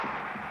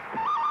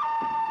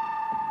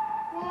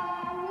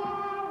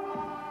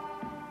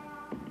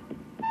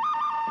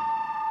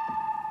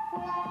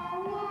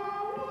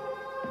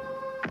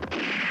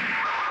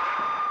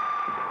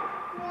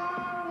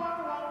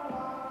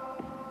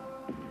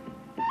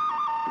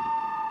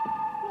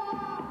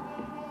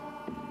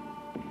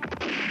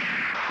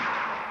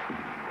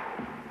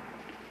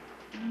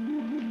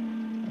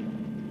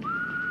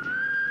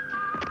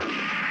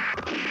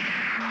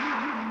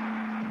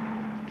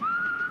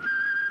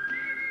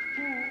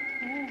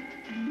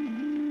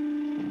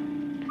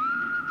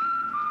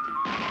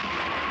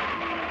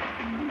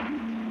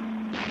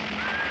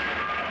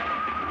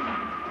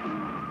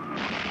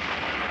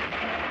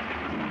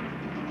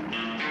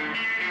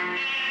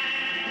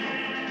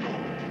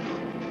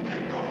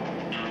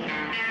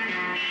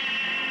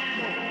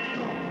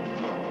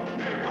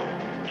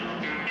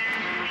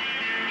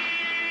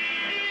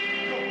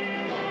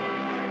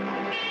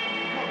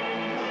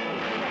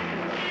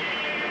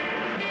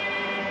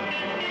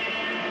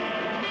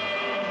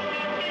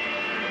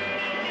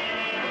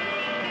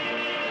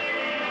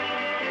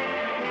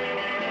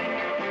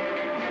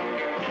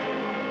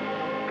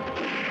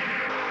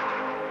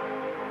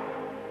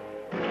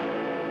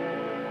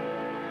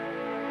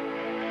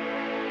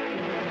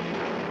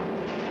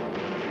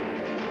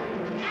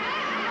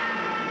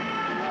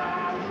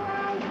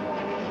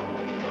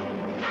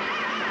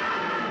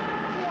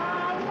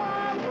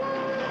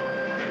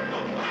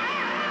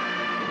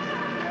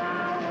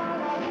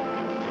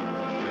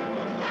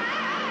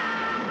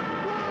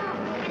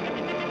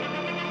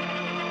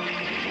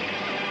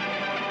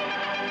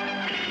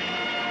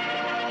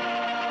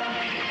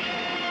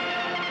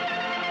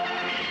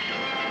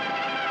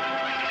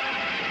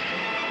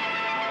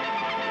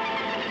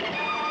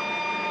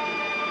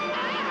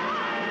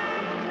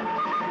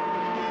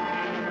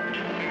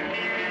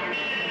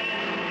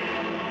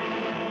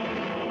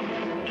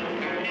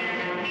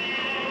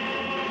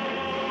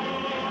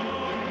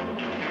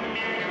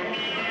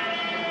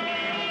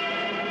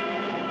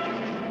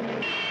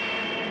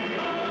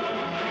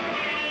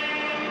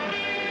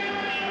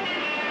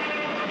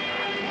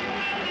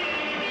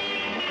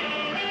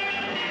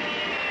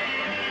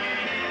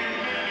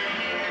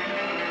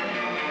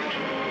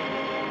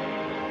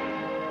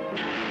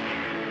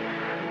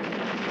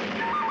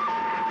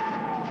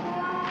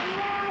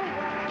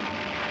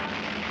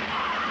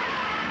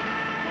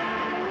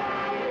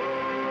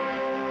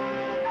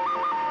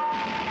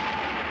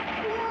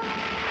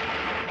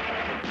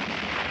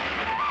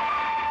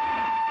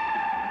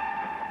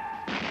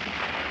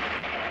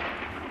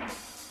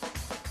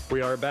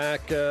We are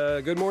back.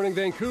 Good morning,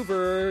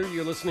 Vancouver.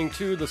 You're listening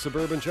to the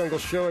Suburban Jungle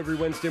Show every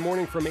Wednesday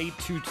morning from 8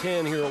 to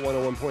 10 here at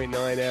 101.9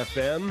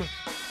 FM.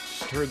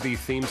 Just heard the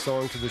theme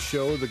song to the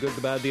show, The Good,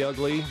 the Bad, the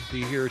Ugly.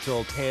 Be here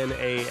till 10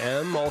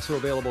 a.m. Also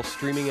available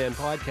streaming and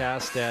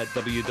podcast at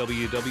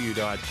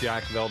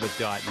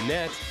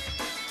www.jackvelvet.net.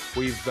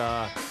 We've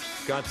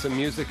got some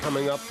music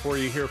coming up for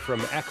you here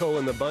from Echo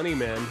and the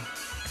Bunnymen.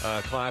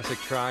 Classic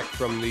track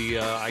from the,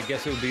 I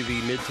guess it would be the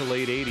mid to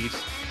late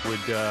 80s would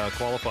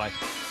qualify.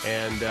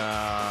 And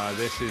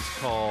this is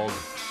called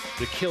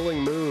The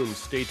Killing Moon.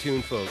 Stay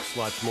tuned, folks.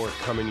 Lots more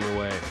coming your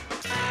way.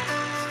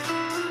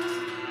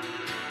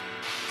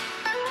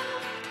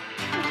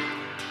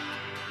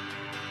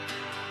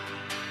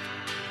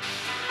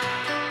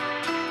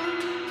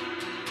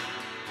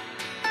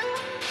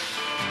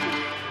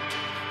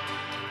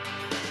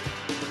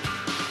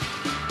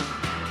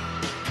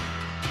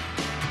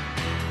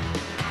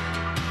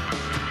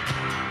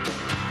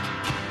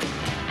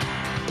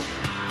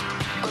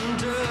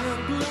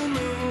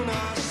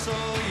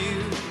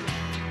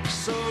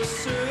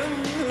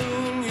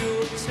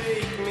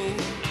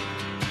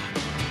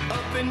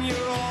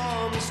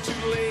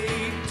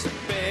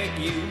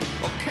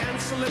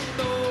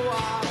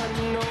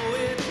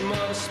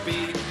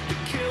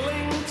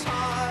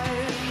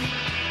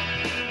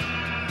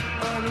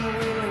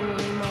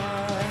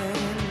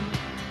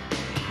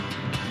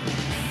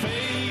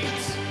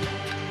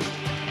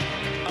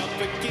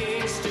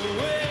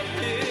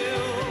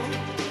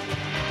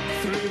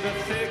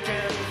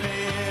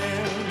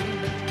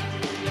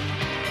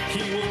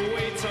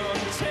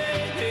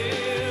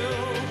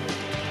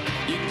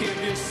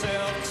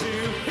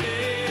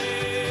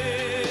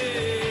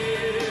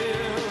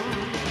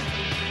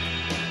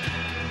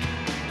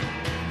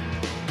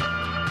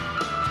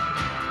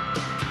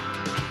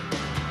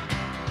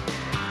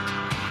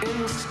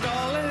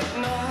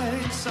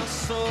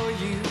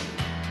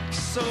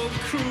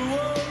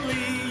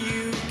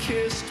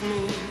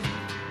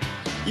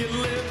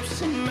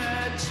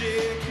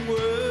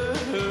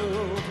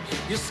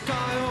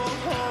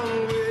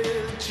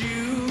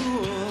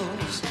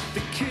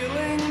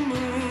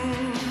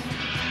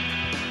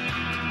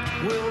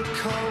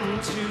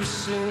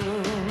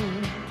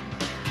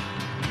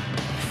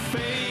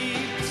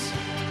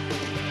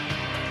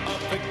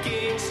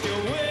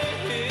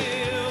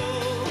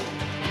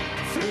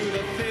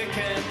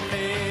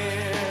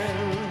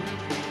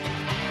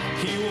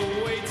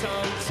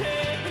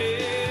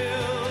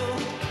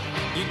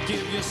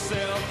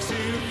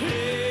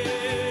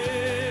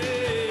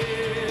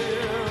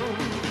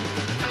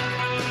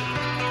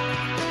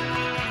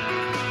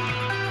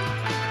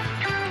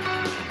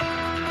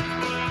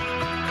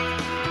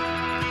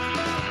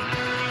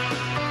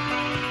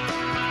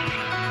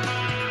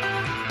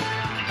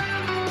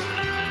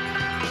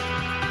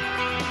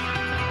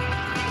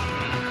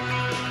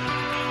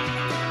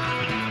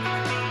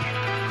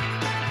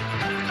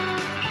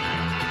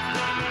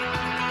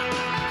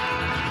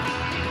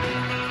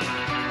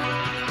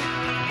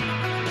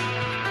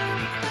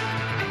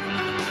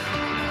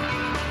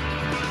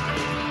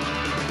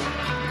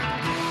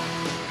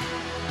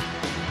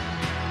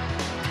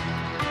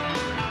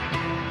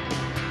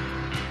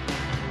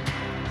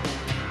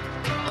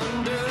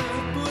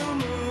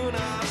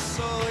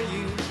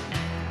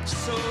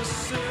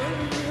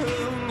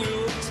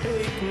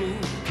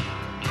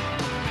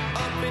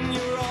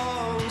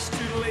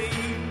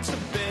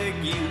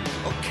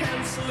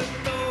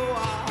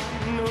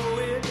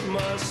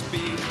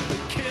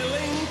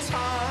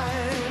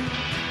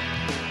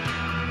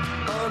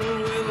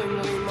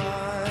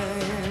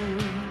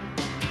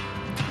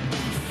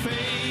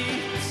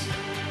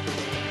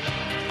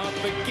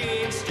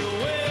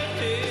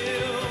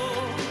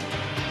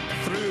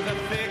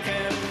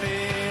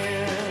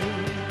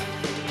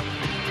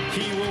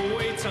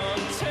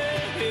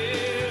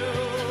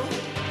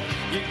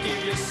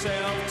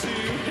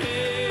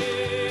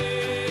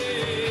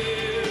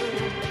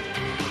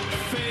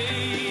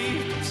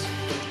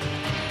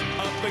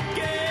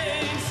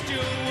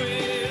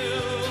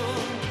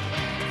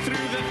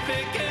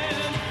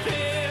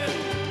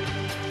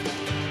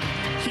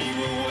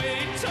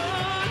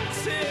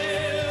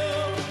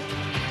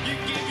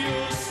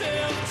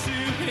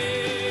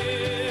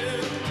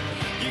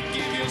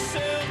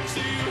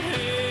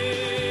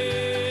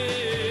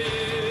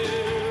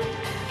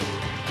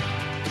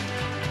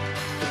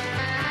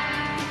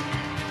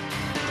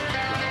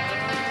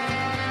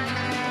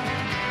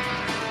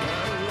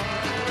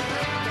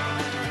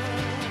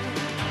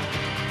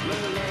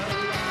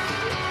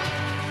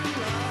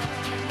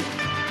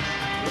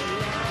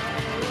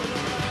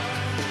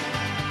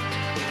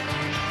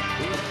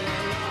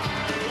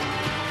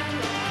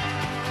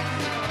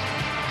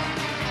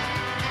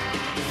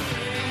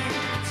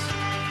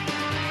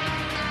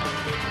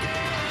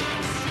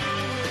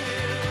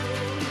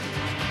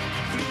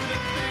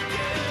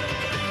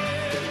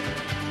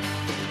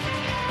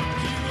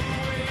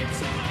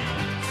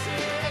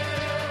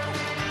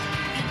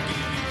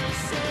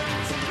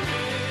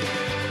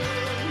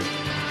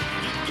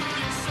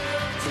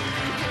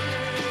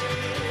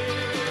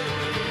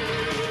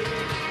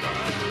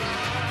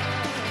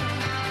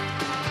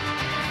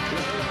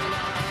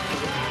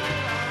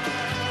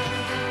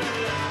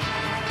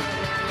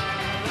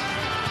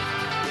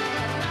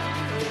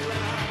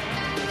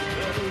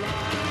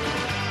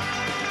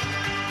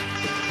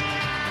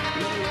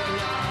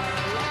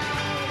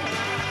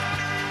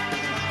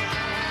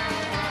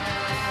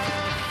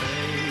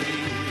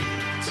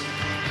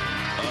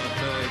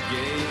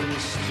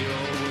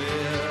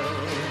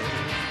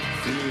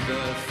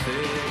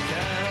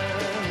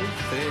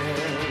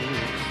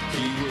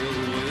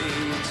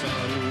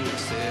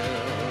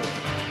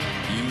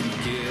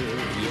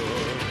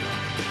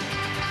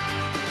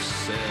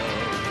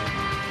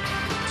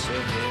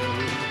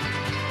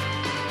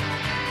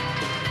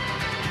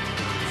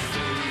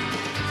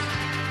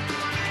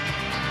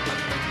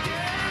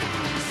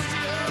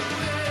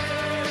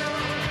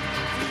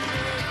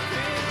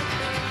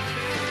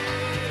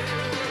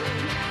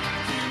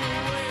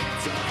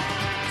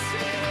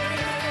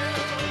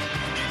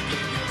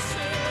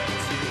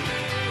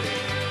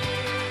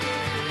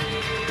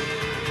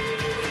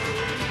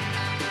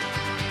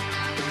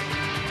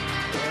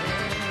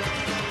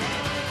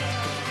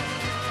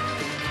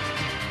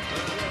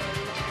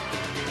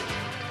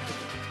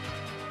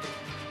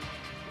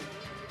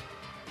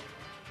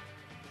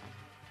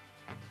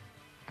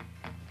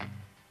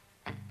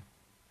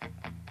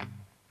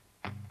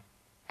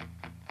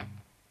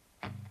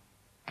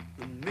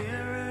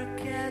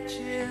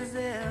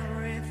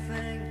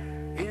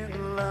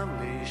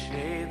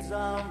 shades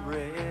of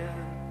red,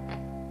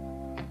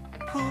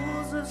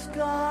 pools of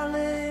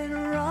scarlet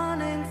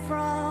running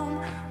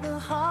from the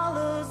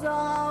hollows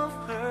of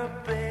her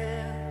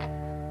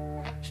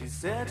bed. She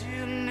said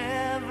you'd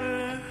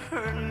never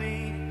hurt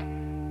me.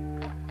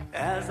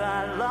 As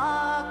I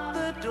lock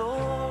the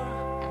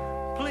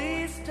door,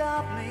 please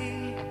stop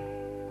me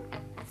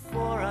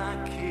before I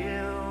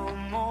kill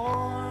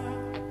more.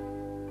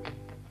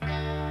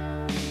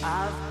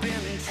 I've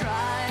been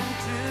trying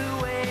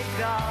to wake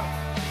up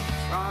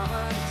from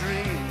a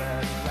dream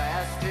that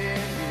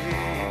lasted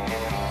years.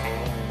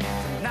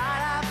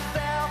 Tonight I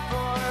fell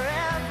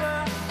forever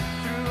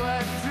through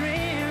a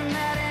dream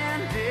that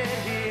ended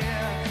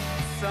here.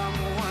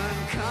 Someone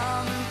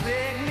come and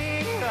pick me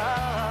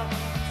up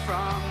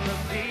from the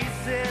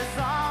pieces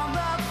on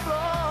the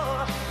floor.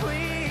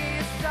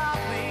 Please stop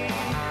me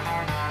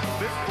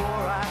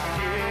before I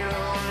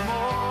kill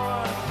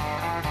more.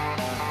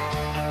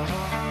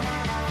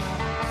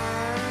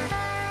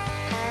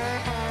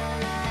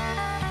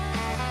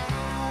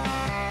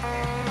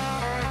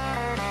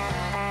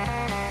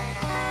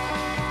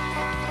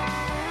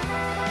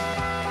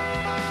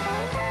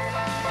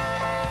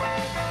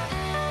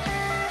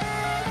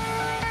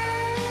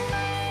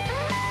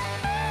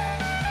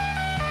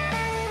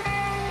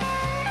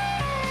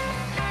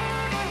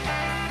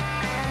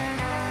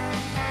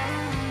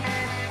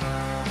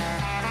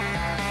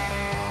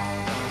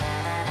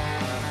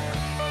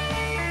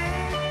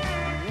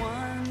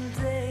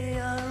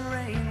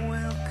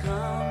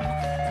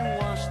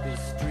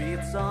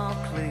 All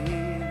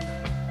clean,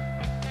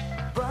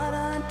 but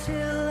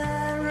until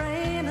that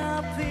rain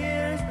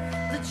appears,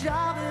 the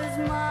job is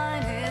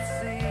mine, it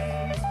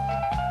seems.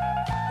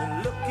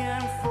 They're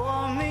looking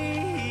for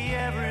me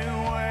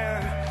everywhere,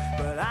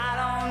 but I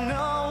don't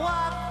know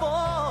what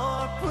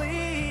for.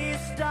 Please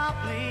stop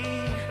me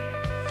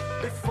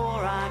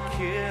before I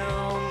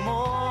kill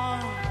more.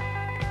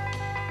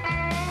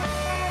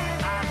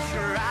 I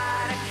try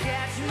to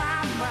catch my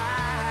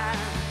mind,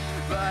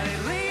 but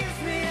it leaves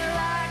me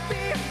like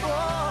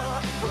before.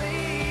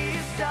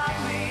 Please stop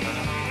me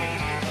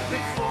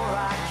before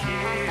I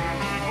kill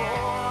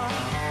more.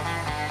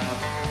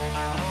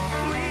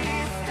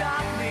 Please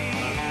stop me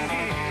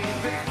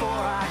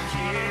before I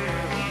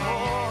kill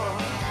more.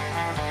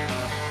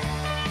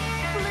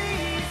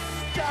 Please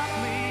stop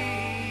me.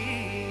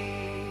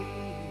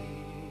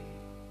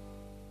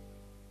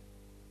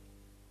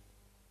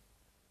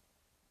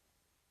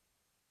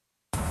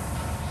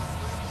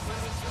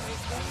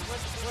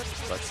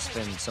 I'd like to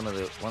spin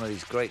one of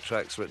these great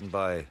tracks written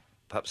by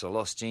perhaps a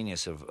lost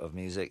genius of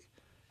music,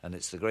 and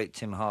it's the great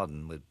Tim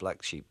Hardin with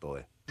Black Sheep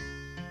Boy.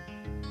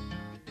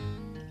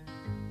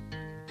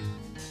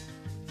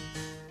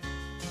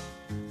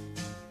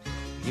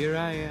 Here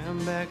I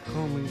am back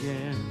home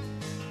again.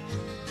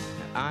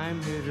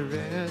 I'm here to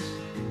rest.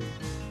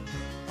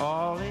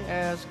 All they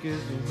ask is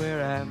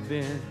where I've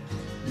been,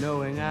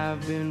 knowing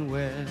I've been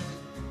west.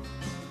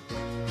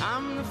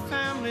 I'm the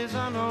family's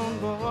unknown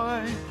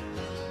boy,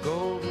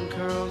 golden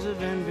curls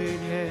of envied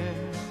hair,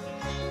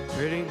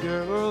 pretty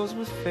girls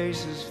with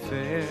faces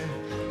fair,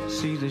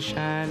 see the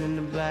shine in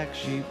the black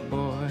sheep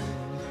boy.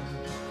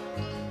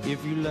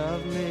 If you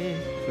love me,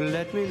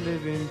 let me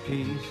live in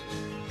peace.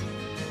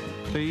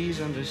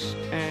 Please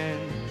understand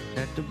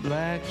that the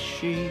black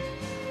sheep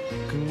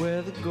can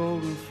wear the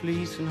golden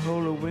fleece and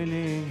hold a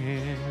winning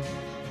hand.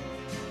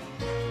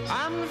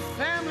 I'm the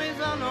family's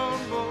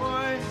unknown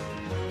boy,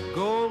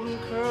 golden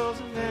curls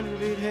of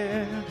envied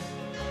hair,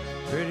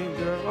 pretty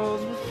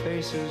girls with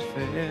faces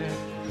fair,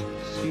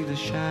 see the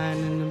shine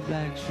in the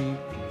black sheep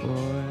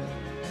boy.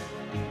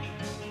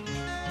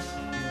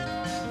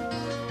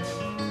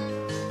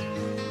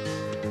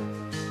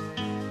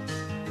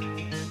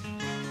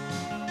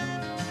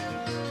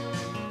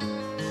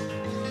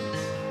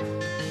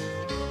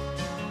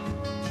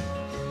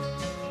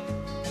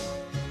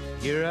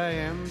 Here I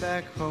am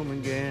back home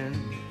again.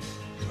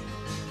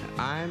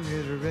 I'm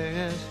here to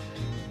rest.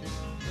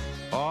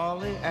 All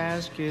they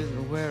ask is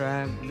where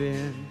I've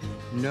been,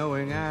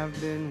 knowing I've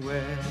been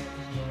west.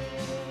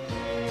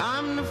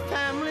 I'm the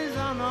family's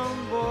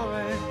unknown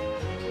boy,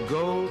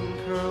 golden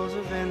curls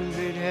of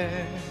envied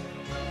hair,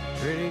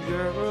 pretty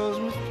girls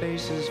with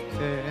faces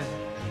fair,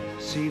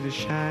 see the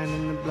shine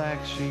in the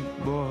black sheep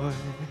boy.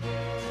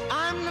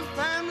 I'm the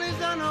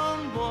family's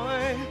unknown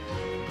boy,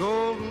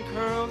 golden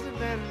curls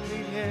of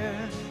envied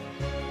hair,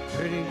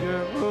 pretty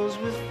girls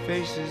with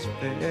faces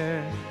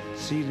fair,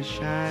 see the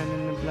shine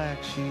in the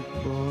black sheep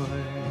boy.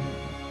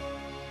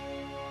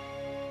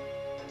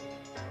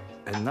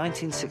 In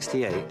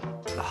 1968,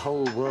 the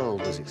whole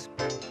world was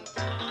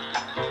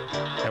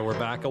And we're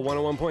back at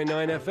 101.9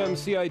 FM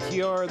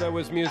CITR. That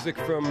was music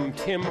from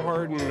Tim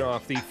Hardin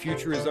off the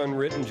Future is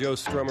Unwritten Joe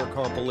Strummer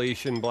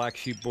compilation, Black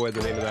Sheep Boy,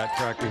 the name of that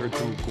track. We heard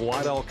some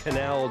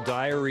Guadalcanal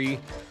Diary.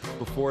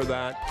 Before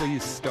that,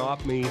 Please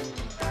Stop Me.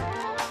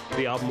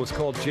 The album was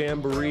called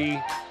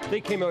Jamboree.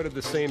 They came out at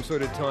the same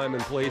sort of time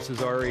and place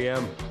as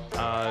R.E.M.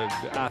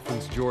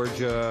 Athens,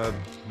 Georgia,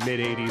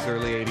 mid-'80s,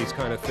 early '80s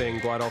kind of thing.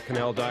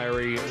 Guadalcanal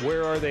Diary.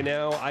 Where are they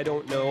now? I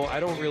don't know. I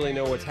don't really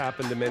know what's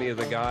happened to many of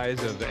the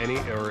guys, of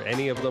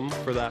any of them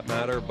for that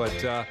matter. But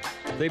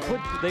they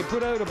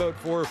put out about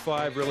 4 or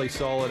 5 really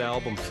solid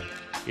albums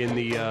in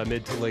the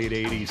mid to late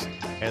 '80s,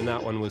 and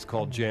that one was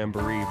called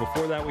Jamboree.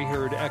 Before that, we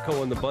heard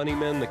Echo and the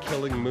Bunnymen, The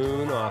Killing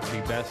Moon, off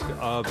the best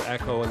of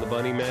Echo and the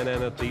Bunnymen.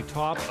 And at the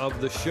top of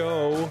the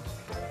show,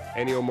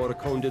 Ennio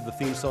Morricone did the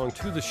theme song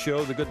to the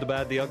show, The Good, the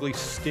Bad, the Ugly.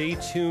 Stay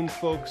tuned,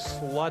 folks.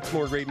 Lots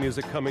more great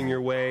music coming your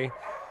way.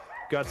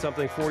 Got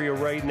something for you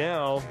right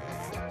now.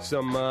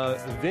 Some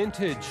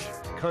vintage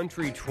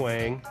country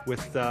twang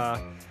with...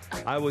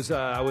 I was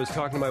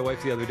talking to my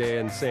wife the other day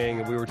and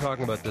saying, we were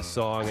talking about this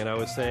song, and I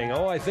was saying,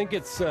 I think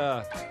it's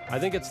The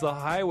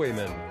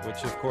Highwaymen,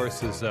 which of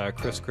course is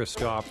Chris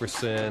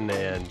Christopherson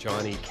and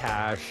Johnny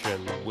Cash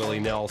and Willie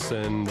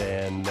Nelson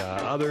and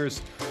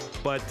others.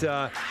 But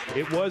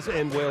it was,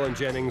 and Waylon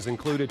Jennings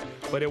included,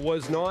 but it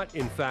was not,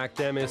 in fact,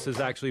 them. This is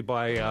actually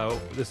by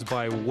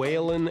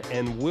Waylon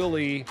and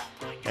Willie,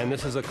 and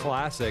this is a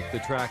classic. The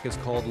track is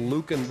called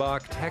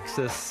Lukenbach,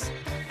 Texas,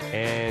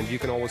 and you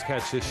can always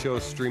catch this show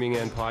streaming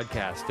and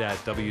podcast at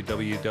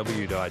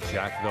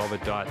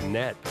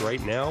www.jackvelvet.net.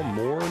 Right now,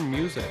 more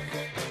music.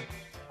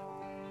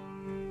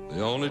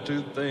 The only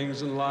 2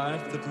 things in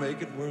life that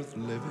make it worth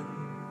living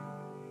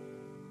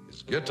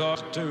is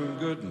guitars tuned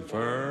good and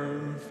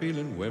firm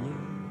feeling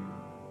women.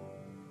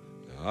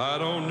 Now, I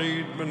don't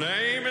need my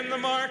name in the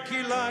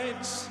marquee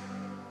lights.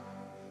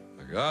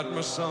 I got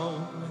my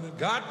song and I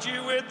got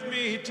you with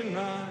me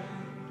tonight.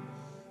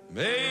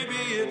 Maybe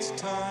it's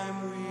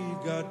time we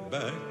got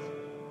back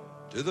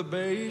to the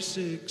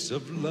basics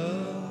of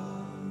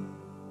love.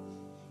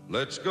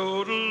 Let's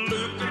go to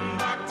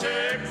Lukenbach,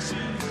 Texas,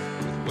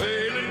 with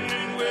Waylon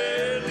and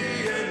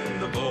Willie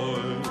and the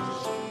boys.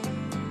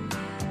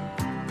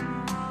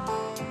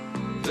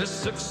 This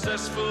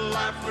successful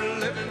life we're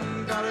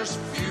living got us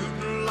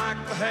feuding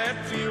like the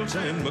Hatfields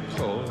and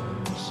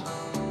McCoys.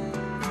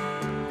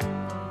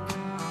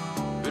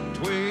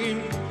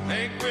 Between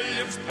Hank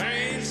Williams'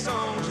 pain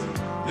songs and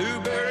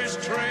Newberry's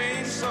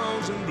train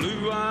songs and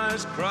Blue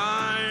Eyes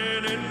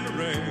crying in the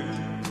rain.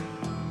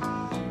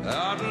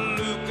 Out in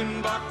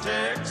Lukenbach,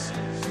 Texas,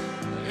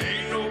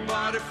 ain't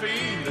nobody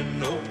feeling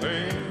no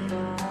pain.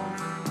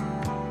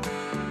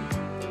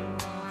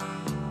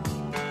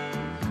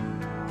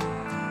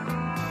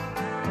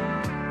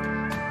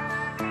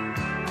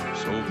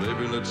 So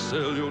baby, let's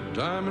sell your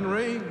diamond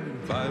ring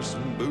and buy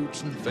some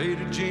boots and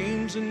faded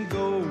jeans and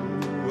go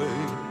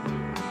away.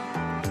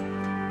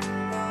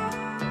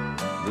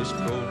 This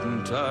coat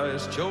and tie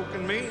is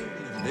choking me,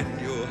 and in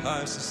your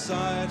high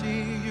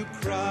society you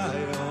cry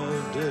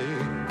all day.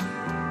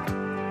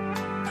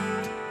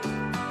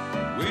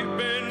 We've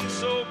been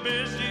so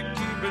busy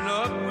keeping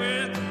up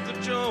with the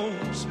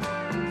Jones,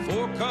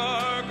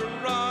 4-car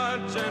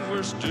garage, and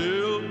we're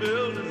still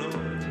building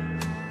on.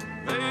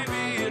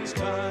 Maybe it's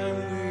time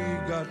we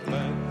got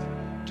back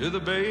to the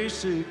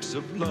basics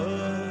of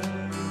love.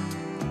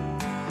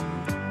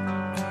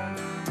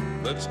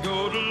 Let's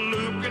go to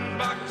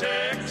Lukenbach,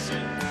 Texas,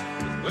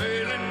 with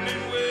Waylon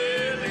and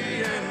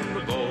Willie and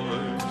the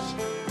boys.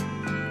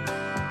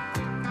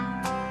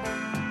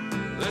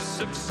 This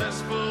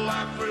successful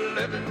life we're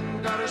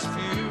living got us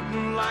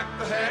feuding like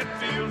the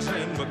Hatfields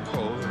and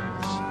McCoys.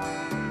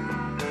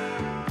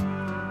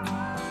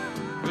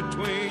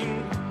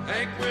 Between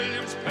Hank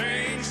Williams'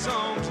 pain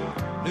songs and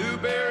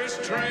Newberry's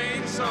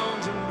train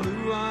songs and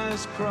Blue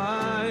Eyes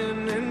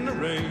crying in the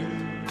rain.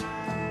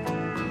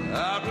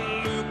 Out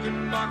in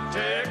Lukenbach,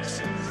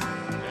 Texas,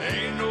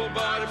 ain't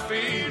nobody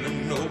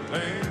feeling no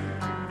pain.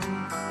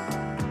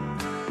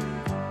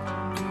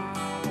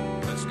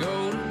 Let's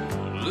go to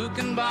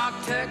Lukenbach,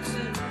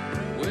 Texas,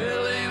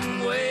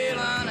 William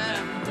Waylon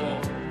and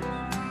boy.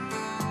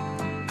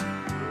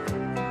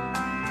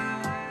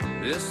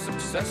 This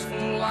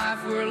successful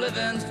life we're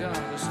living's got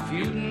us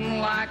feuding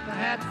like the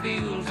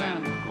Hatfields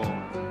and the boys.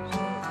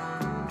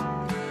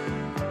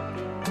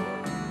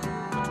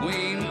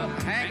 Between the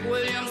Hank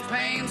Williams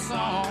pain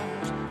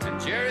songs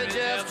and Jerry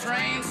Jeff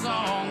train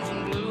songs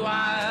and Blue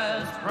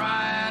Eyes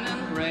crying in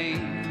the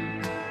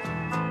rain.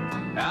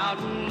 Out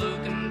in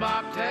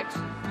Lukenbach,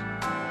 Texas,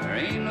 there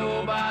ain't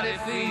nobody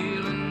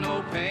feeling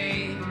no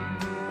pain.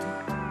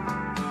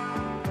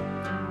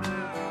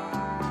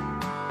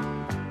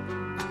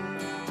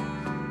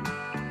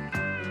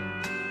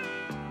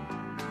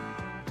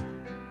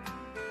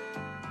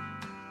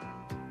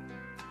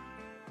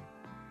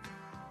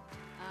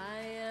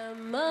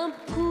 A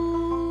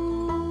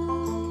poor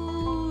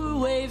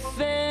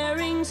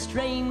wayfaring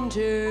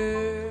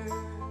stranger,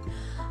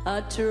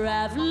 a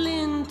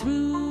traveling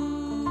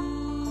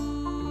through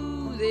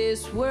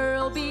this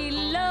world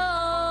below,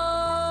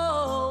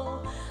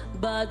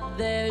 but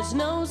there's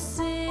no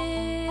sickness,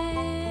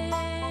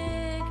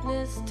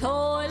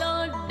 toil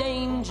or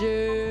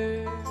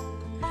danger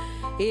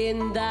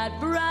in that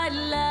bright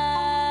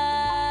land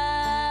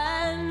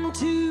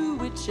to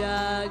which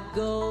I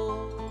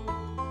go.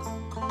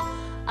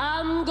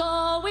 I'm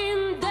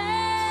going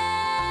there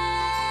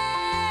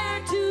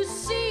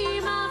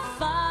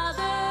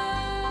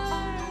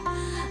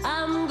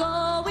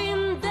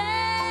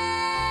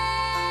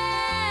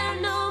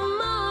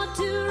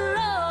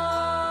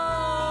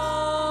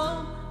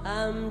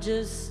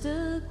just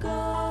a going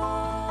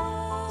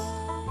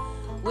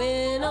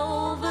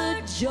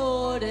over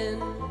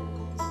Jordan.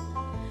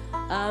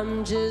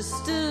 I'm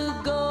just a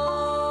going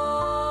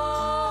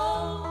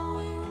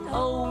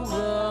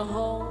over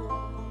home.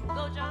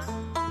 Go, John.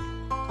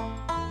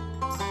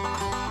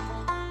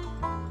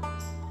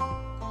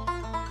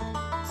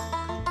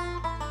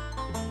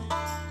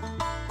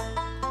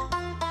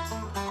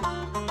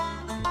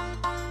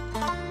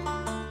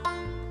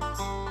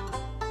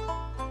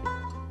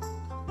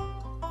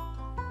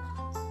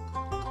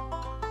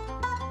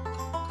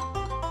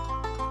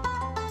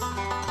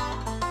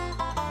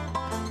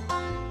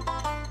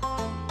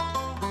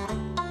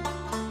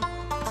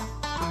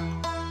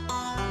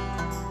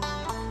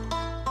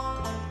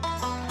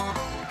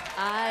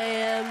 I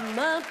am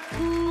a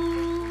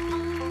poor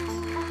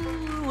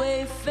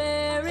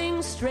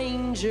wayfaring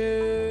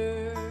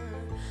stranger,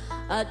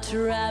 a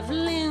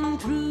traveling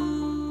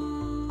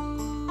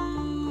through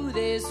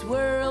this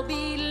world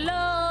below.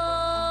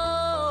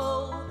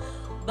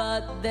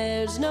 But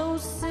there's no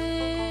sickness,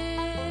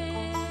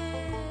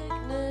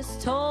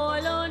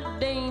 toil, or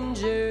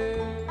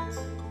danger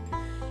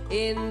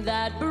in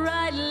that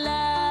bright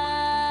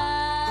land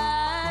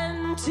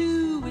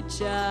to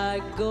which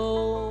I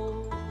go.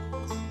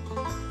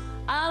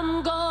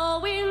 I'm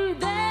going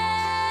there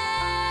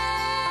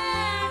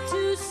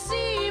to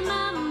see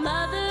my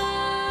mother.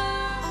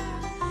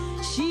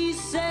 She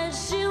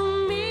says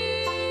she'll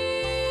meet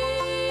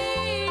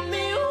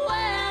me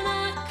when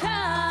I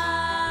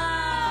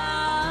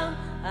come.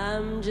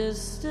 I'm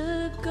just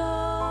a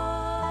going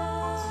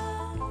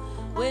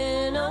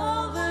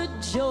over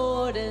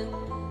Jordan.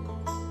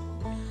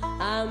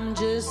 I'm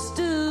just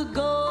a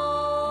going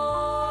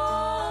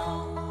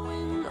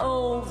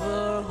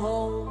over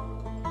home.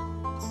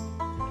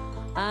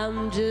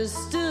 I'm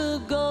just a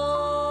going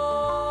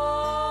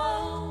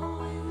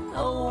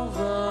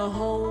over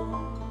home.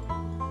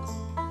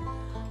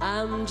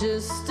 I'm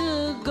just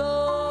a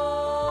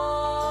going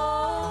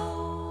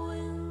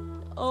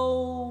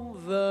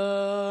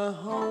over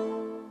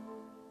home.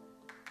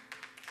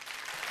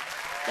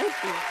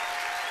 Thank you.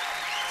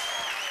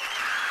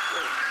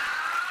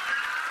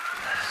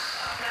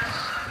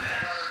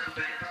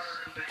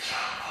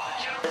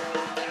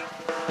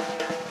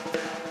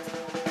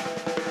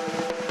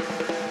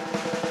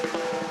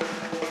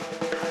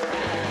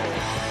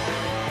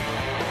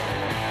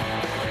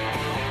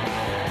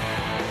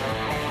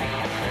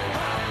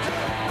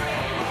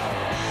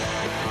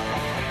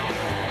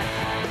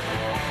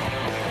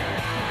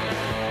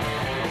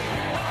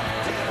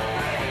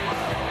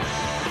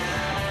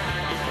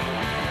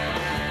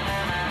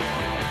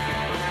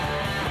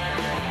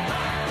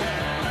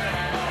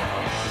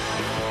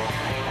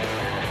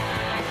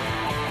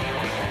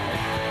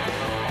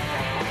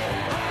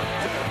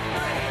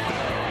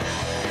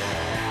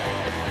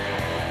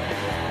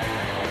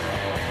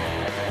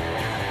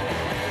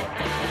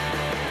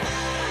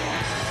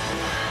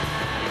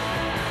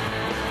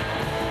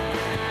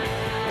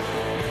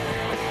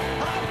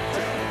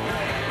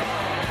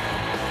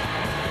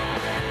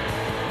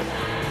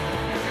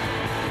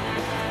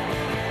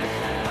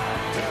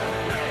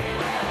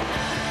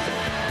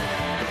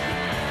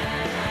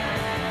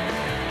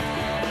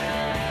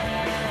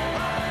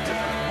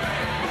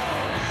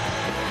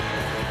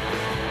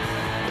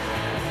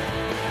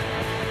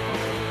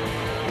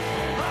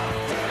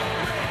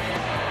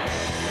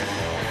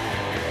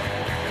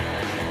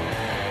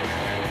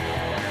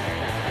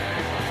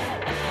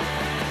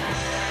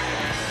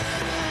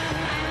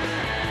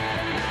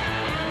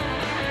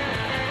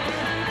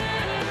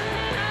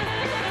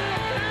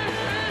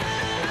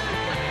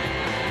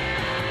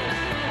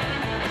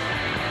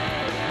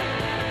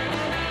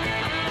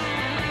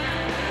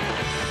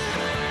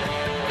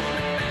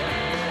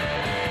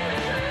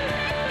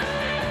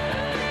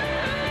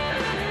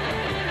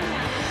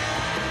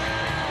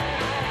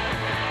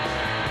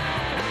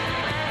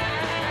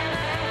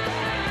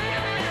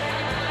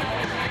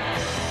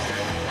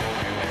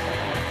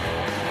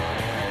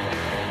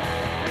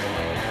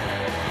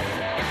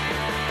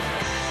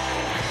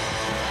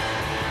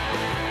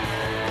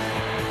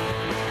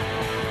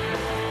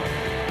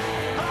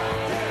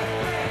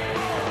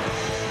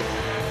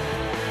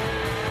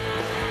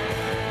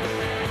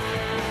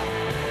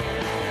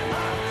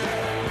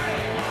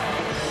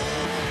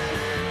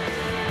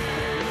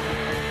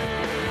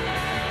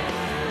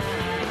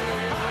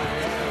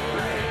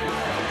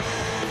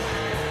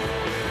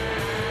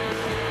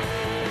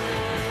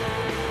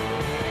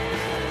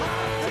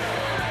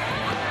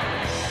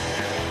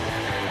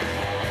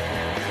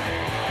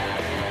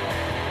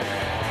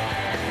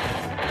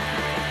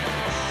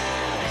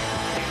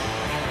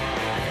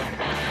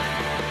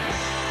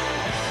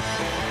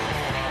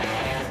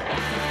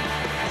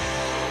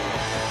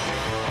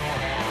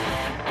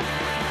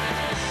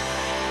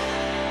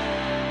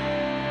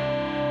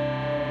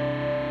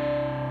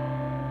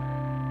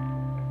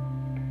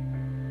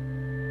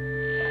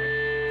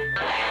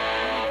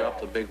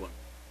 The big one.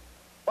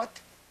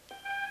 What?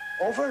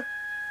 Over?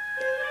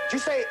 Did you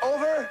say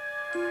over?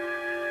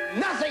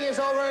 Nothing is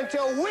over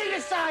until we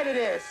decide it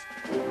is.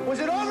 Was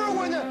it over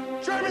when the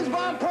Germans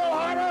bombed Pearl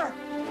Harbor?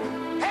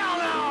 Hell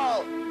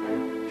no!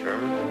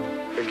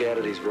 German? Forget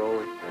it, he's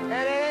rolling. And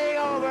it ain't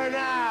over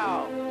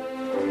now.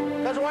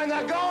 Because when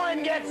the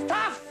going gets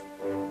tough,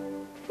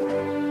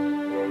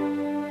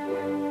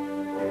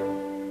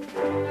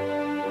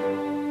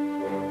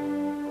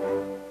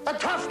 the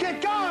toughs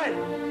get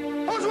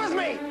going. Who's with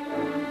me?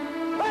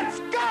 Let's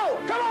go!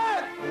 Come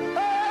on!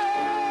 Ah!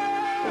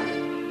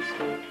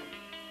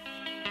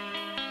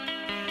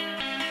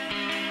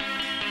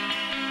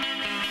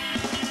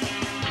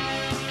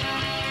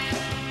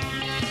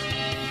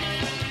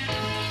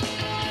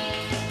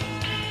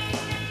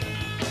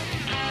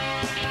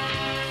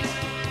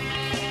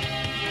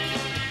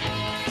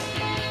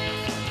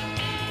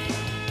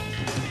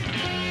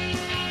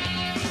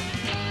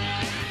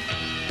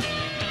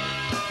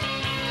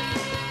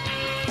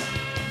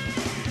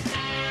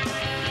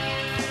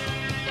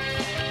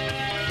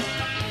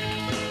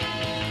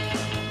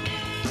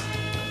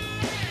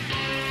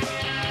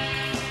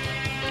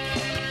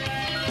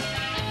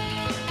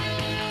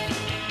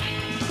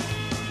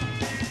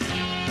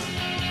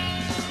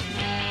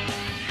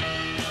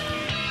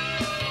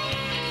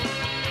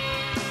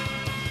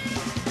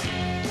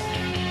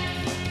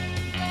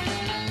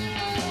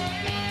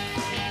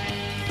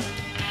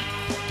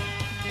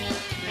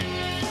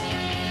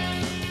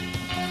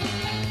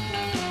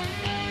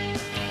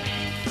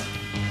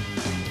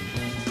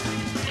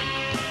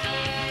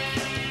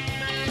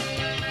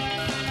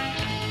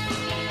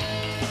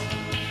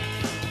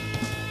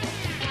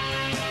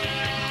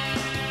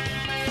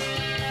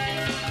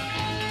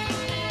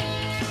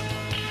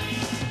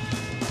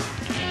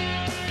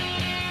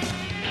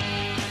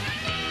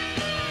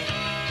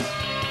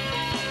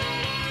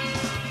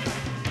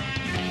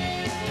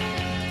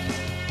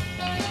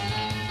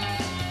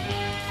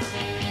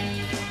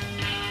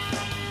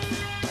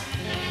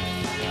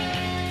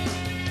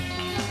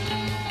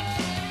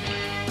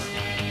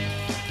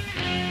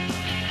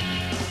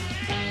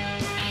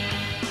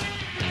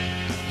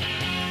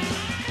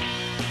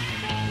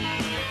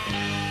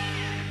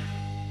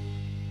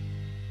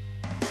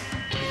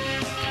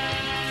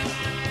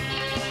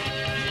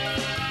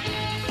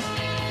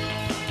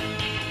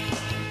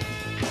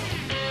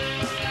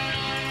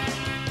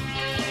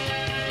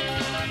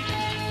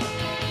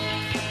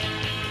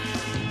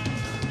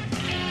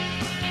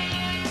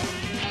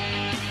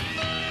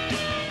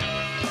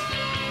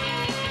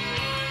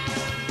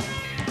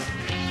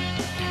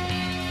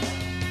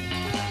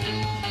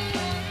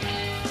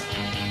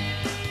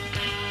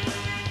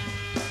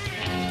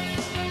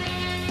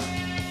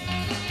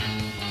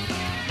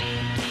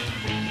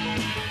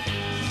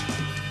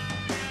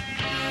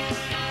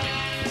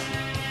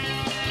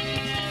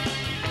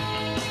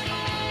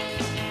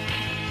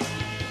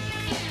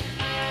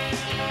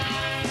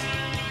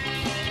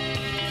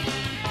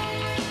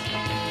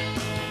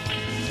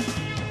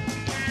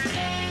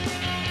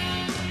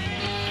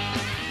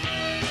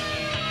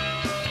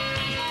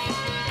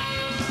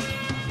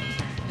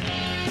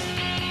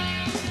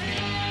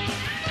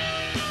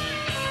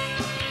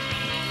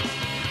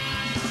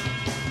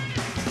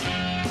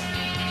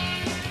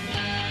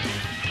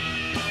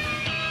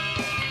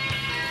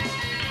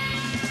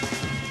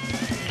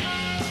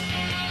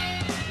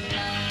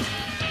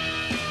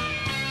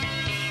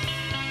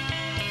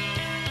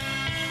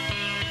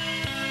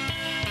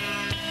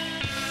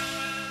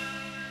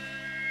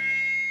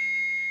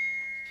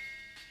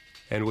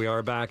 And we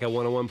are back at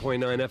 101.9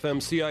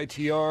 FM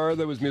CITR.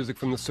 There was music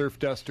from the Surf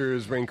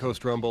Dusters. Rain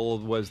Coast Rumble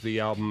was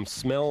the album.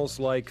 Smells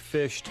Like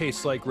Fish,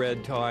 Tastes Like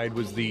Red Tide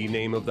was the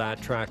name of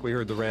that track. We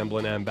heard the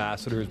Ramblin'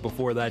 Ambassadors.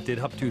 Before that did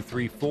Up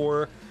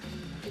 234.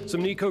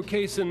 Some Nico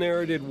Case in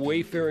there, did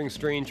Wayfaring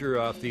Stranger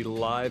off the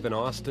Live in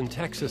Austin,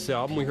 Texas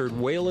album. We heard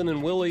Waylon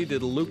and Willie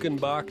did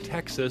Lukenbach,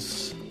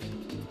 Texas.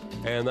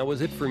 And that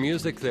was it for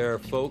music there,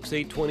 folks.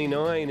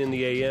 8:29 in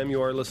the AM.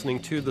 You are listening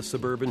to the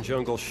Suburban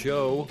Jungle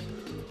Show.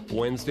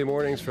 Wednesday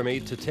mornings from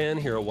 8 to 10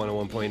 here at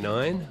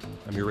 101.9.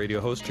 I'm your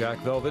radio host, Jack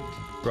Velvet,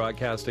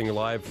 broadcasting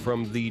live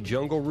from the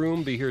Jungle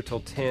Room. Be here till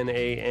 10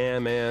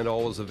 a.m. and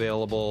always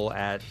available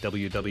at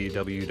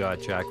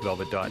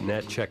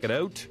www.jackvelvet.net. Check it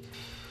out.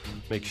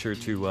 Make sure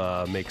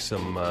to make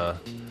some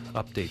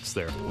updates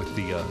there with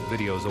the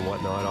videos and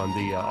whatnot on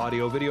the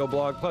audio-video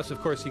blog. Plus,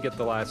 of course, you get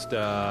the last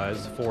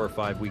 4 or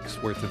 5 weeks'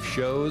 worth of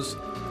shows.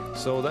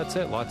 So that's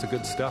it. Lots of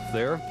good stuff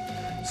there.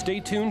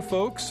 Stay tuned,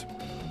 folks.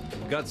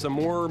 Got some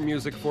more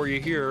music for you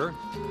here.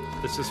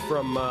 This is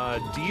from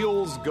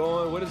Deals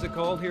Gone... What is it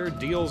called here?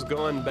 Deals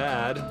Gone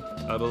Bad,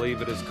 I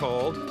believe it is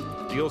called.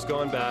 Deals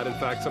Gone Bad. In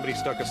fact, somebody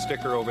stuck a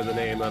sticker over the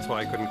name. That's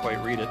why I couldn't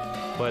quite read it.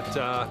 But,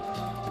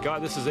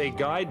 God, this is a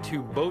guide to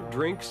boat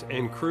drinks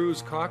and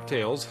cruise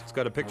cocktails. It's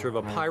got a picture of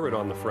a pirate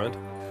on the front,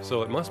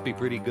 so it must be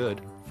pretty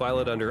good. File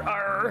it under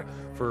R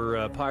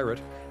for pirate.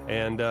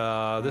 And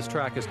this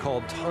track is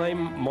called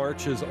Time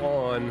Marches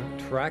On,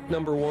 track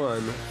number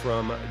 1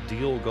 from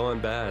Deal Gone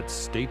Bad.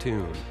 Stay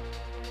tuned.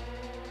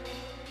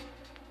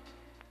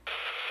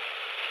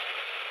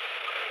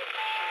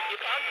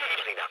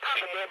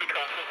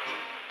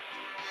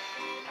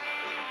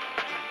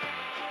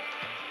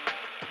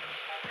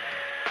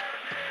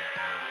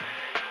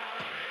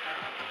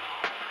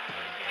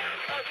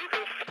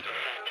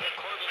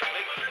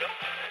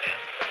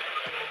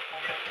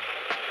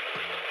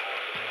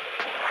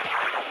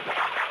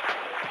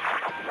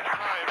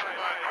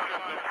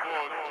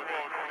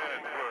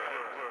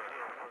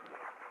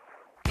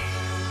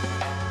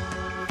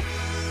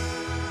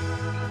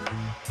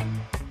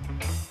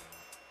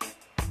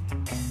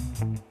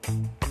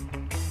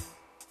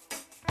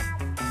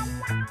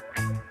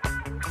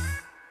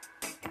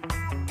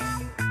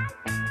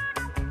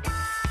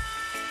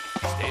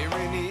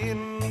 Staring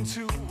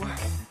into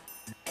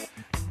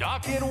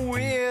darkened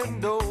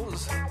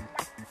windows,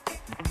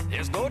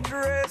 there's no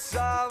trace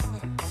of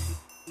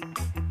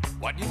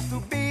what used to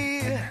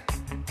be.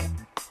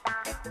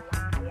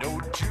 No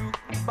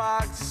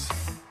jukebox,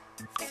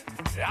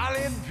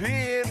 Allen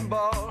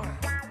pinball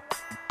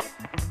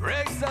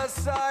breaks the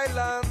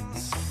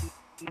silence.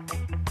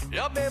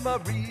 Your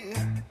memory,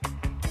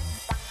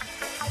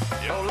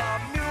 your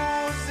love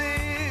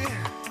music,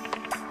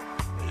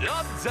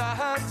 your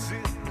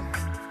dancing.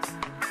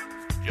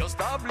 Just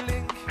a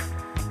blink,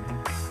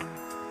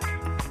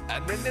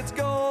 and then it's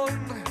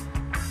gone.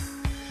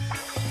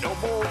 No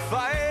more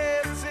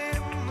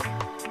fighting,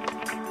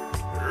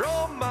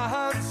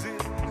 romancing.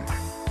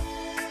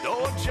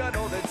 Don't you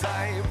know the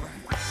time?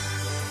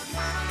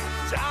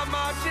 Time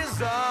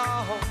marches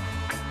on.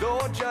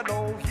 Don't you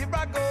know? Here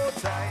I go,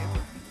 time.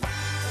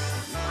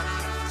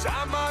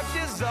 Time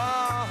marches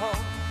on.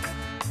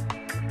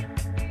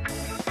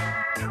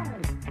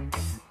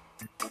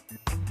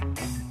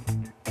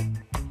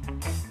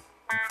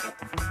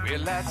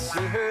 Well, that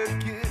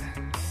circuit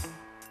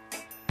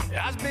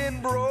has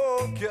been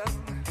broken,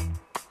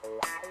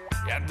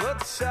 and the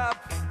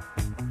tap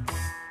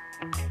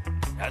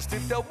has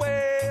tipped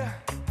away.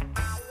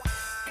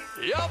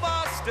 Your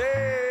bar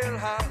still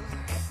has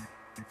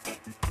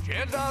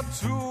changed our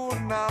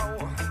tune now.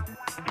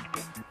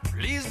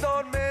 Please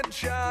don't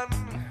mention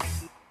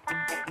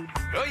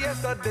your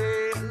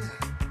yesterdays.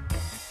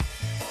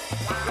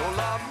 Your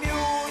love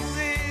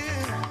music,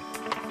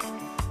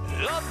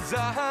 love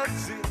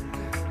dancing.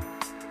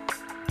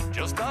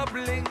 Just a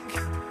blink,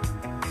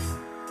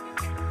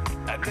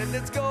 and then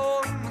it's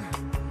gone.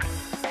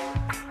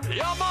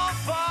 You're more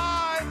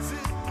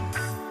fighting,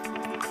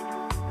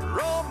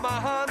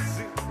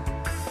 romancing.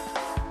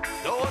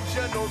 Don't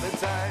you know the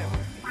time?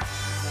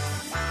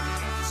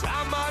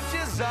 Time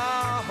marches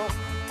on.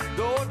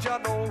 Don't you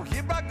know?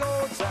 Here I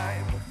go,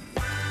 time.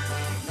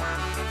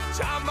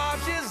 Time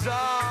marches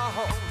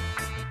on.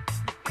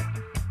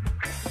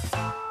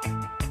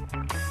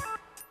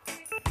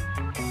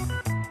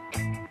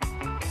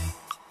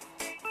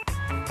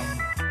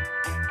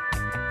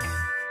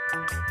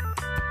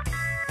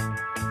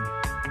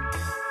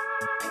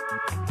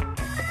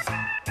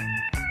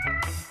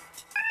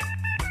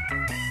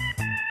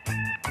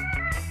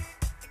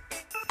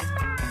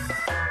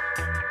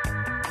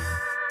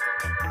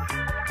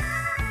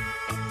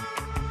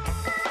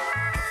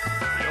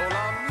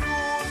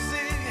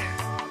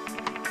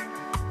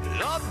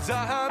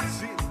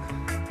 Dancing,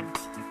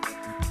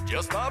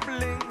 just a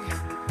blink,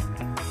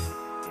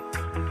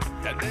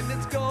 and then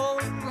it's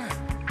gone.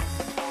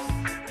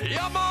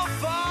 You're more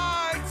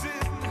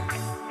fighting,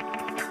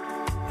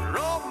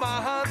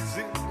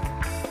 romancing.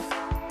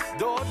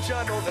 Don't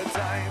you know the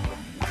time?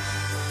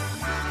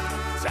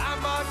 Time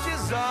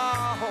marches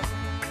on.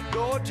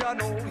 Don't you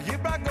know?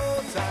 Here I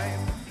go,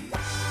 time.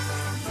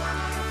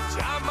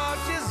 Time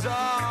marches on.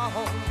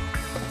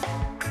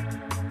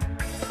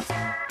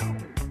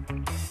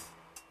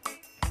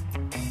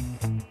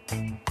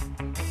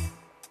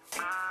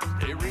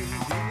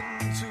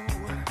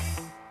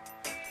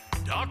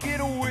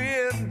 Darkened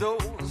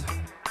windows,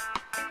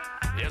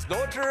 there's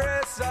no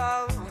trace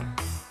of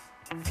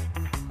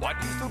what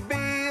used to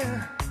be.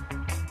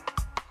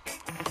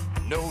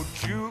 No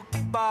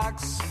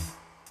jukebox,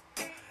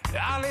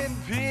 Allen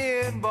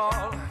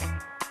pinball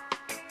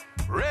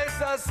breaks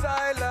the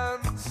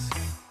silence.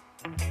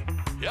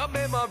 Your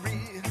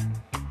memory,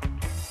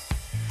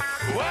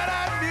 when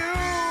I'm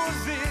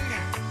music,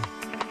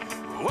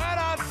 when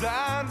I'm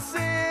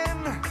dancing,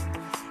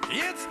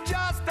 it's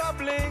just a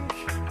blink.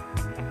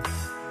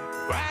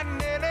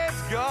 And then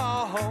it's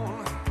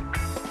gone.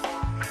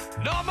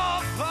 No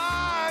more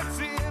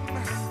fighting,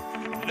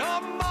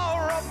 no more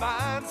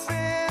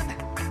romancing.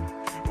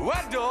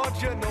 Well,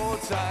 don't you know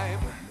time?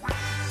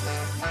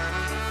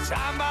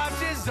 Time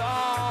marches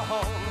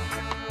on.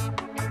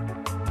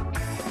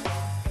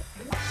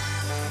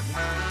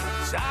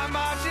 Time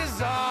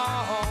marches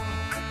on.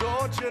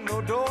 Don't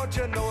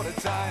you know the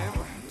time?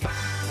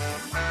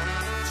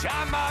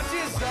 Time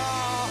marches on.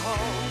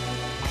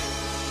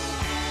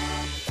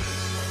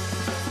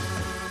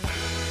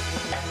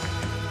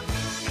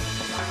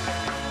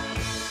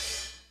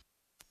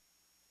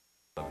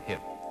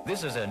 Hip.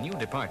 This is a new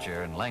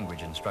departure in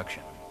language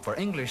instruction. For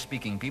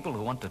English-speaking people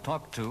who want to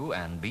talk to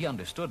and be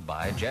understood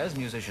by jazz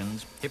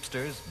musicians,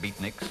 hipsters,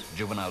 beatniks,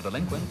 juvenile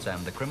delinquents,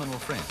 and the criminal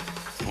fringe.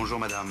 Bonjour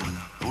madame,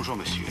 bonjour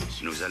monsieur.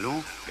 Nous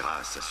allons,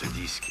 grâce à ce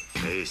disque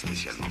créé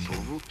spécialement pour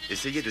vous,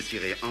 essayer de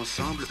tirer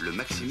ensemble le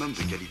maximum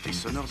de qualité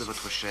sonore de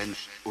votre chaîne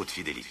Haute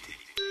Fidélité.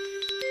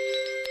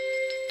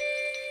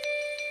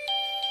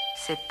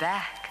 Sit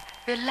back,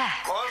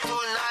 relax. Go to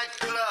a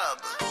nightclub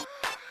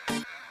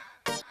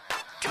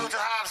to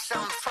have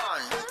some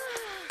fun.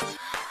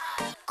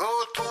 Go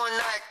to a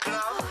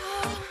nightclub,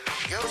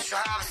 you should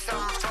have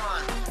some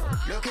fun.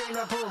 Look in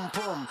a boom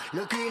boom,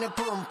 look in a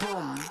boom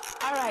boom.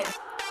 All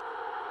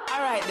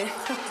right then.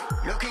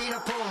 Look in a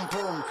boom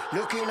boom,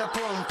 look in a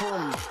boom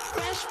boom.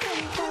 Fresh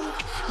boom boom,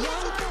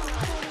 young boom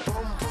boom.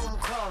 Boom boom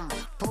come,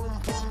 boom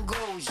boom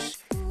goes.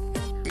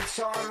 It's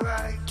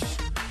alright.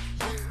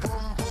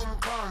 Boom boom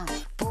come,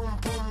 boom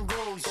boom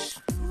goes.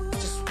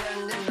 To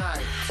spend the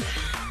night.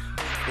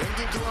 When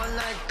they do a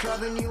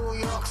nightclub in New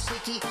York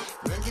City,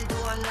 when they do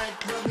a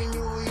nightclub in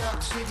New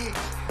York City,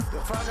 you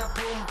find a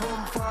boom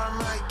boom for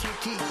my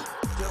kitty.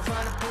 You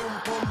find a boom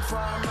boom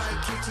for my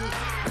kitty.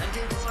 When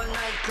they do a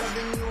nightclub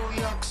in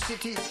New York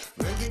City,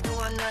 when they do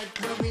a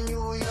nightclub in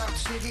New York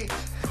City,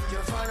 you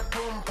find a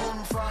boom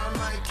boom for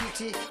my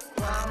kitty,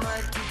 for my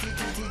kitty,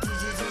 kitty,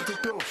 kitty, kitty,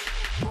 go.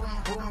 Boom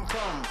boom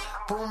come,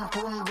 boom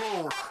boom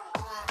go.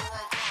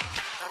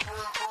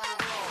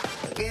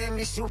 Game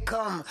is to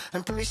come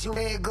and promise you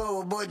may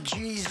go, but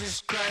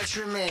Jesus Christ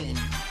remain.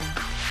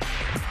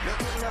 Look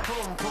in a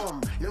boom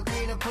boom, look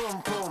in a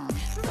boom boom.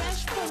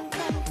 Fresh boom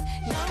boom,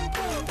 young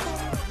boom boom.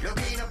 Look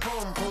in a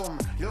boom boom,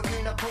 look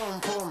in a boom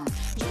boom.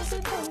 Juicy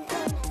boom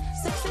boom,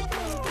 sexy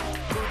boom boom.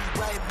 Good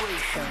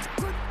vibration,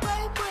 Good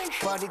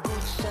vibration, for the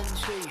good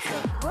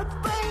sensation. good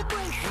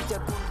vibration. With a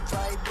good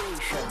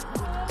vibration,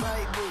 good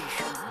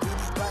vibration,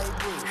 good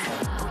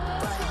vibration, good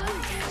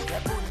vibration,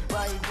 a good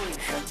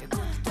vibration, a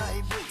good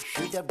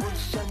vibration. With a good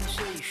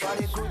sensation, for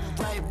the good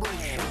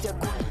vibration, with a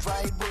good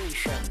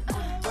vibration,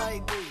 good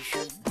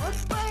vibration, Good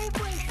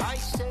vibration.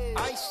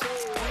 I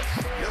say,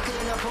 look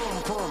in a boom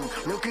boom,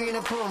 look in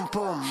a boom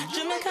boom.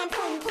 Jamaican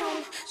boom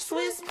boom,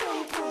 Swiss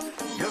boom boom.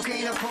 Look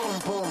in a boom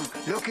boom,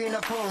 look in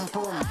a boom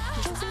boom.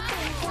 Juicy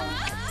boom boom,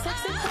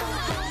 sexy boom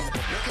boom.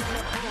 Look in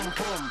a boom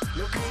boom,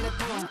 look in a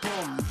boom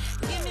boom.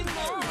 Give me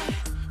more,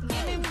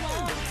 give me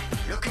more,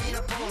 Look in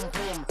a boom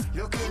boom,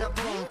 look in a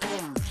boom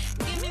boom.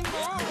 give me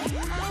more.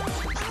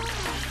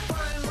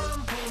 Find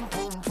one boom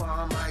boom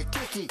for my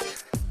kitty.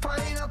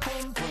 Find a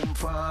boom boom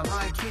for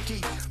my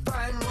kitty.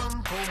 Find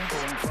one boom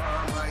boom for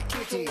my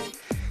kitty.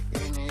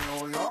 In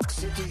New York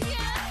City.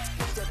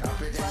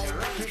 Rap it and you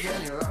rap it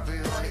and you rap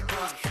it on the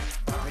clock.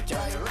 Rap it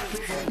and you rap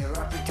it and you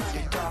rap it to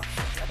the top.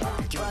 Rap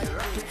it and you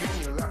rap it and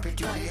you rap it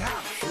to the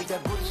hop. With a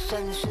good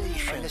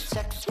sensation, a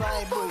sex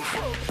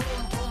vibration.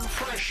 Boom boom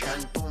fresh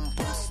and boom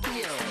boom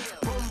steel.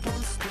 Boom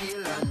boom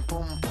steel and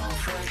boom boom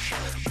fresh.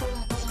 Boom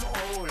boom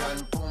old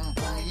and boom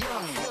boom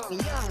young.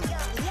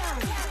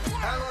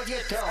 Hang out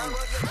your tongue.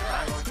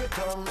 Hang out your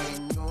tongue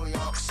in New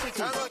York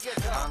City. Hang out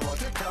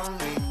your tongue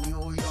in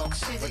New York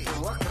City. Do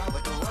a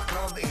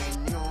club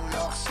in New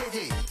York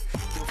City.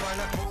 You find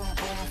a boom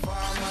boom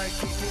for my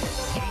kitty.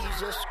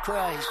 Jesus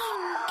Christ,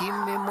 give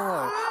me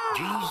more.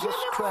 Jesus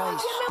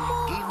Christ,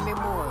 give me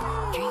more.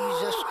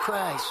 Jesus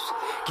Christ,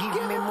 give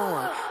me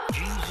more.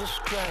 Jesus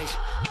Christ,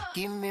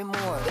 give me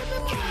more.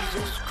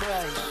 Jesus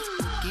Christ,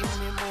 give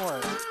me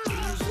more.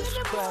 Jesus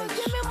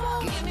Christ,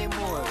 give me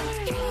more.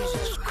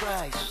 Jesus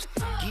Christ,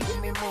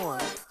 give me more.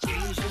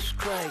 Jesus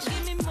Christ,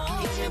 give me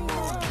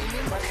more. Give me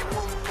fresh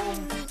boom boom,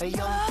 a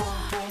young boom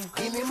boom.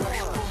 Give me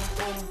fresh boom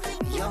boom,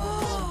 young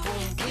boom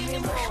boom. Give me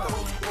fresh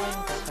boom boom,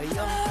 a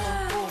young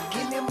boom boom.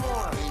 Give me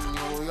more in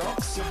New York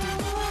City.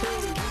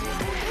 Give me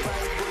good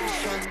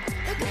vibration,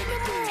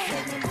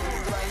 meditation, good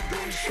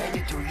vibration.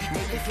 To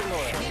eat the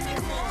floor. Give me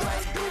more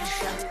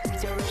vibration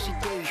with a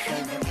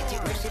recitation. Get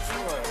it rest the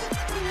floor.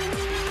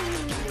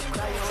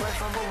 Cry away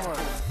from more.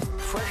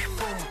 Fresh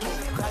boom boom,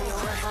 cry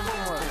away from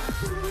more.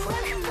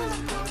 Fresh boom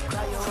boom,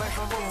 cry away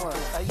from more.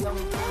 A young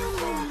boom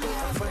boom, a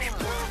fresh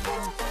boom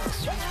boom, a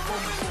sweet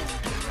boom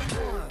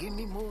boom. Give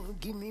me more,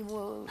 give me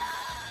more.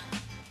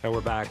 And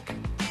we're back.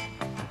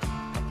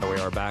 And we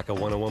are back at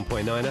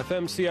 101.9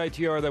 FM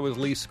CITR. That was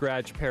Lee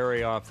Scratch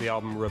Perry off the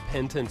album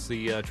Repentance.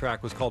 The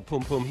track was called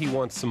Poom Poom. He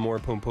wants some more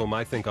Poom Poom.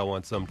 I think I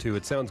want some too.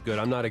 It sounds good.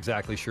 I'm not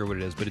exactly sure what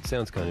it is, but it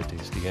sounds kind of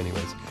tasty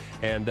anyways.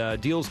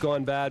 And Deal's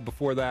Gone Bad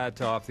before that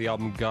off the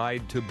album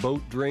Guide to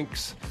Boat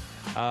Drinks.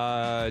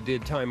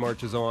 Did Time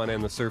Marches On,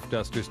 and the Surf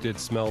Dusters did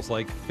Smells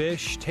Like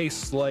Fish,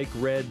 Tastes Like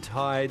Red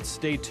Tide.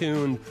 Stay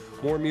tuned.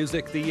 More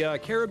music. The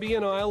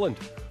Caribbean island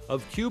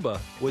of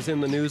Cuba was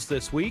in the news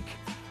this week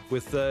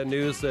with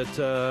news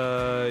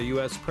that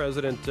U.S.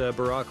 President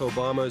Barack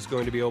Obama is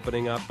going to be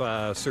opening up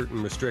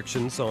certain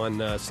restrictions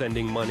on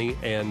sending money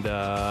and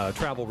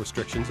travel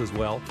restrictions as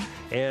well.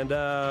 And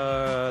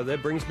that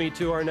brings me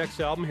to our next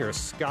album here,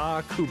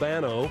 Ska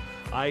Cubano,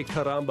 Ay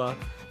Caramba.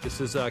 This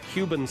is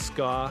Cuban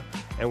ska,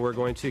 and we're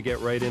going to get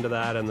right into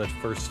that. And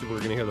we're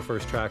going to hear the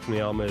first track from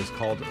the album is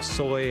called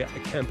Soy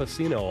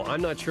Campesino.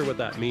 I'm not sure what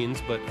that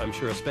means, but I'm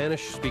sure a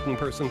Spanish-speaking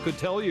person could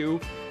tell you.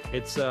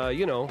 It's,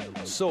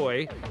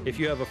 soy. If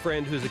you have a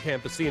friend who's a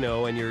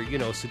campesino and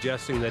you're,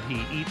 suggesting that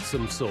he eats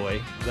some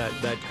soy,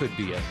 that could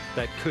be it.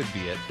 That could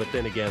be it. But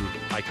then again,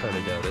 I kind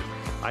of doubt it.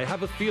 I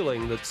have a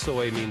feeling that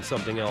soy means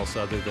something else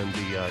other than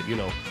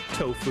the,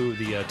 tofu,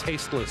 the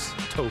tasteless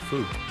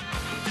tofu.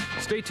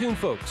 Stay tuned,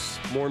 folks.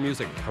 More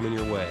music coming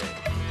your way.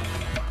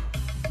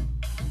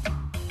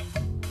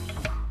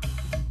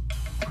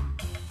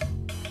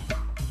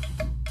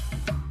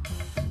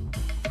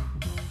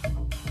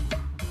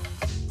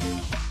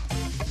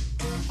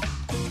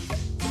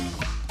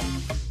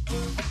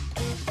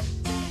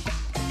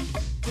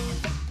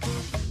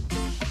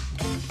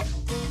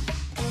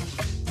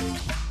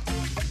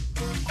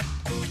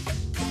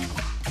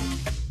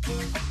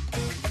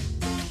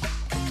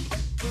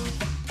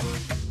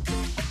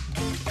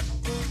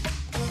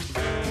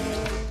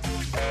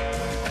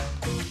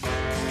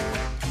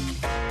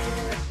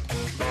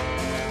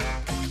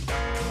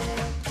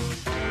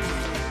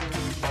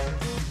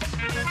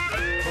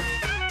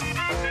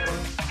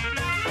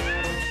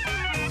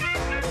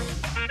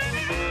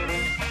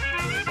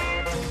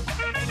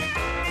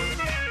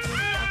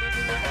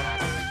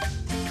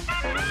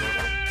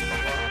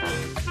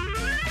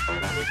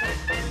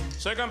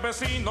 Soy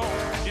campesino,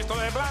 visto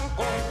de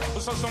blanco,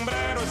 uso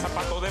sombrero y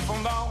zapato de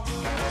fondao.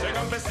 Soy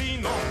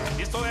campesino,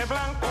 visto de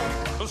blanco,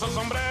 uso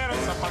sombrero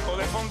y zapato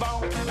de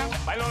fondao.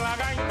 Bailo la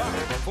gaita,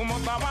 fumo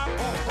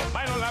tabaco,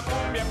 bailo la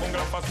cumbia con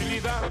gran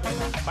facilidad.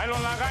 Bailo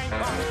la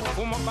gaita,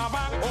 fumo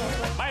tabaco,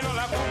 bailo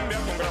la cumbia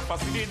con gran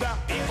facilidad.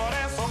 Y por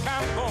eso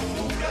canto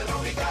cumbia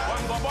tropical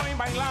cuando voy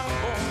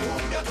bailando.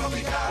 Cumbia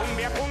tropical,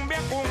 cumbia, cumbia,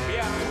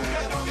 cumbia,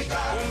 cumbia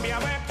tropical, cumbia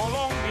de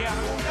Colombia,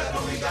 cumbia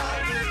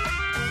tropical.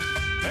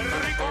 Es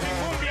rico mi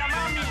cumbia,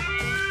 mami,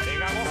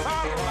 ven a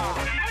gozarla.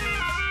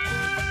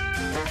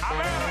 A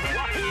ver,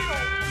 guajiro.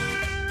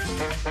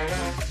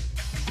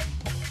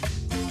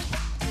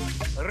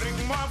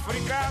 Ritmo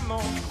africano,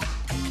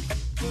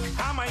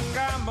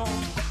 jamaicano,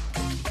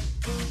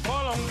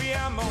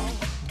 colombiano,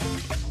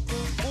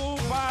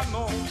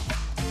 cubano,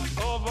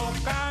 todo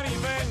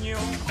caribeño.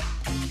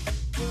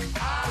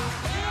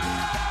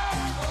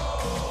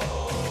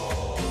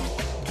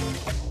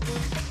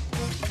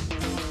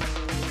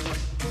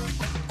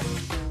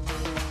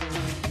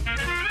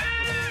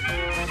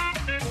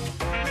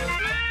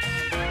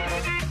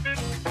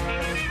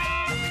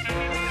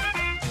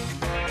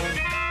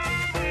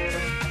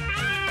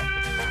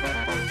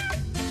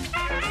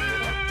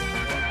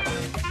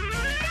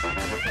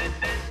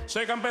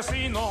 Soy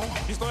campesino,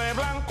 visto de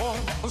blanco,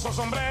 uso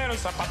sombrero y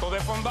zapato de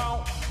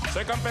fondao.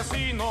 Soy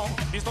campesino,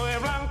 visto de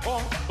blanco,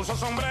 uso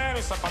sombrero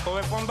y zapato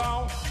de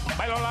fondao.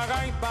 Bailo la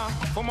gaita,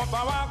 fumo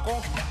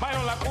tabaco,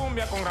 bailo la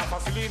cumbia con gran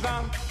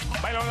facilidad.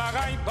 Bailo la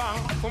gaita,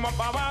 fumo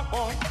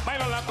tabaco,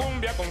 bailo la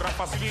cumbia con gran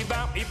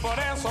facilidad. Y por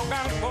eso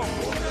canto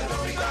cumbia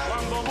tropical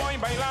cuando voy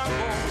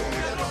bailando.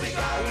 Cumbia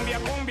tropical, cumbia,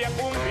 cumbia,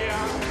 cumbia,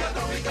 cumbia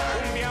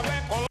tropical, cumbia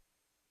de Colombia.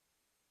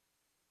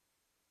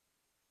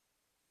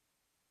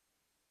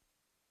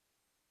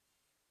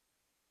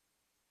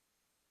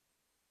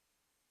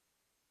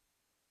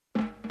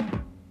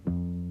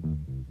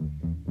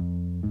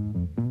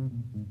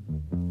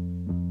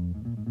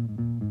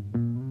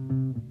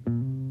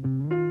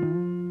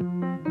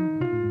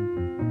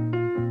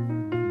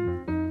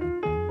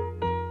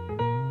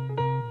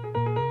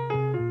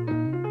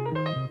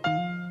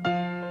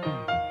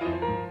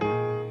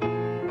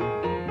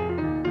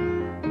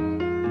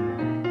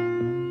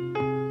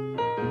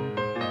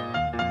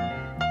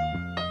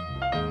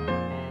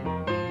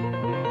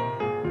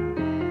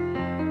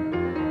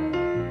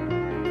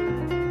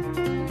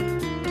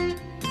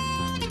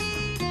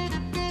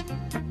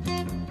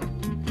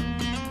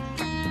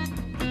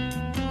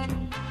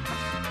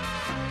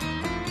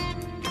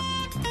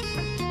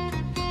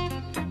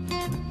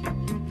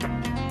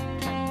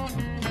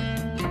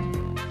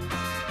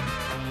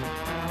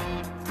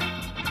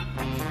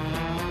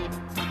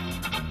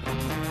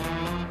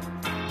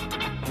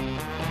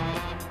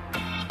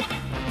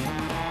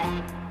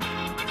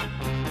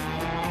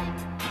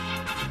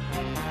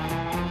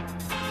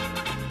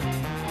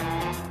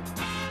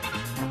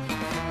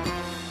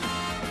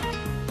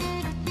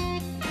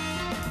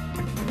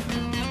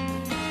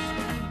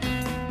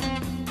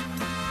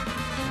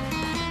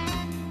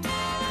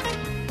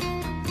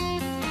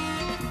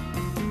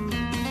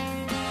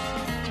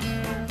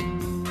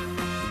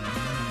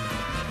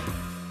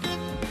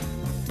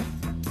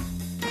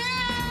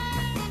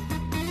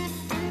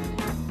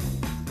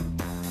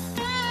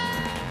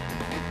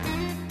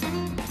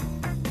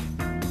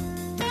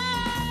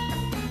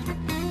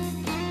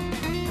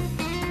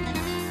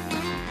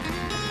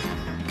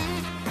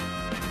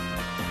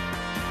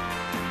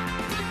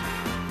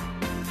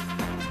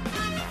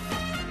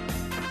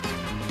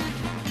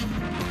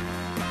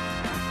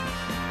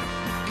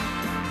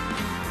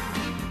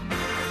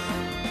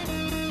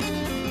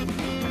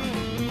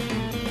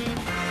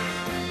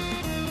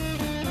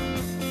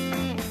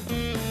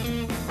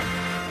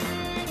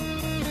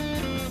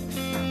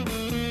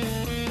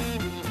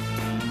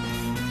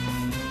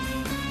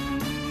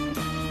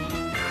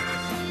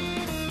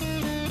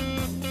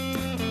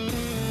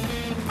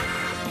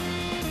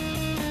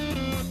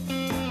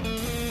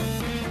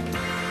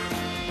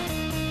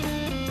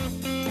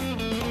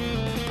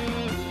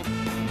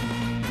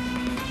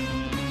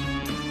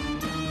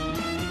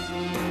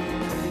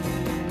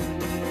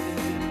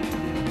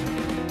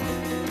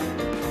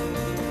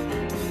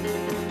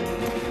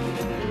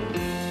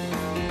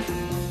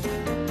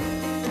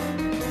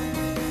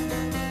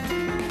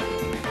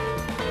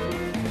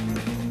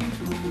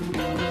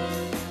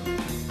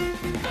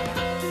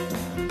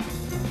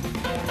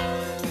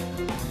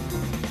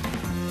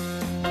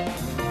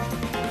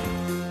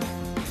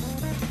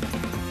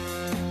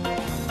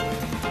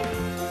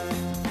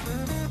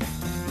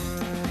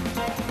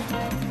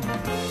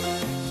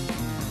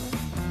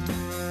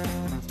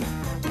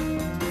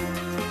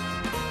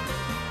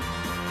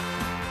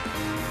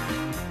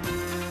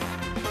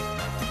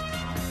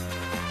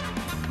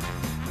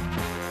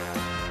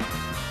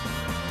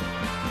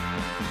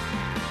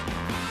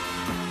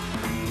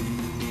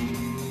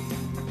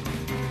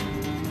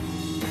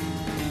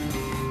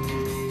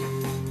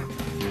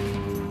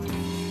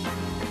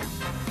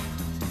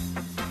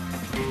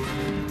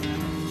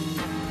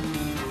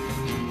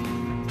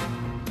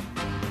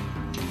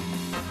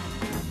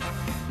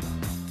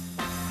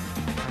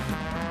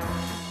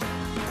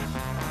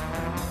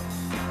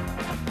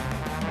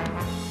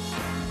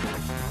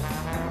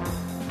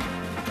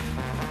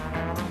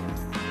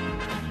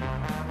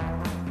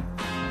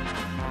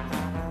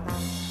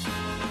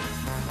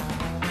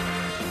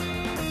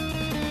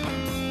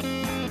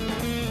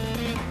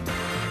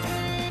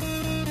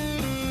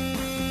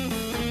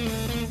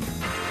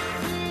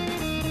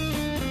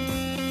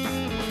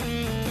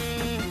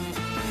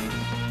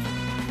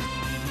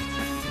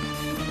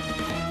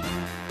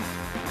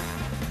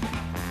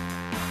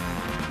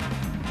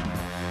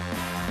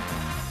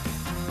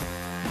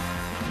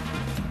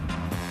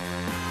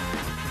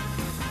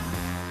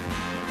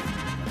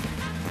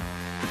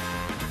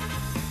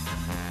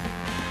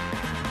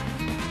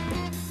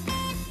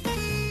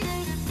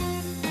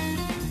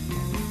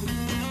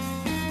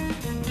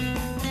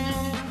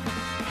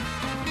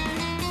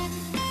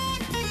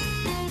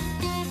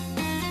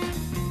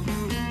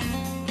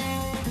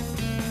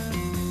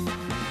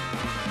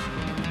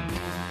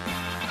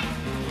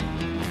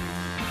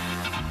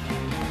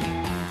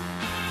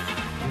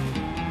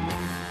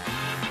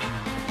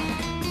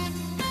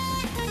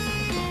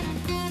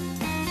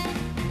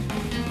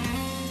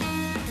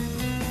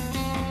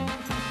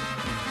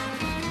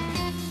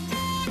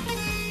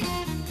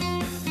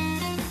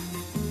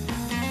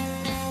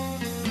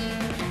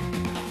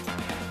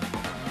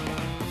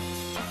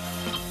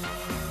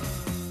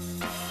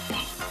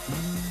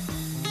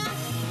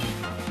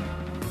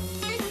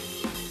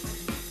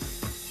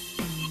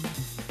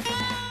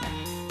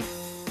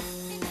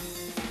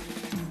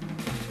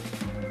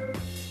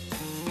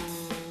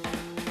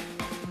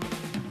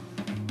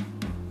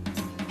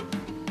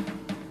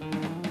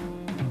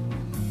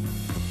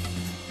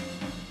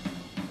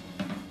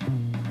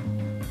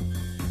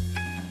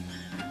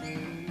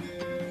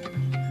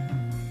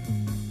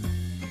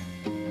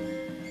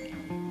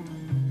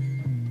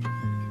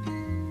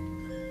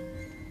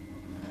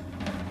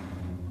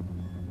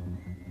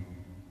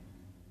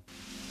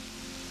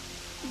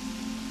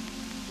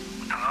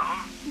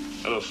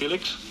 Hello,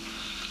 Felix.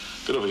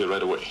 Get over here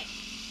right away.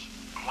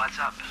 What's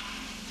up?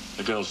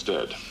 The girl's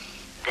dead.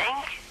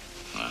 Dink?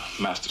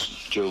 Masterson,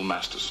 Jill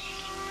Masterson.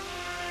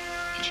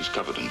 And she's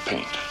covered in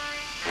paint.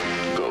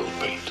 Gold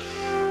paint.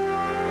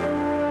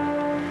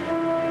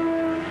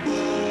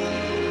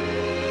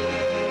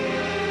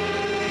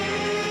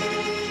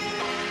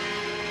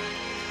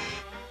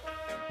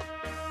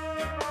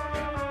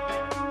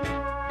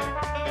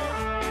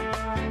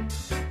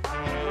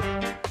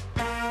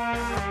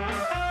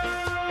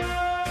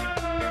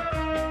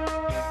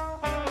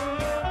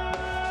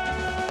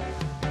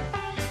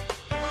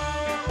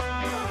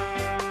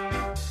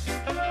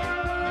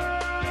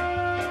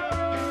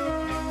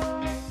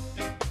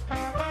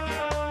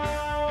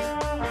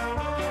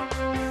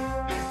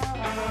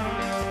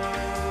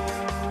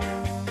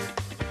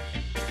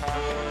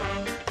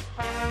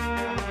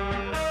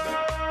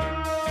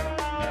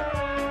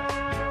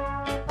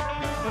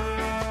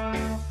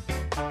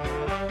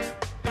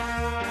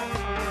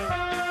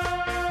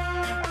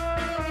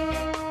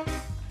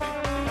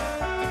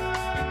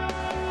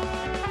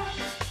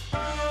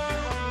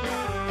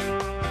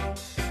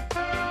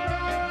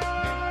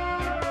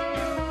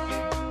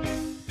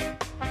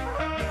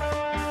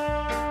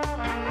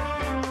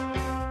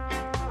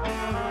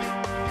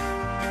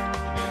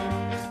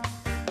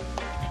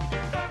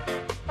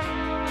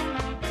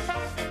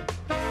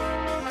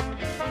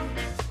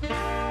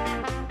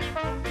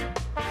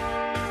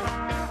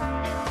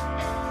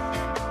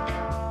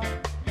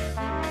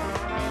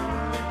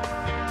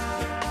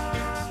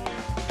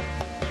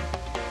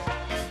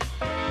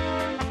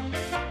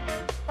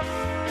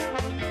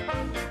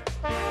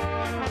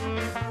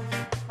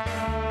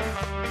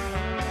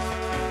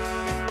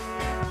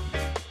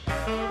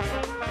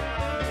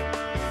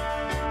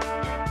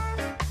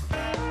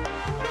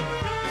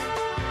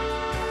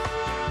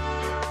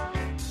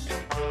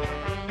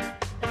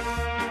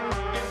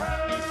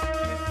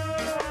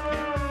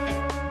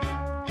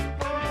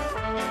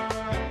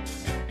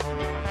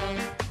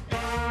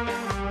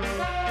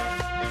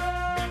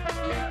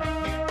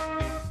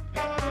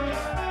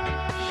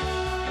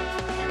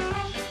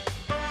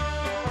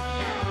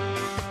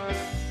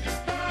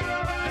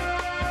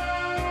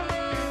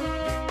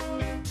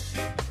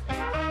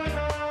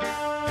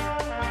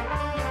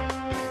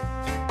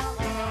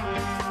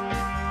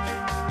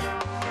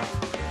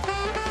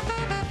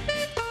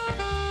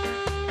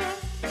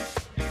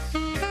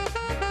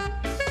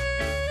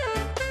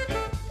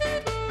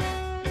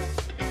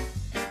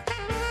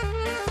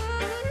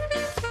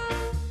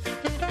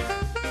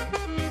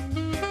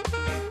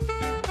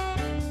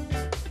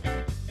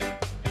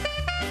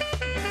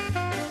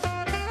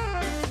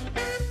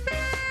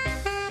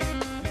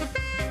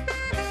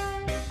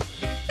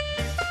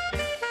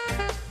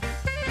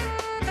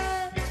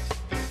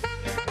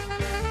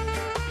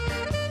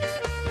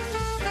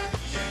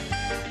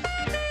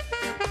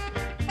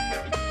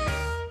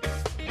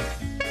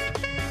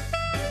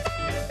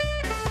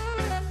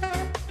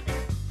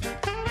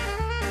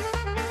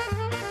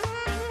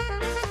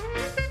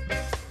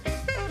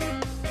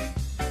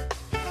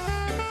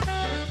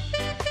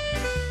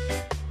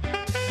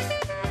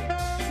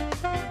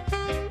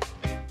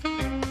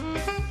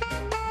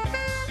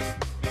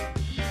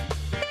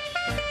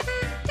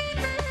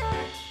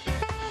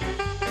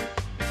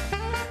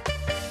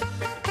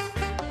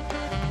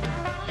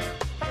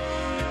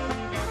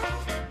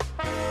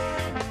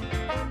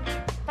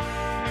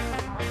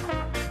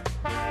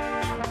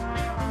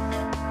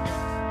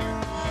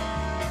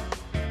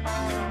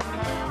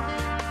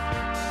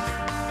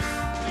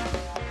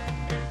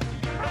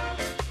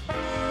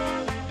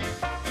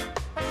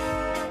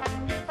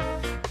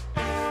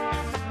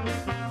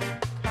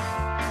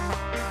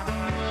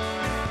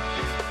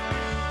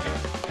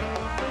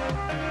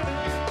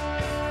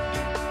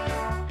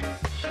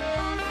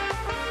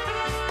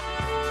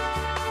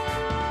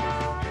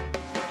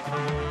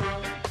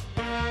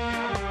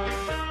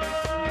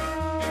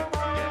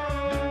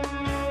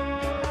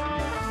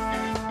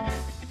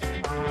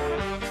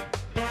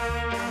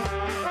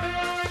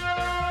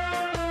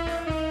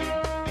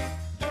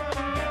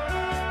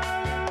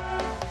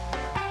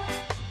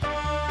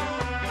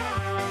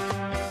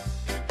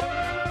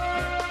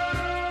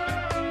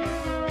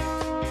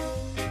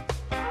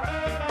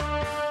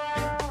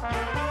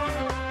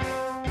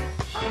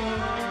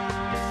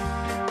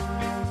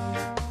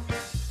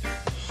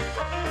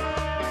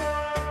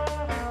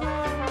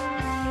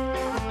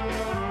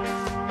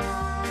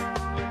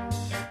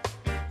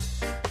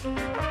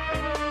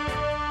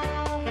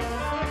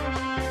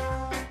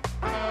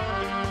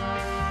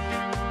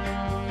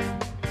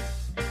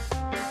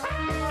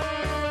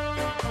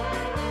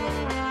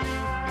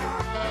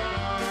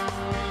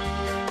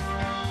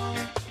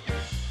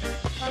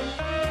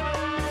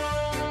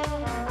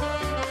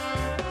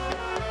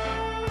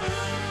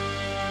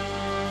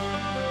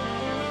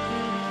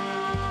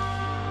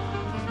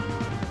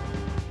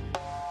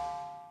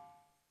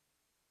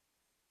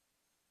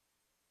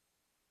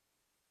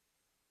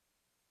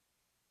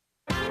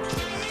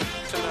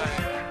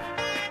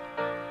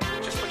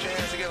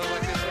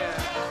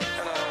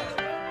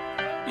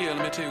 Yeah,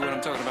 let me tell you what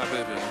I'm talking about,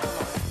 baby.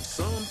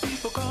 Some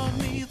people call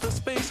me the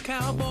space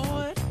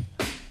cowboy,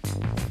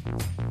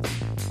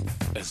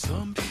 and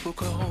some people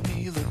call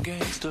me the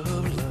gangster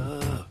of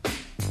love.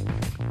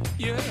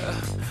 Yeah,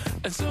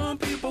 and some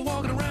people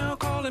walking around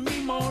calling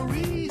me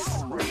Maurice,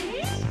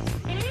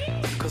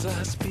 'cause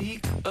I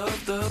speak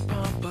of the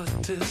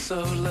pompatus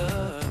of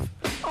love.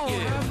 Oh,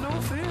 yeah. Have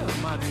no fear,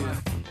 my dear.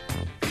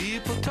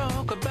 People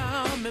talk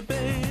about me,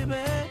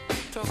 baby.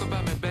 Talk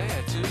about me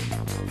bad, too.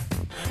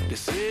 They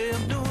say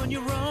I'm doing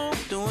you wrong,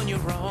 doing you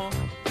wrong,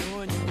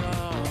 doing you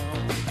wrong.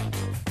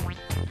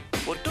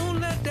 Well, don't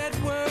let that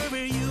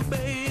worry you,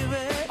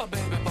 baby. Oh,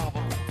 baby,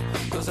 bubble.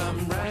 'Cause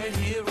I'm right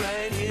here,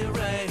 right here,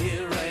 right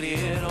here, right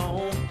here at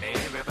home.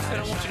 Everybody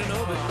and I want you to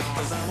know, baby,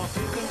 'cause I'm a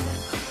picker,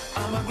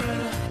 I'm a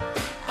grinner,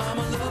 I'm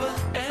a lover,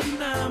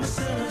 and I'm a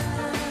sinner.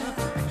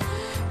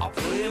 I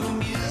play my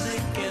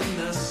music in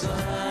the sun.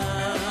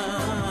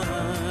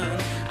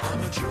 I'm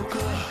a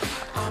joker,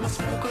 I'm a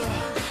smoker,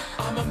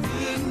 I'm a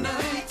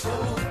midnight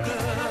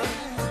toker.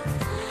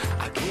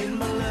 I get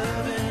my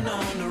loving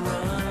on the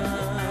run.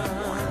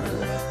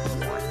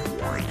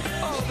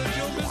 Oh, the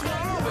joker's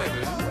gone,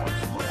 baby.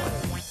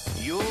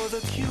 You're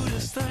the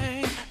cutest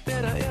thing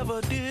that I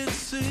ever did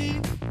see.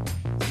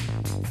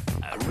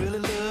 I really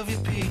love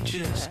your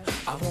peaches,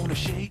 I wanna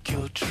shake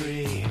your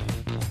tree.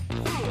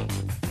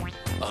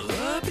 I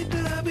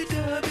lovey-dovey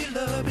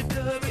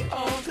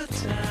all the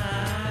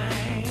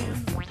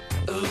time.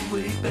 Oh,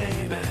 wait,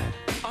 baby,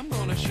 I'm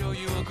gonna show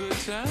you a good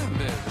time,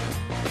 baby.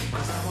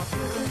 'Cause I'm a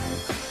picker,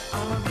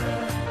 I'm a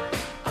girl,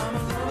 I'm a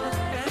lover,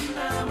 and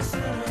I'm a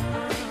sinner.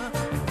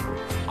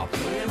 I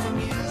play my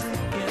music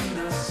in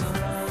the sun.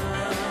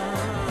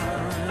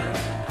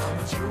 I'm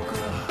a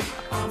joker,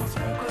 I'm a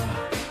smoker,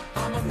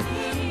 I'm a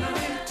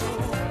midnight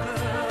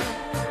toker.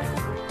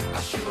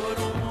 I sure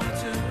don't want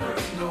to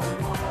hurt no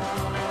one.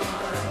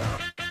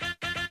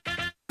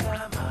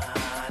 Come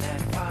on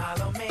and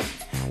follow me.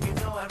 You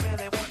know I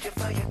really want you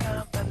for your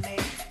company.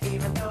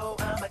 Even though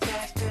I'm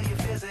attached to you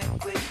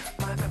physically,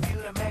 my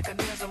computer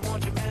mechanism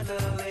wants you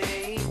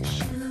mentally.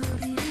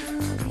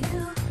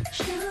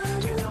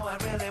 You know I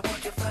really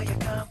want you for your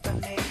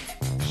company.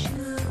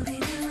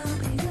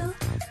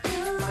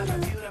 My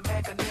computer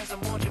mechanism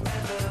wants you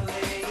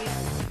mentally.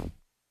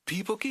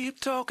 People keep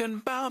talking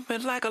about me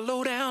like a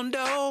low-down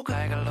dog,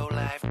 like a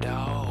low-life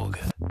dog.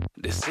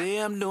 They say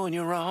I'm doing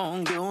you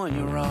wrong, doing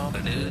you wrong,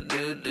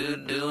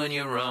 doing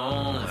you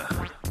wrong.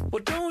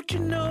 Well, don't you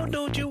know,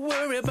 don't you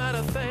worry about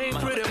a thing,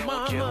 pretty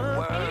mama. Don't you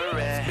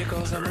worry.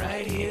 Because I'm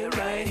right here,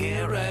 right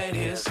here, right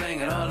here,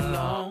 singing all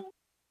along.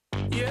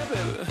 Yeah,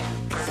 baby.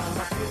 'Cause I'm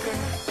a picker,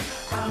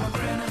 I'm a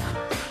grinner,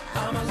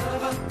 I'm a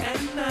lover,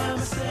 and I'm a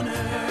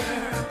sinner.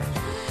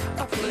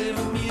 I play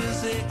the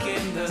music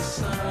in the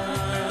sun.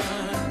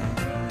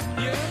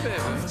 Yeah,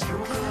 baby. I'm a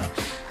joker,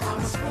 I'm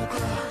a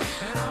smoker,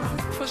 and I'm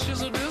a for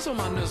shizzle dizzle,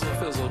 my nizzle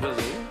fizzle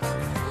bizzle.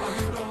 I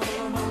give all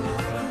of my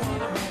love and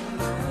all of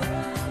my love.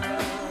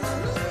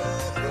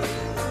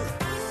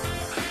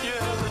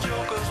 Yeah, the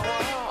joker's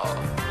wild.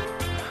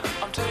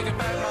 I'm taking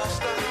back my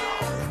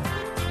style.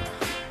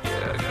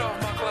 Yeah, get off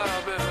my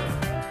cloud, baby.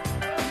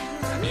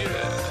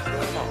 Yeah,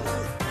 come on.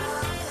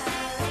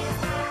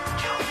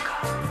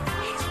 Joker,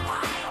 he's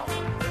wild.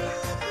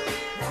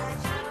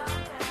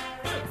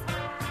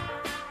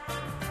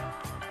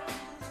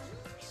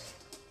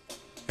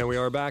 And we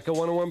are back at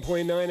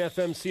 101.9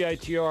 FM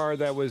CITR.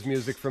 That was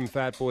music from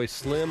Fatboy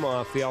Slim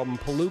off the album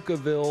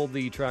Palookaville.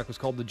 The track was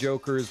called The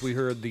Jokers. We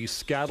heard the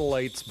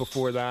Scatolites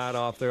before that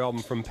off their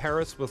album From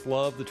Paris with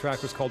Love. The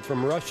track was called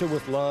From Russia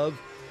with Love.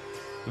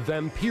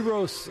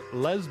 Vampiros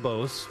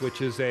Lesbos,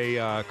 which is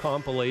a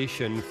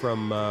compilation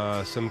from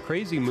some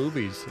crazy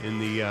movies in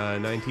the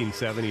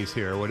 1970s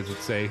here. What does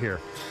it say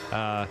here?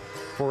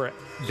 For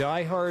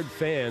die-hard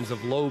fans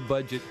of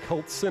low-budget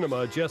cult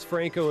cinema, Jess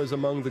Franco is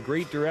among the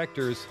great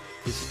directors.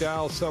 His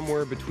style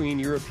somewhere between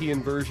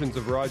European versions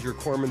of Roger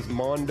Corman's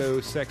Mondo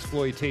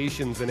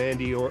sexploitations and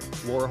Andy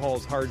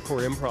Warhol's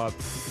hardcore improv.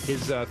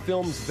 His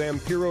films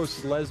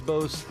Vampiros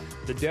Lesbos,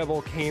 The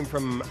Devil Came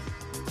from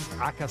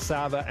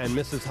Akasava, and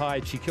Mrs.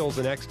 Hyde, She Kills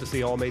in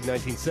Ecstasy, all made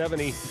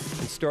 1970,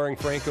 and starring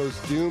Franco's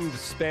doomed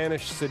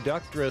Spanish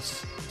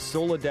seductress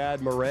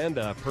Soledad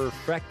Miranda,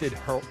 perfected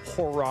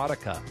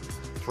horotica.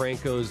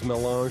 Franco's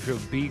melange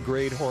of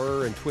B-grade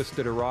horror and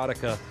twisted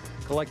erotica.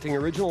 Collecting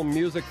original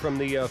music from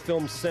the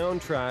film's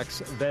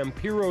soundtracks,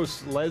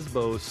 Vampiros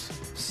Lesbos,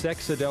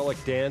 Sexadelic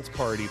Dance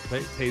Party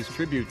pays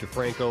tribute to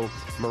Franco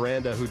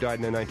Miranda, who died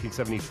in a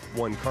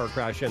 1971 car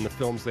crash, and the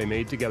films they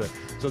made together.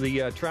 So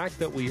the track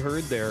that we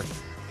heard there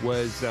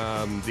was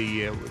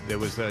there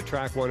was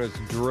track one is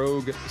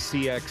Drogue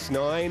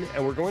CX9,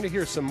 and we're going to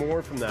hear some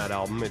more from that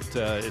album.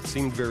 It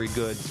seemed very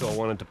good, so I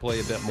wanted to play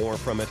a bit more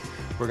from it.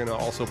 We're going to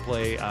also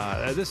play,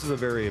 this is a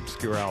very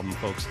obscure album,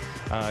 folks.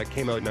 It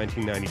came out in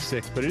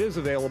 1996, but it is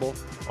available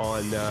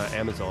on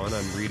Amazon.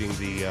 I'm reading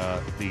the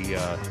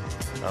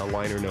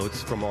liner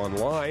notes from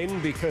online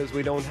because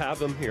we don't have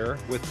them here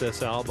with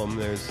this album.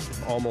 There's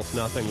almost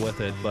nothing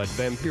with it, but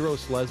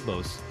Vampiros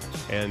Lesbos,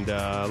 and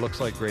looks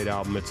like a great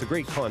album. It's a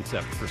great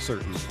concept for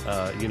certain.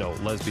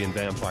 Lesbian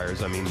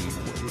vampires. I mean,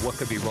 what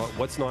could be wrong?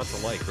 What's not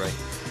to like, right?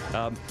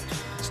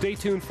 Stay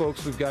tuned,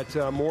 folks. We've got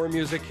more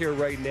music here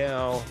right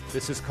now.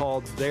 This is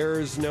called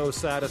There's No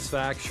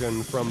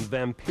Satisfaction from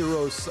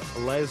Vampiros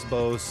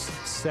Lesbos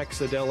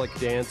Sexadelic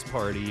Dance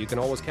Party. You can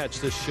always catch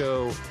this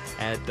show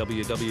at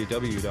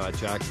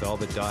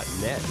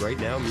www.jackvelvet.net. Right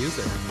now,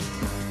 music.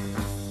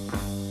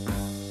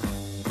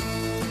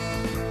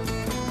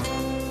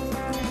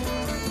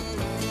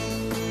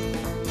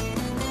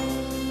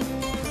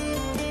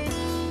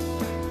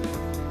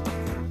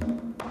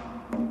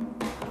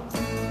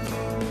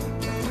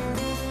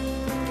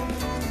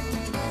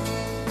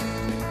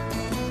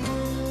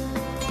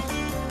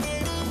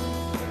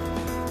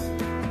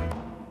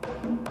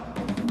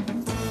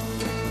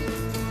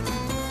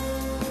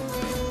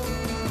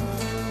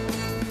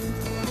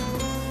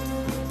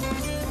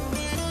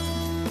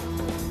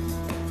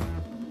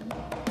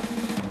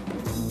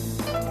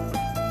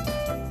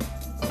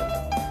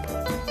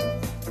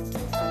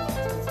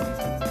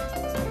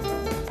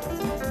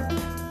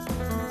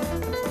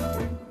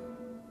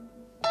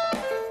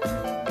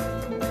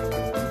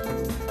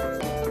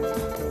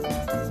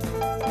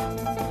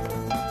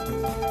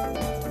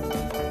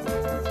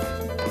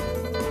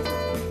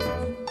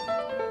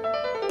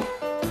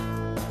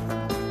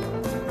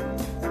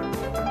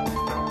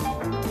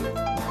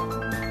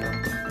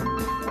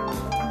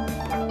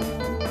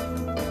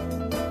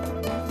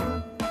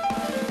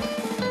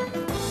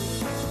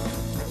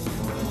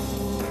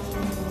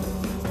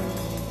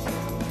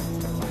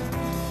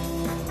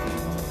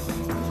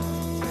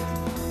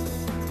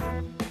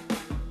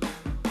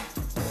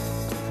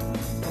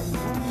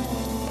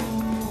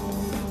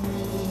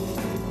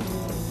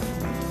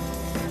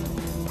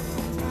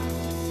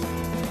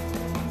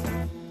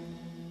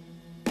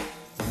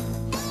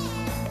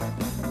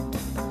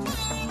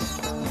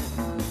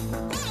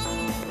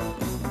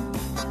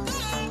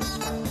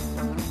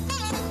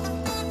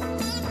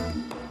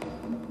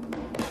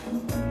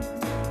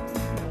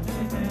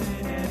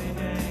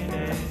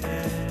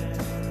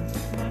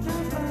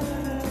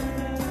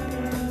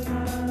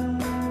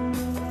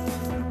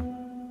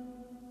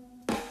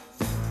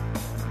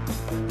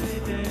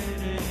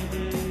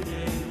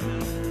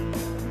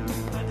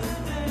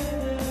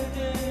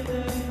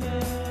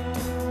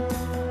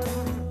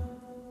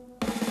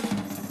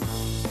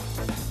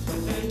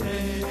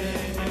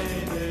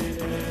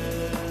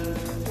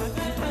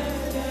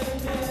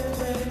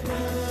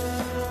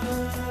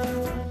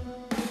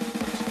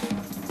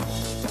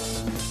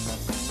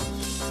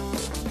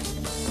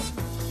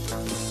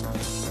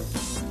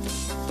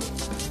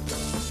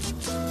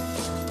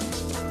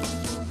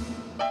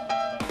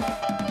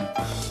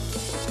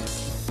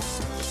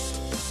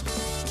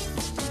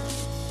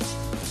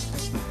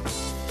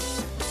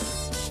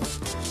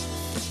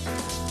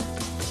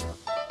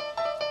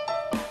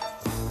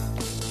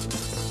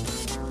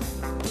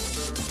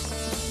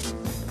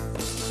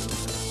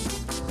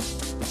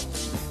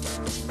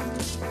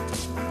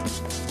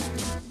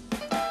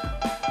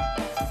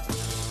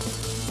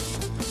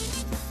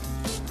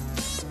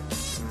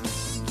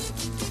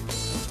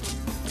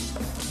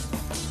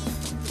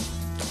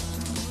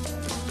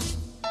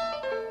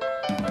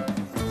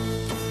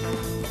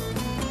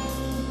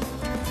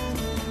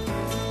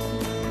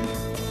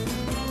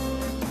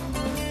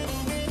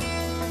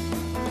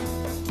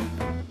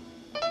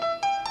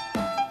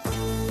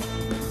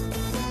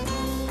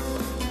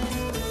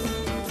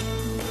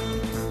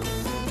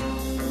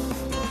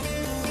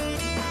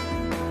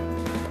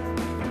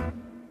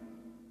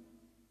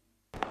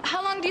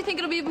 Do you think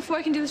it'll be before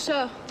I can do the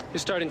show? You're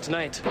starting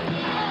tonight. We'll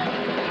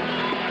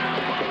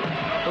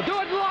do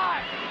it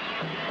live!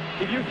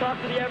 If you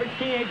talk to the average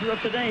teenager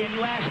of today and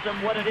you ask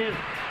them what it is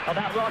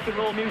about rock and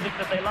roll music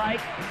that they like,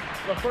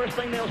 the first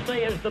thing they'll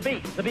say is the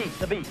beat, the beat,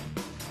 the beat.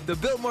 The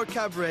Biltmore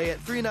Cabaret at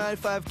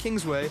 395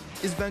 Kingsway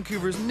is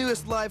Vancouver's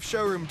newest live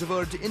showroom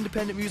devoted to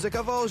independent music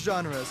of all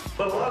genres.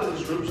 But a lot of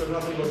these groups are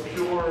nothing but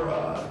pure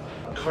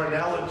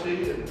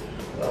carnality and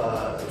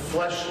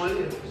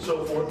fleshly and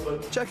so forth.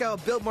 But check out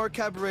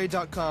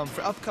BiltmoreCabaret.com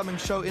for upcoming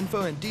show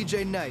info and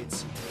DJ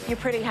nights. You're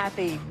pretty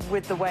happy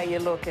with the way you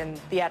look and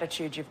the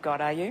attitude you've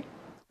got, are you?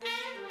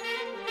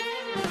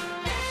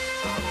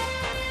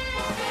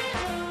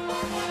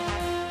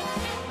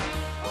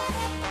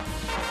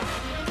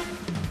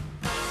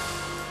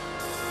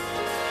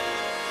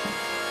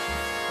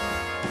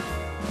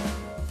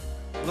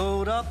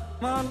 Load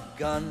up on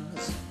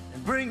guns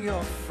and bring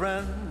your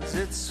friends.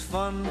 It's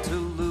fun to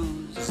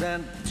lose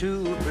and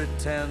to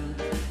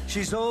pretend.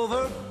 She's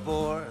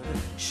overboard,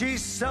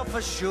 she's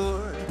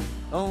self-assured.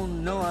 Oh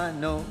no, I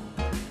know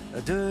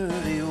a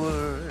dirty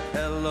word.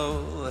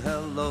 Hello,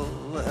 hello,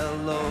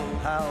 hello,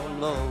 how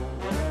low?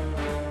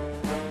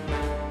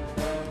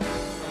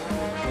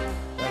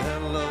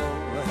 Hello,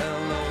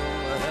 hello,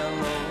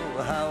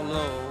 hello, how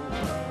low?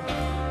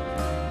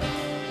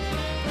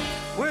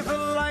 With the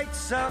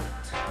lights out,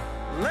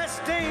 less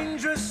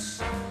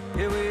dangerous,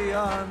 here we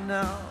are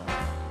now.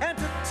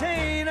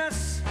 Entertain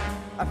us,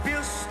 I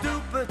feel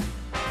stupid,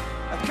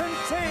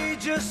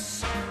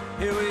 contagious,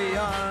 here we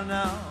are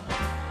now.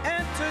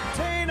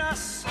 entertain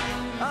us.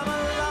 A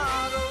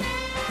mulatto,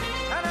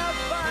 an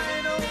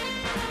albino,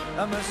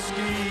 a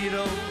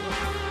mosquito,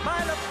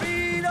 my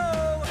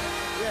libido,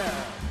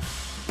 yeah.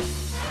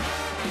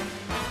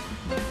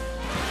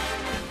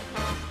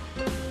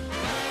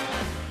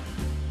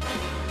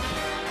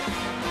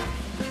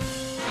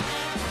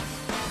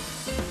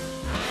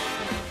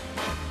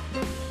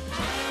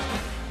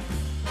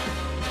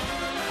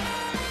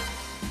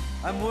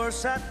 I'm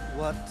worse at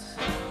what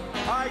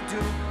I do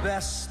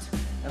best,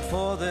 and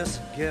for this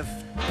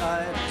gift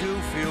I do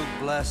feel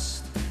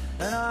blessed.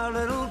 And our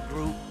little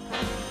group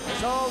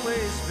has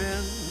always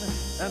been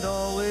and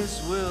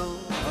always will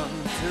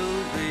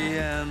until the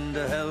end.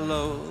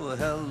 Hello,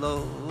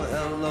 hello,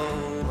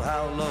 hello,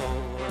 how low.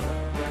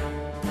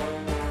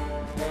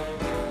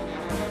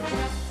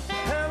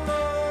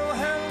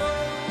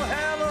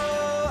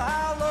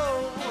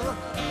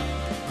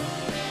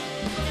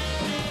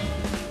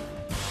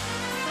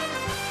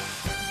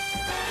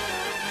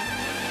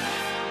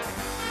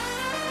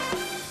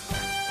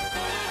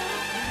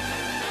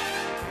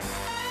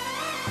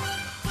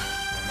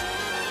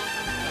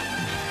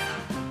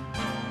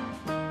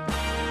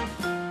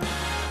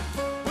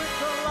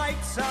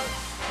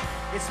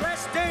 It's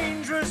less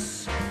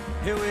dangerous,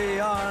 here we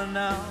are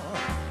now.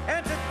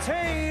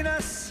 Entertain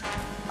us,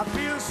 I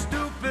feel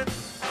stupid,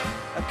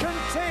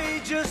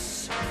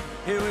 contagious,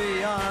 here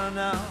we are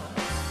now.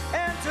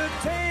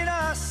 Entertain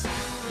us,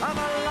 I'm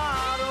a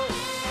mulatto,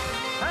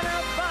 an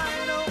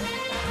albino,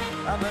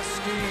 a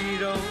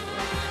mosquito,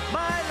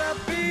 my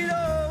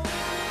libido.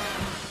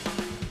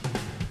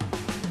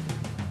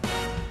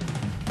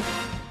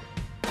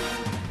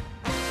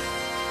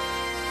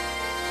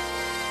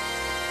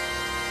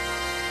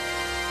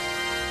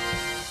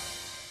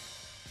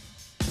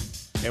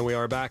 And we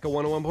are back at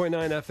 101.9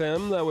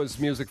 FM. That was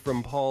music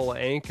from Paul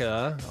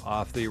Anka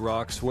off the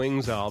Rock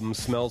Swings album,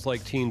 Smells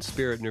Like Teen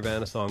Spirit,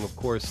 Nirvana song. Of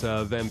course,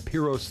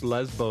 Vampiros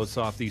Lesbos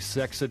off the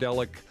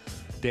Sexadelic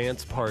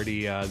Dance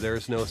Party,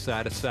 There's No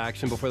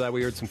Satisfaction. Before that,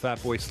 we heard some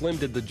Fatboy Slim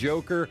did The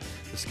Joker.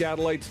 The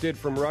Scatolites did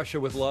From Russia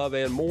with Love,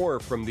 and more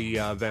from the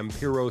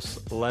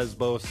Vampiros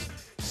Lesbos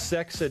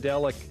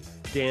Sexadelic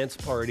Dance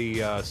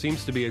Party.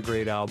 Seems to be a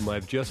great album.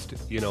 I've just,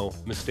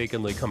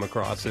 mistakenly come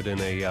across it in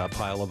a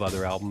pile of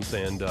other albums,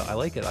 and I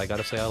like it. I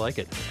gotta say, I like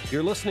it.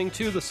 You're listening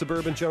to The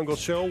Suburban Jungle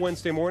Show,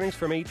 Wednesday mornings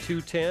from 8 to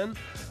 10.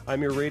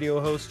 I'm your radio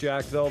host,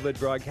 Jack Velvet,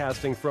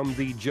 broadcasting from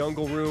the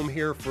Jungle Room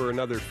here for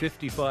another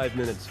 55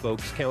 minutes,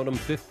 folks. Count them,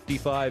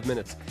 55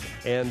 minutes.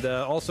 And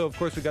also, of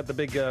course, we got the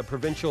big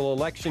provincial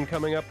election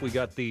coming up. We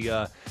got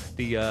the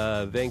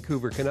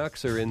Vancouver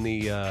Canucks are in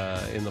the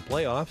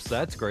playoffs.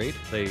 That's great.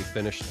 They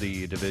finished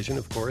the division,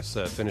 of course,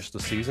 finished the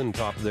season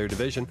top of their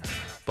division.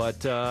 But,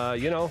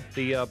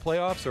 the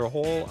playoffs are a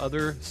whole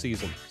other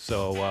season.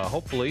 So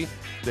hopefully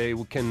they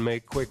can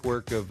make quick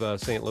work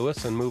of St.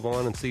 Louis and move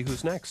on and see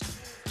who's next.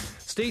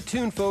 Stay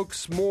tuned,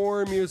 folks.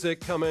 More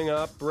music coming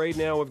up. Right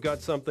now, we've got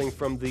something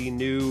from the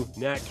new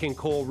Nat King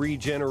Cole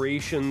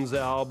Regenerations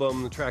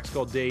album. The track's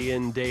called Day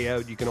In, Day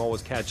Out. You can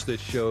always catch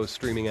this show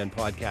streaming and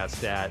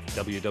podcast at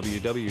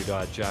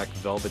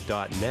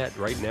www.jackvelvet.net.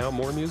 Right now,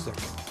 more music.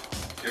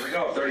 Here we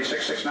go.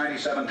 36,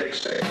 697, take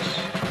 6.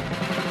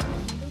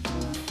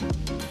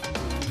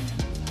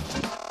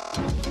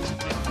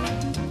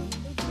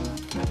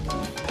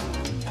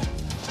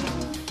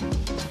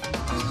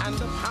 And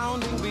the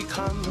pounding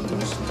becomes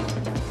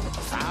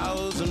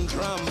 1,000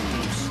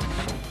 drums.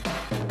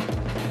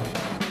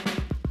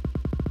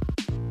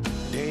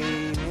 Day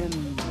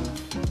in,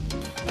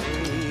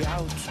 day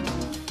out.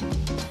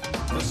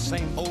 The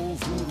same old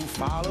voodoo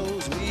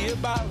follows me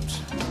about.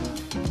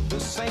 The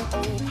same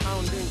old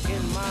pounding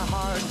in my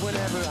heart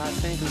whenever I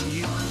think of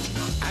you.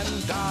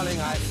 And darling,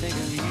 I think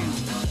of you.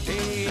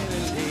 Day in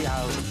and day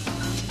out.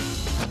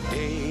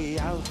 Day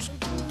out,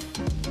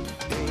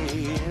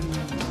 day in.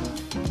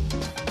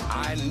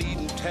 I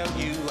needn't tell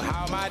you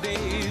how my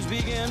days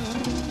begin.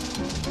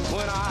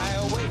 When I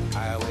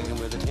awaken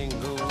with a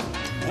tingle.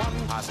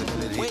 One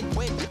possibility. Wait.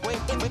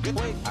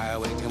 I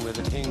awaken with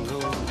a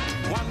tingle.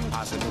 One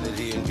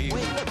possibility in view.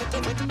 Wait.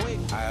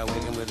 I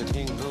awaken with a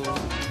tingle.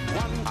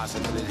 One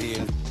possibility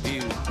in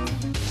view.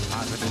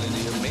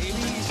 Possibility of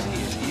maybe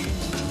seeing you.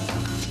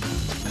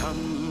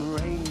 Come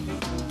rain,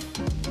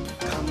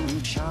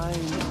 come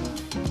shine.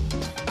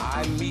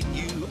 I meet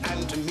you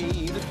and to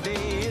me the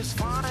day is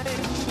fine.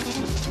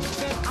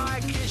 Then I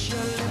kiss your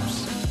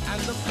lips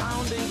and the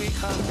pounding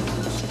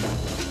becomes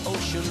the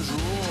ocean's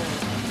roar,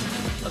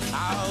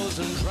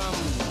 1,000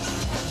 drums.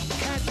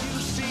 Can't you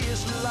see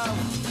it's love?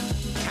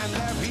 Can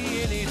there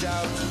be any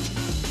doubt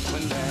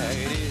when there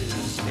it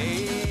is,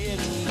 day in,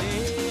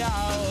 day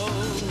out?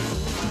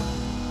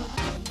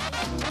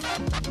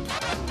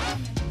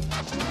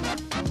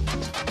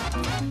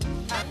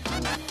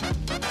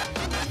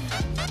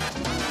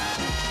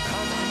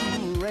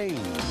 Come rain,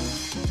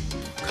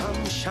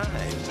 come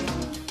shine.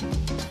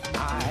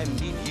 I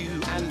meet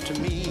you and to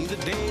me the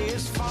day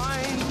is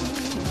fine.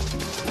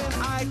 Then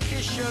I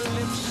kiss your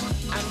lips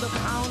and the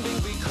pounding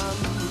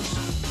becomes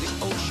the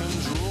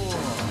ocean's roar,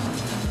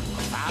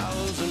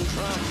 1,000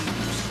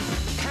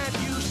 drums.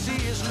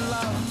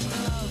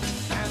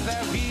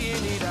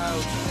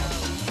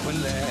 out, when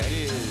that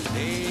is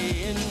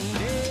day in,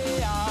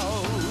 day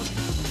out.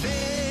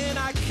 Then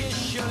I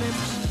kiss your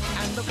lips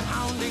and the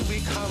pounding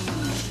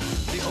becomes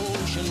the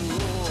ocean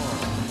roar.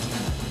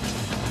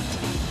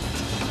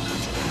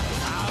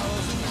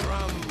 1,000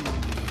 drums.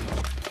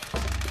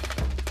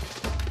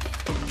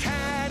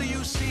 Can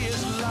you see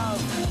his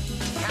love?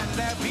 Can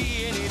there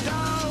be any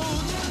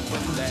doubt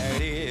when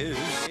there is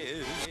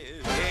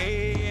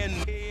day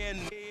in,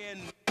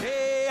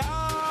 day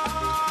out?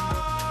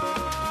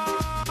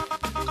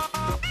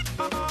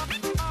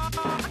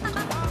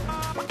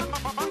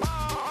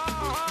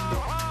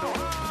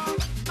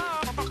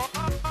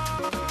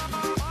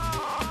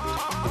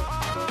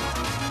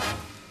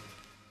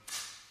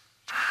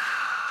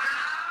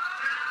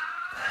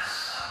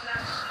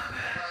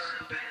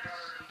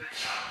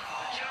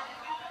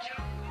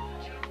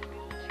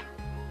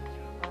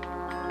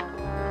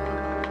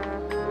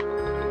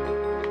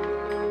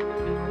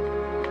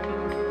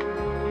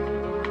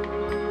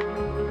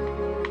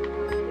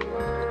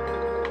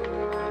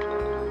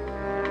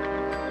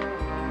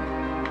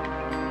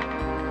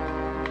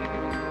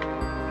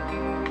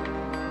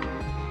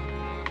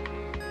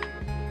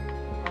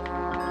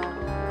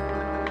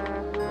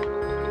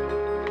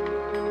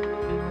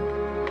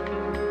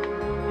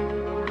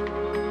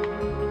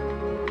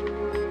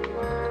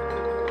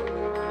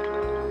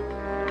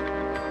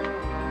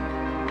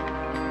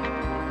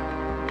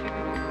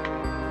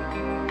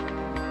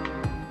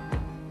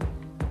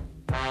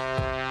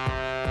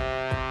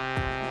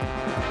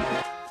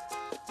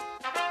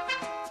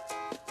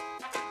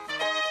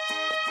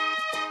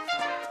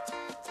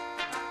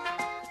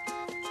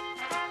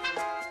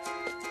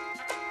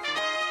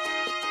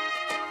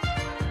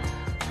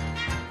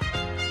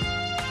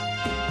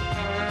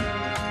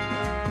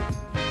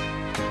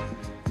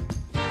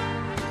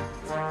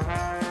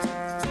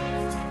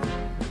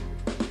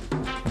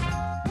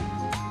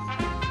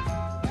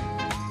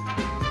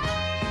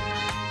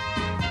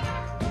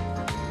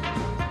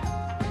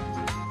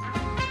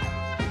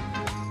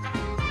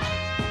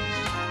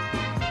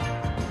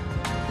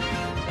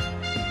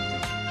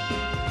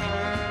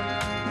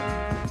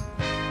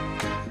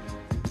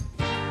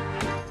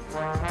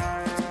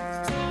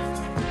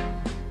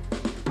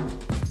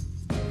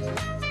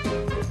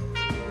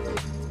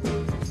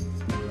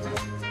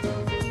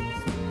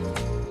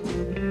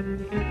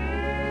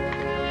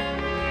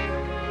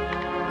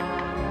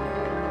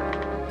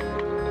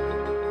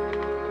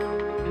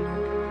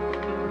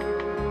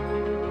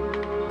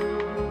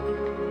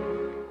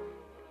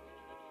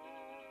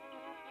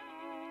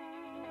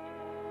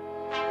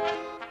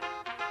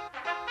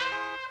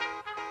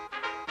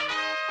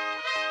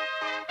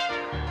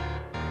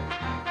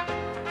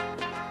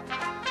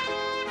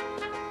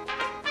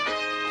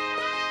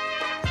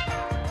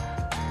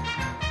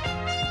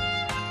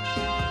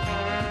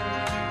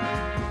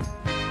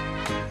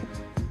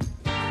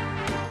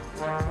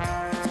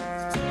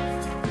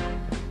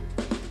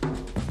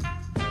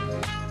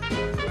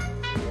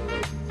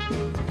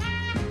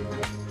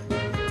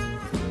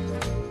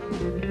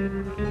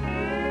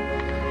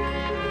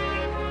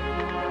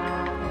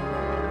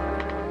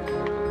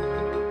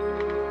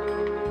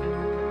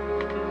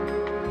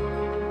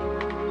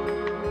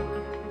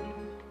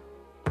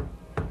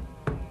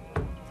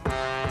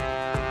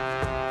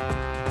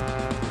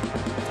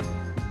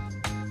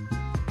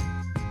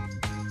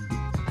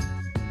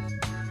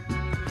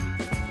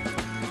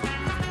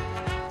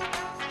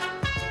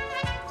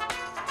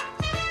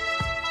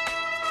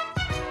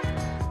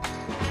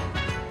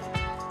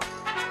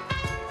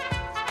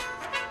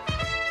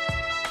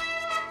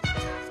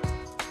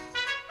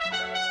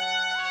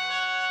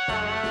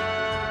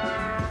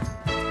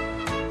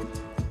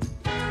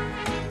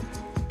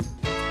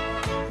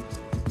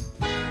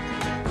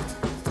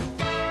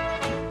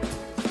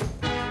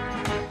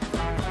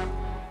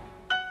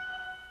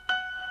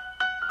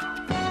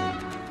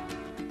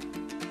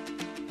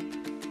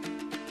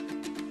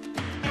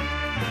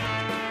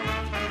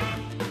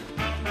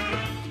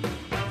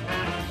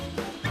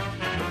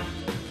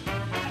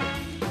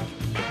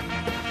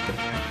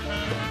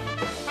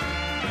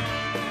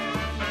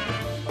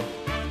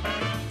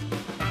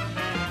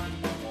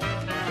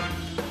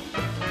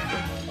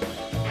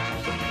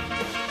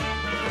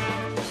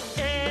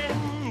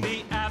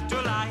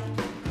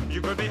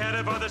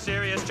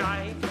 serious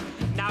strife.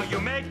 Now you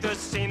make the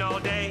scene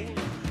all day,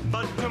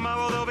 but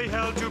tomorrow they'll be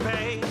held to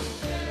pay.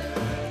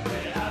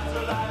 The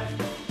afterlife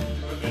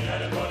will be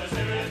headed for the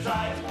serious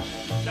strife.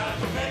 Now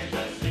you make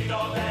the scene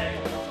all day,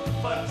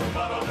 but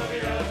tomorrow they'll be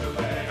held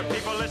to pay. If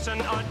people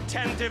listen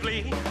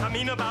attentively, I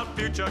mean about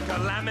future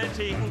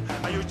calamity.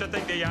 I used to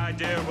think the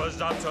idea was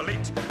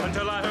obsolete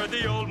until I heard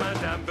the old man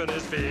stamping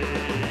his feet.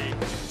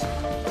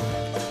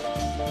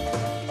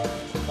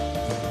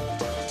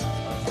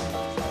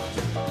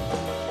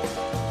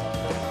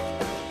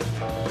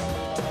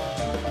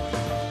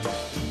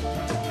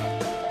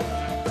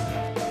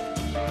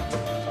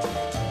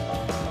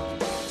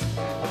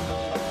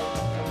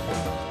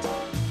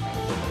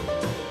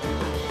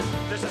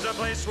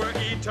 Where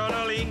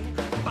eternally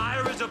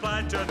fire is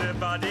applied to the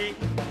body.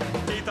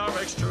 teeth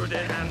are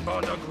extruded and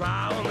burned to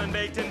ground and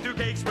baked into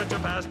cakes which are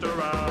passed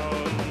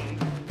around.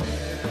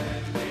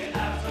 The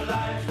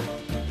afterlife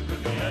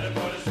could be headed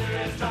for the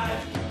serious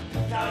time.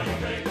 Now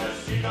you make the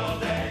scene all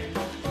day,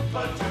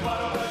 but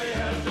tomorrow heavy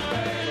has to pay.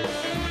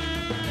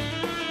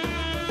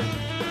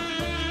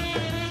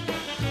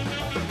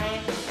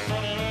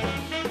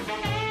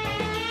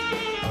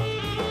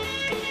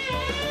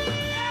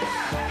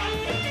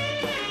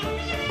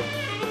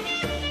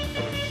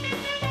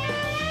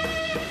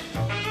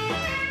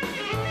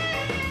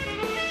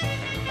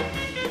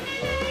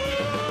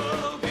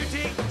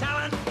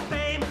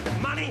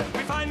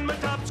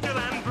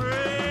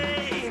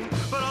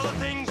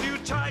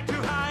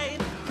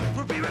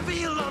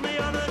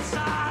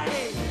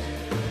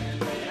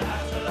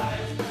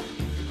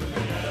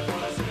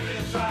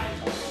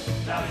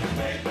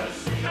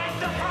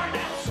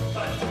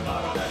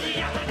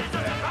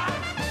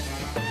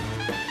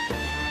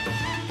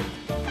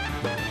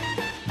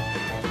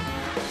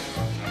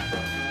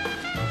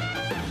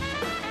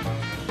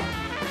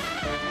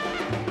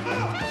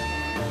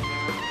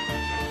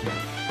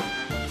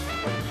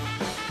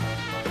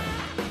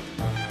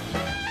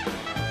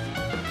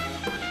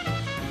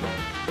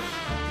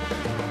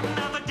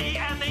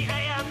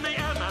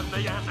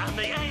 And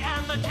the A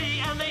and the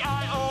T and the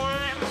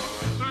I-O-M.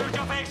 Lose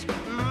your face,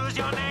 lose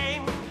your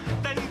name,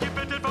 then give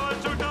it a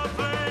voice to the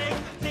flame.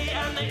 D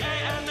and the A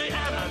and the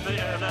M and the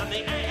N and the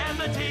A and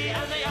the T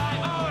and the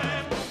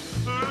I-O-M.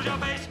 Lose your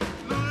face,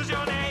 lose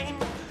your name,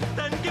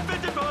 then give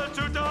it a voice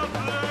to the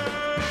flame.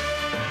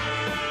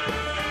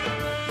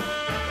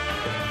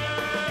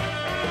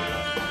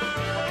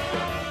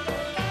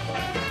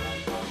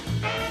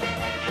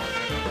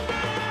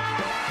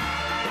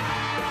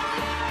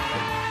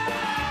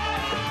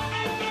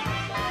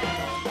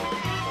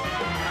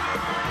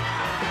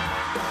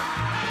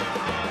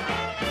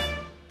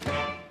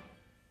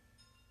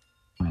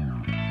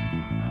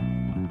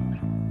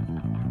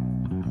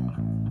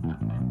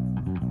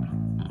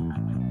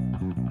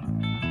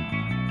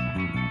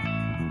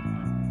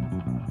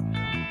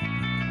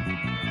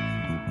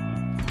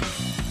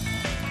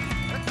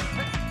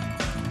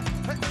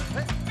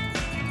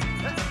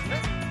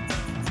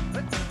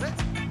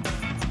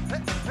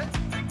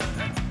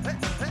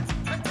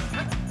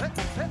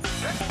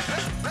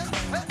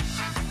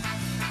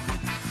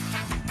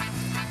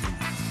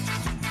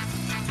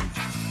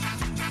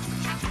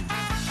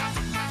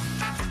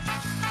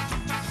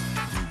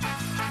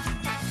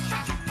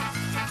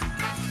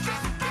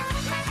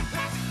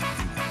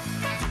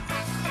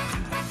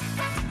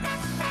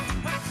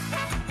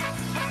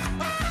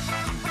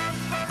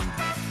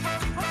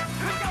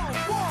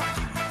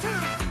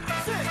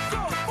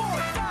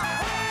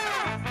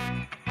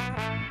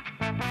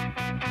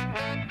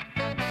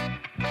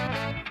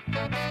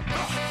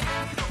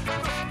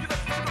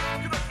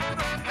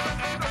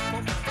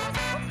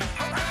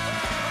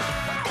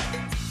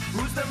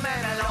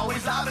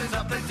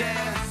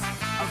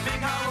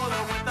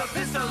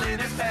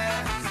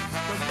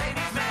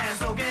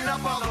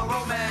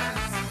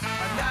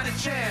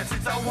 Chance,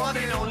 it's our one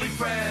and only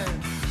friend.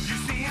 You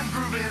see him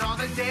grooving on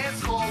the dance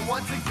floor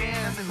once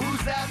again. And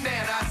who's that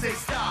man? I say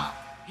stop.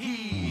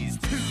 He's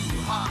too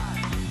hot,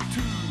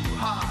 too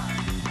hot,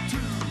 too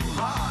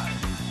hot,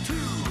 too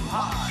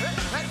hot,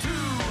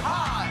 too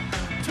hot,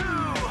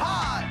 too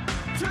hot,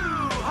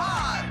 too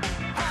hot.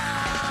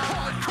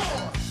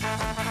 Hardcore.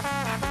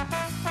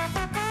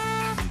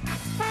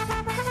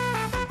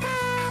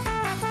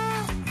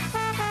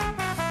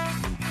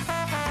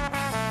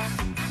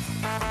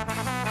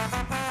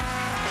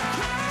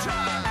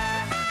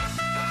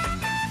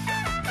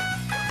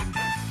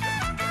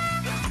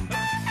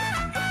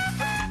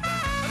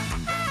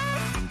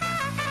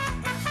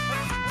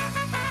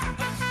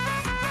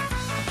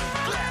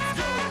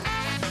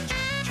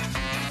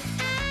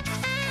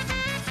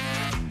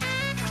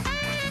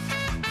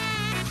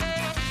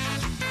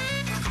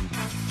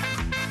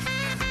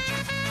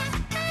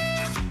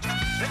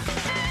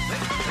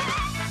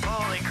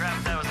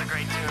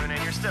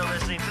 Still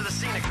listening to The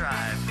Scenic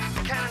Drive,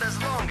 Canada's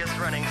longest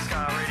running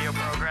ska radio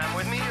program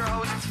with me, your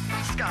host,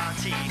 Ska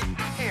T,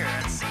 here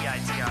at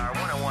CITR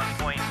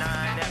 101.9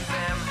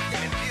 FM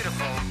in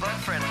beautiful but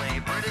friendly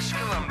British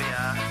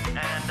Columbia.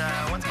 And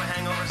once my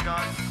hangover's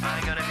gone,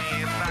 I'm gonna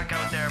be back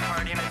out there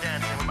partying and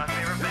dancing with my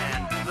favorite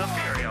band, The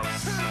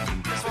Furios.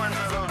 This one's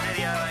a little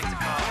ditty I like to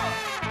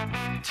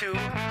call Too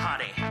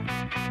Hottie.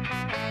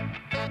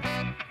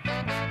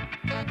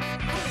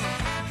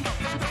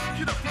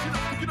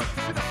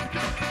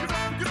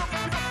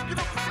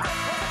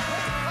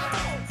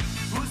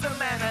 Who's the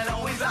man that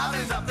always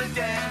opens up the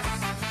dance?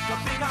 The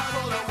big hot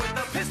roller with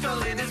the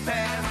pistol in his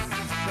pants.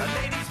 The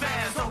ladies'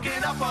 man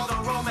soaking up all the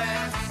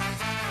romance.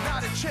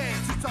 Not a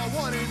chance, it's our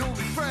one and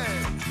only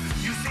friend.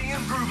 You see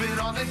him grooving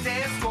on the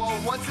dance floor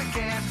once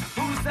again.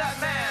 Who's that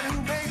man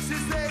who makes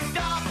his day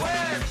stop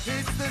when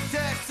it's the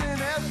decks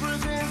and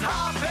everything's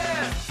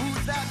hopping?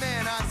 Who's that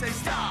man? I say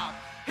stop.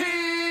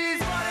 He's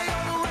running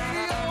on the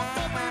radio,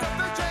 pumping up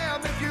the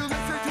jam. If you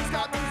listen to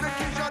ska music,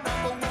 he's your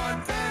number one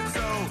fan.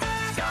 So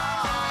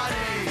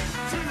Scotty,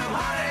 too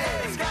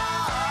hotty,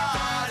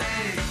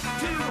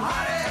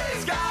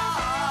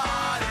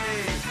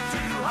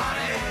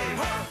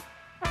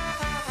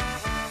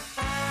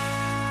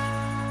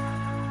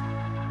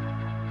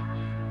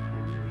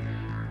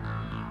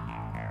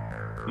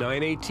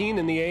 9:18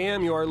 in the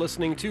AM, you are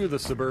listening to the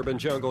Suburban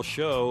Jungle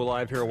Show,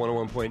 live here at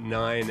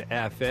 101.9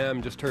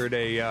 FM. Just heard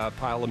a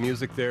pile of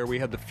music there. We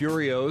had the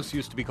Furios,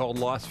 used to be called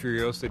Los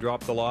Furios. They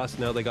dropped the Los,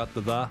 now they got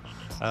the The.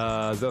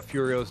 The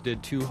Furios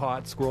did Too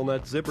Hot. Squirrel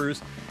Nut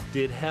Zippers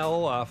did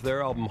Hell off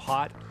their album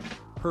Hot.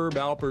 Herb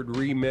Alpert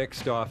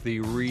remixed off the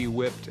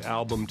re-whipped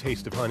album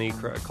Taste of Honey,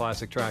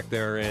 classic track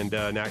there, and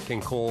Nat King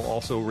Cole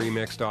also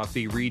remixed off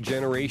the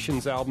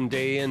Regenerations album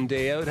Day In,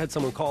 Day Out. Had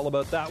someone call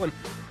about that one.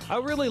 I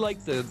really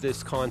like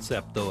this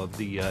concept, though, of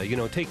the,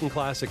 taking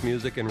classic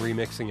music and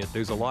remixing it.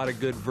 There's a lot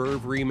of good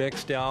Verve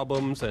remixed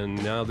albums,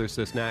 and now there's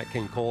this Nat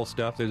King Cole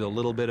stuff. There's a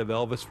little bit of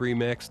Elvis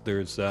remixed.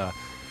 There's,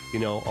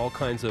 all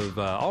kinds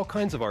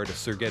of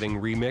artists are getting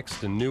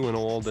remixed, and new and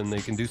old, and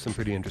they can do some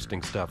pretty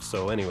interesting stuff.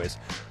 So anyways,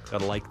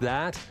 gotta like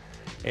that.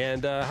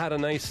 And had a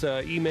nice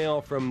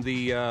email from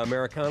the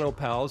Americano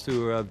pals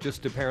who have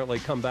just apparently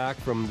come back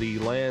from the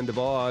land of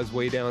Oz,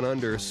 way down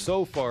under,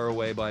 so far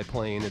away by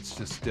plane. It's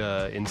just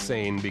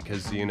insane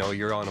because,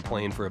 you're on a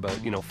plane for about,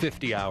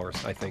 50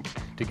 hours, I think,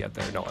 to get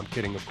there. No, I'm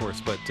kidding, of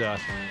course. But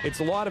it's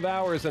a lot of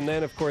hours. And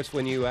then, of course,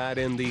 when you add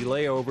in the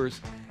layovers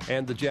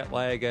and the jet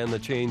lag and the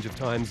change of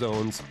time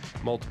zones,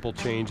 multiple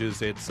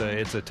changes, it's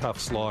a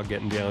tough slog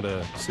getting down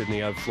to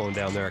Sydney. I've flown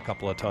down there a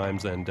couple of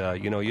times, and,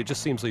 it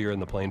just seems like you're in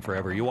the plane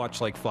forever. You watch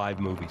like 5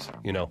 movies,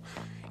 You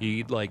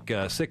eat like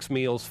 6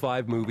 meals,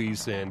 5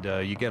 movies, and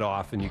you get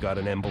off and you got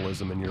an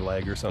embolism in your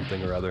leg or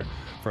something or other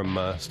from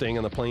staying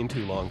on the plane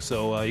too long.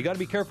 So you got to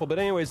be careful. But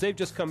anyways, they've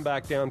just come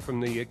back up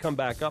from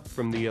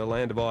the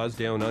land of Oz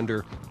down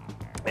under.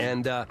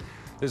 And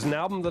there's an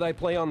album that I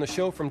play on the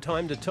show from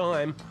time to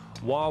time,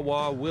 Wah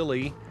Wah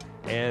Willie,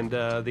 and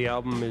the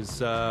album is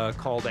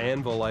called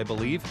Anvil, I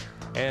believe.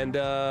 And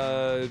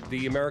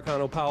the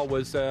Americano pal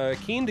was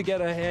keen to get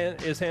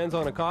his hands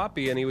on a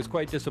copy, and he was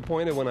quite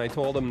disappointed when I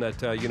told him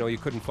that, you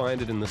couldn't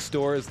find it in the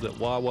stores, that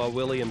Wah Wah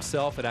Willie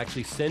himself had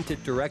actually sent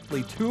it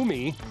directly to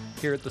me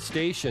here at the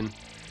station.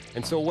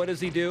 And so what does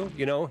he do?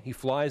 He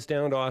flies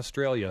down to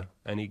Australia,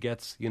 and he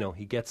gets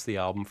the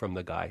album from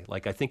the guy.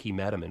 Like, I think he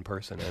met him in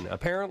person. And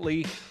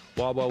apparently,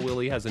 Wah Wah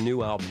Willie has a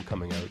new album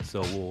coming out,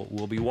 so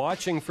we'll be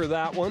watching for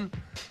that one.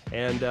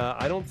 And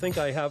I don't think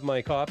I have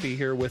my copy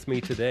here with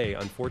me today,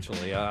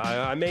 unfortunately.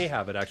 I may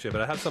have it, actually,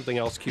 but I have something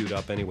else queued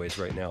up anyways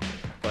right now.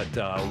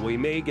 But we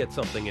may get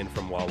something in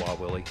from Wah Wah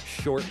Willie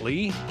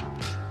shortly.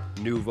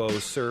 Nouveau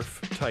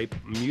surf type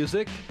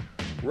music.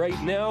 Right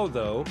now,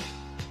 though,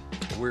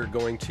 we're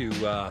going to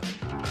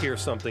hear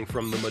something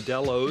from the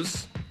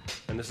Modelos,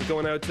 and this is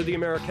going out to the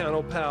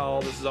Americano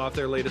pal. This is off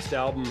their latest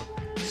album,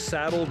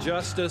 Saddle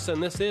Justice,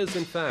 and this is,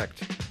 in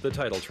fact, the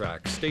title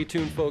track. Stay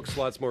tuned, folks.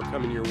 Lots more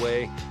coming your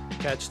way.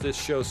 Catch this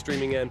show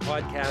streaming and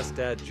podcast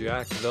at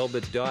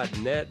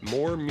jackvelvet.net.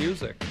 More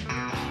music.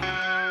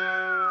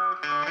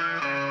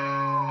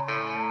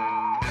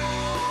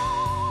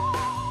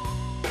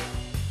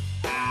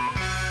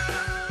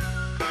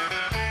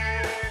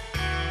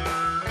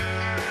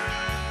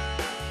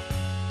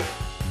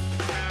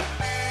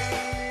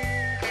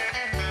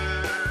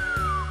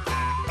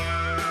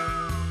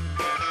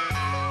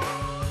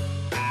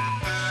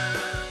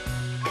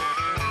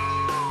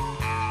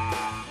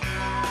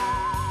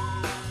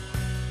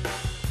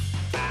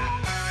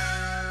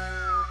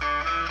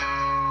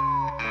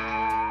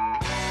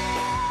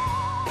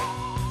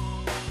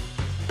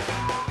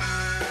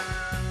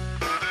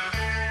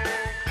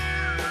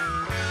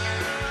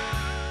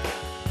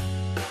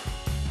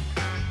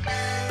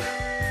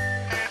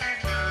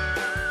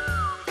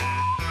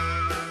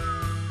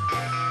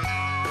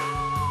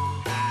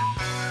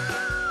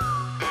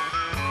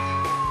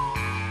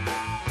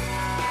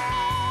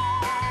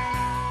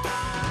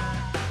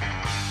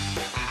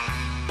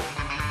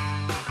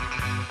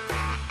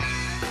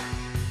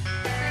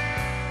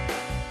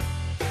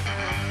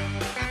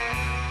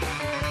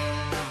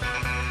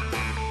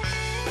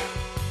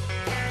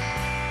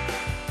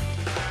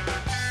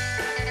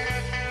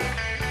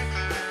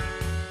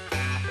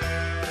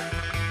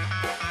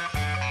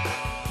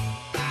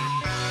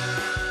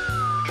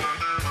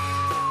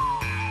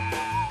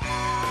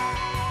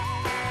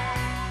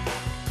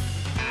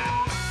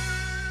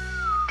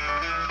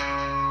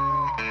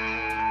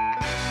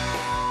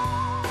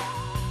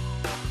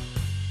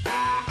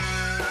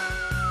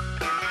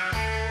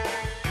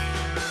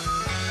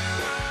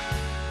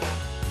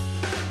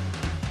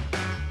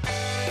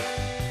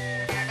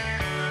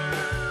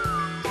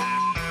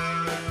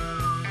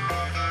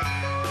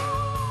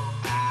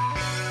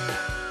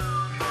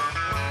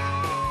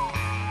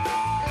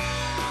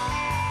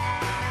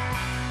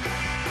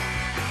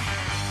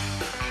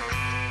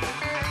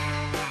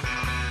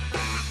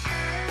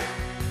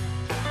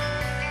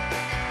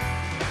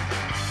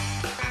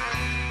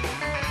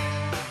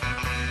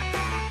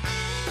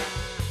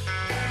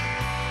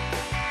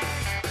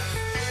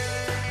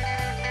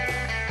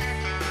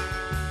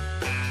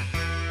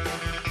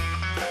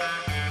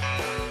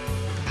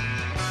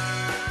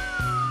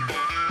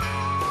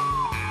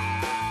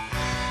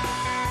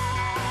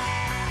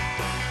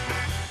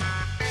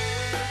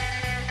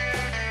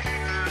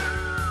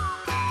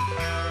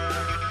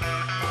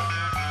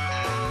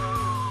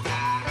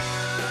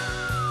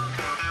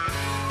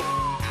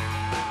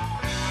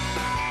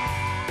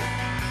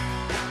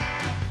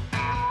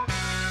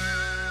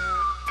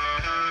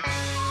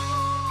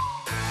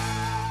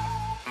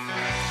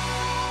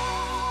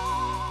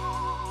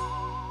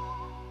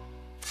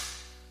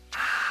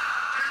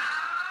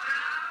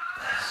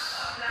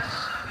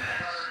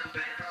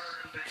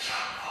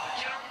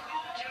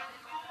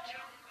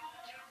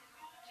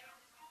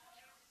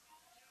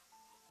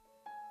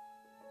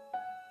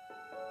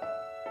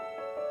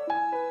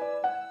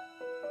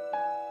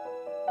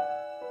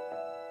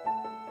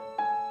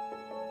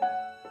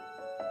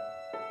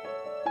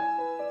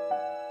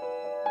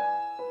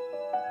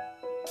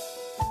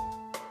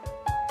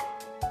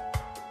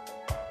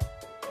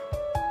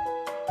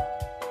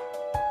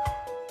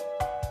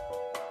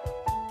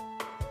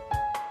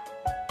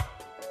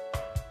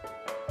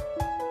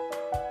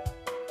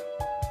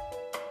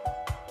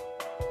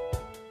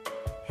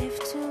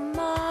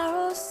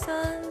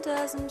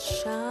 doesn't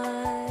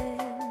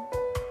shine,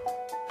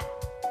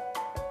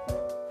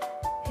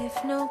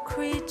 if no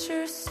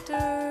creatures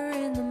stir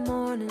in the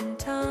morning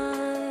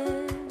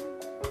time,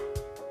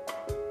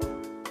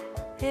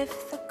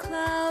 if the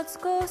clouds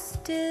go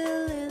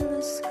still in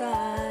the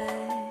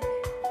sky,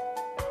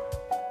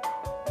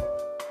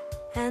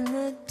 and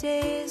the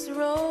days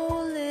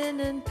roll in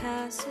and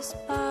pass us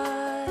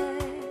by,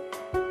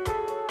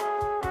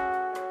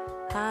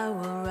 I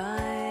will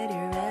ride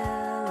your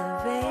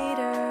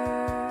elevator.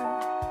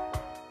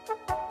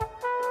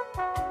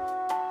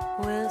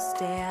 We'll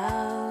stay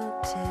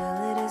out till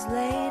it is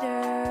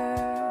later.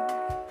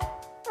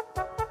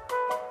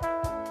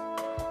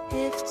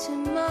 If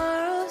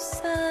tomorrow's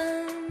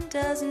sun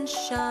doesn't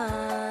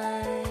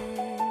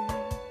shine,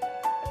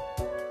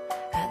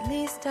 at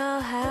least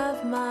I'll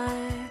have my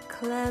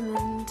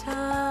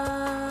Clementine.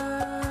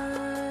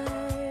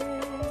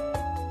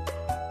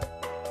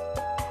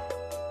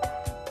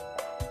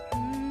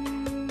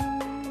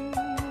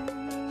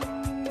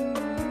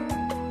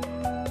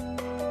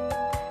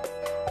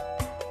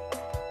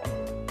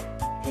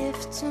 If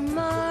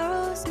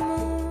tomorrow's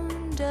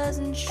moon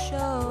doesn't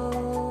show,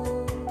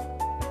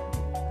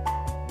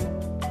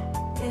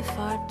 if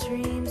our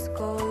dreams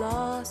go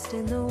lost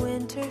in the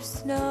winter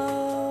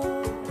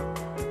snow,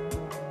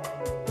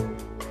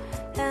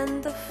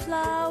 and the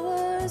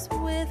flowers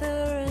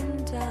wither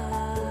and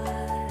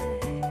die,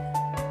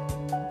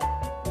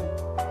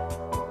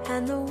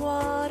 and the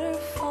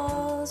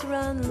waterfalls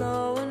run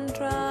low and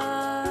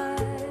dry,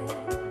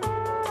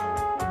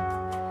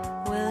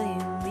 will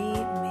you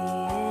meet me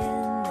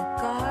in the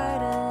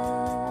garden?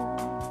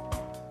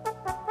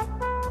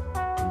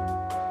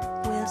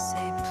 We'll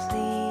say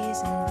please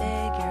and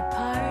beg your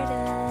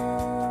pardon.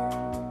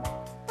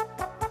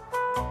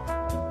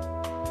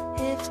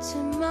 If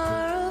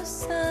tomorrow's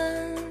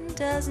sun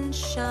doesn't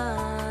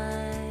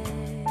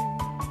shine,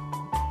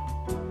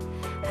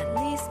 at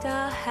least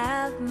I'll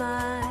have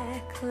my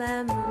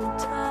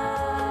Clementine.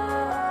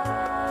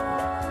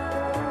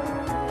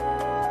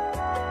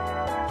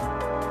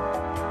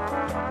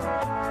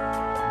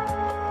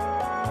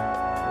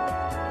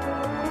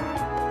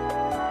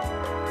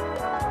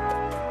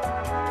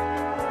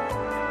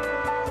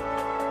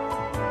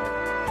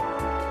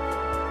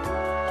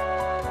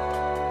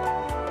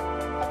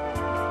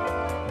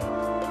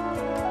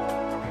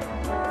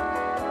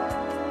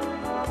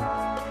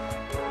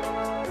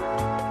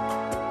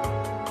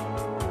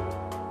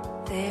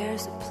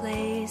 There's a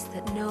place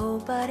that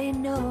nobody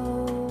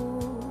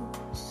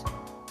knows.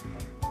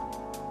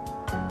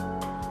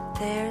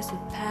 There's a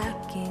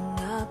packing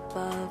up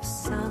of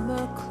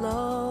summer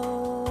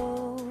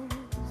clothes.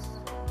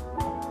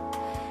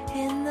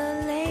 In the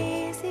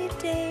lazy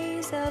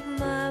days of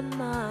my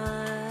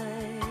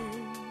mind,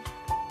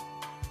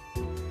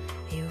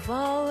 you've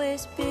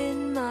always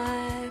been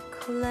my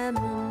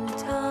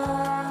Clementine.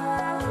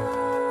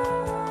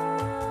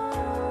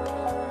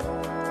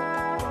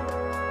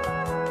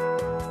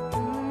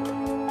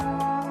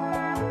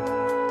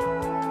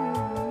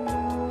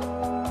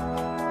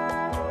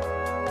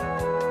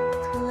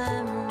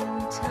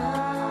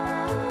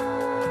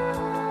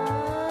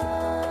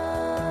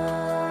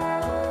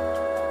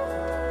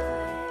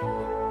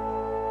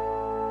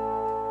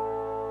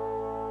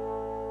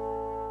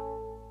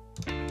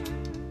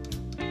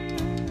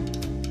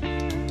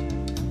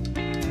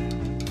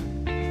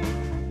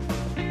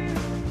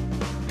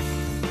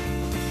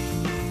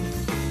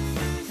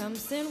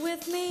 Sin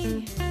with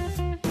me,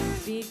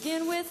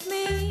 begin with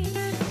me,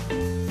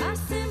 a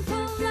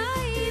simple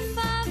life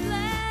of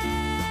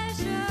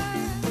pleasure.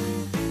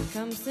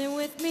 Come sin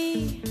with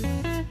me,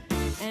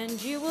 and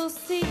you will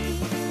see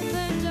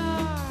the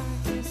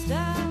darkest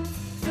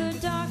of the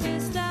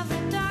darkest of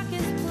the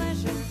darkest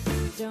pleasure.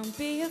 Don't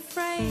be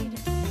afraid,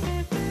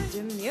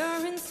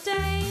 demure and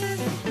stay.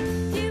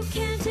 You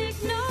can't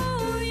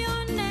ignore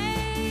your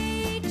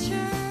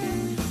nature,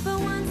 but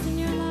once in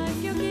your life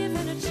you're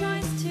given a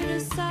choice to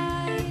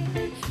decide.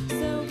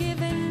 So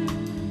give in,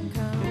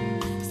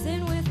 come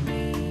sin with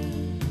me.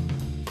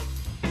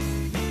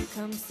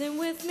 Come sin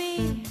with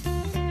me,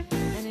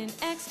 and in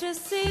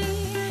ecstasy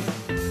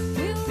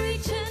we'll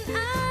reach an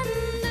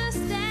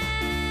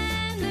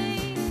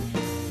understanding.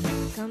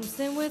 Come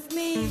sin with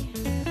me,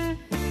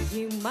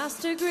 you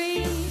must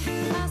agree.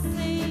 A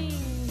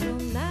single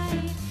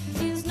night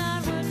is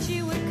not what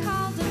you would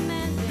call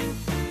demanding.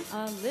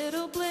 A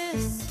little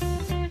bliss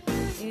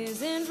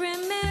isn't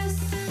remiss.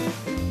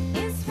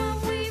 It's what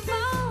we've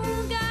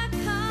all got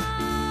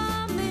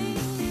coming.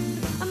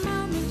 A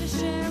moment to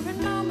share,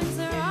 and moments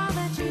are all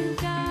that you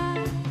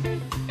got.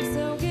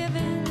 So give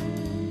in,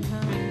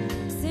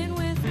 come sin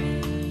with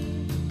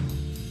me.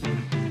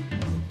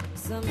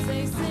 Some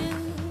say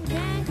sin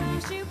can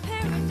cost you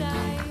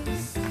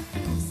paradise.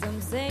 Some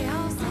say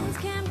all sins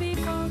can be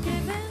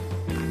forgiven.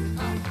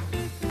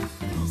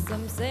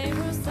 Some say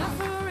we're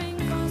suffering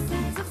for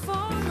sins of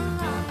former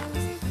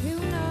lives. Who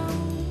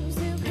knows,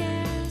 who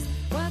cares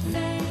what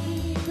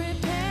fate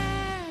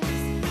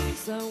prepares?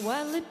 So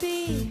what'll it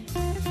be?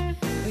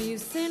 Will you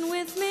sin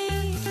with me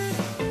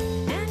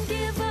and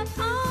give up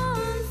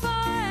on for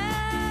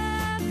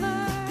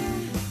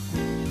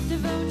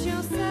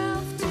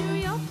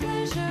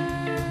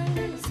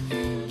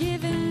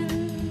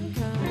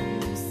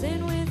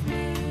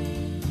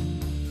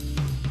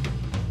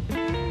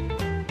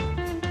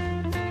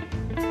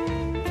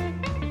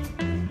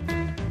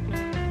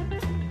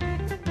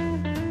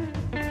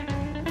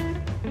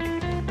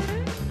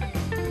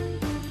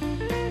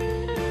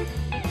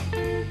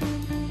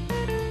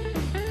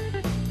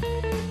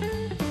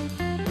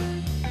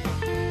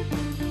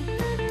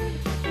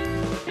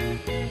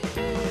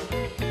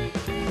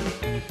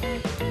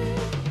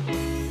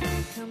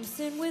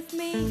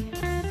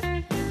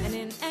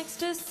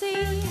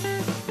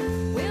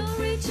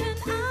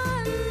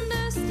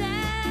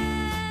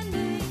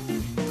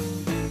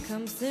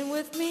sin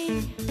with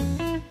me,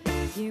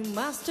 you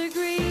must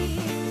agree.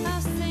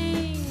 A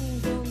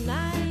single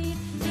night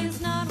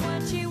is not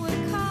what you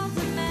would call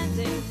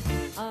demanding.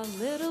 A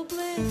little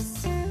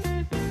bliss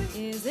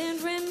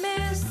isn't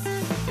remiss.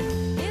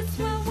 It's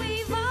what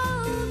we've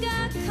all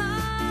got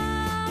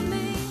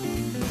coming.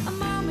 A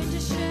moment to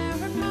share,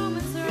 and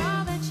moments are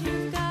all that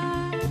you've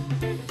got.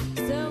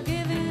 So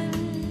give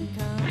in,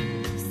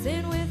 come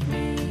sin with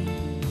me.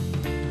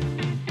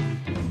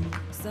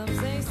 Some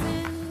say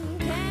sin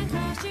can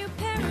cost you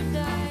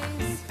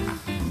paradise.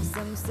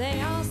 Some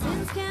say all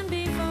sins can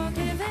be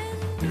forgiven.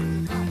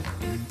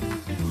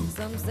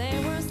 Some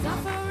say we're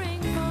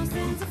suffering for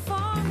sins of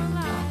former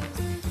lives.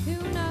 Who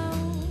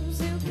knows,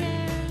 who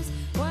cares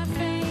what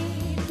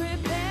fate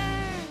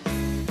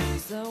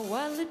prepares? So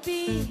what'll it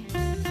be?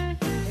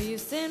 You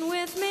sin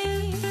with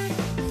me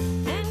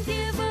and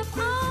give up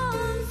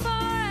on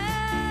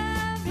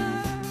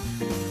forever.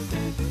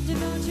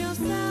 Devote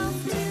yourself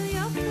to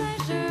your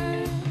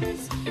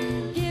pleasures.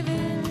 Give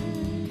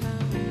in,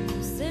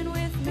 come sin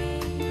with me.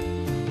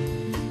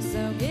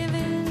 So give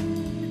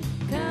in,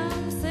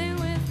 come sin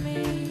with me.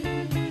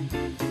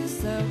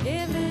 So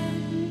give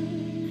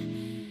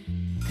in,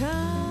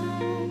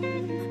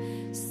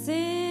 come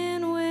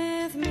sin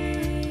with me.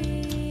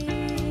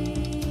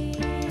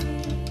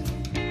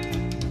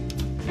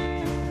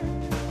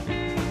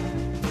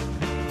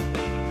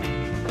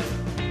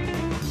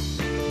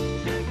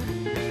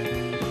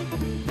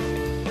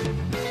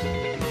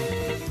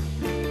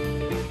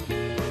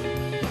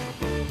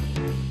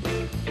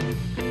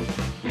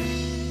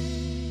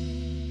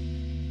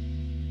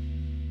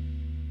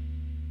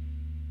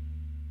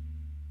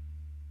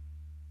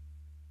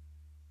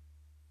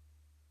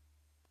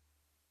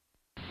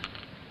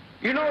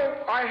 You know,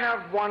 I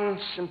have one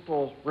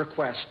simple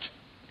request,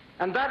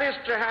 and that is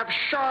to have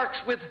sharks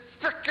with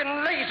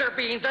frickin' laser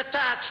beams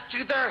attached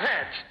to their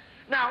heads.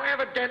 Now,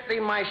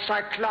 evidently, my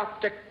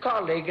cycloptic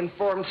colleague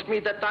informs me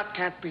that that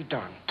can't be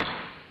done.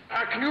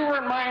 Can you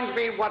remind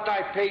me what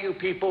I pay you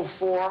people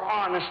for?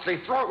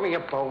 Honestly, throw me a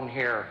bone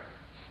here.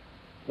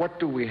 What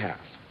do we have?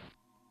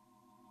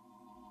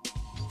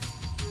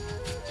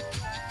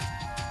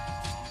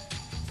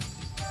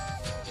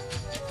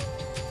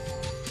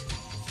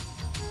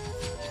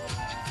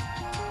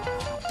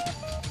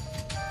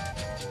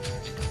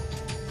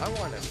 I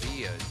want to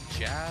be a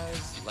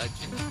jazz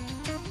legend,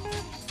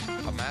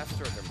 a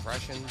master of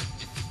impression.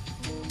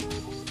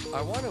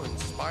 I want to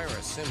inspire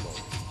a symbol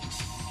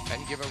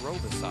and give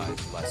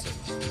aerobicized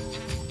lessons.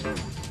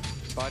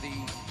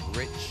 Buddy,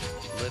 Rich,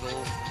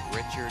 Little,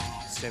 Richard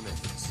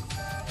Simmons.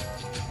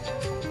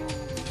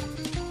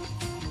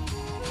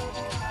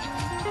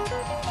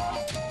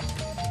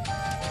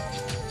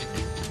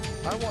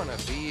 I want to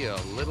be a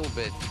little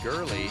bit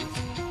girly,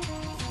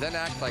 then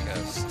act like a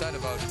stud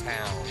about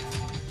town.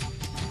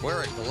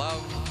 Wear a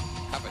glove,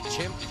 have a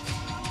chimp,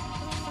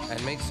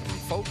 and make some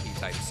folky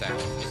type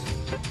sounds.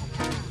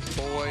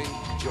 Boy,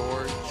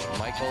 George,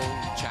 Michael,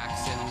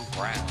 Jackson,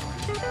 Brown.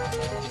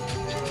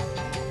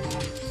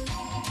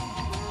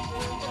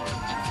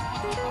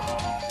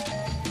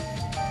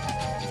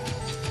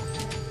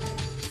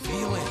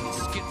 Feeling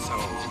schizo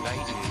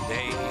night and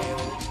day.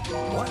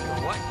 Wonder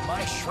what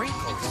my shrink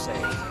will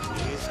say.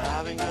 He's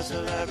having a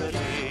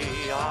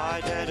celebrity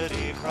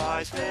identity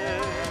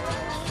crisis.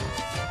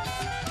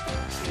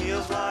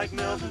 Feels like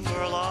Milton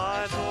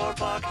Berle or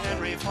Buck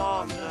Henry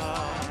Fonda.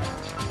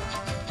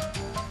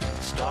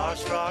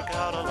 Starstruck,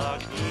 out of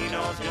luck, he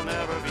knows he'll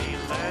never be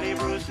Lenny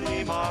Bruce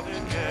Lee,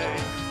 Marvin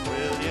Gaye,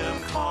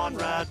 William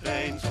Conrad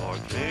Baines, or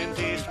Clint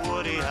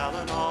Eastwood,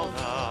 Alan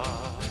Alda.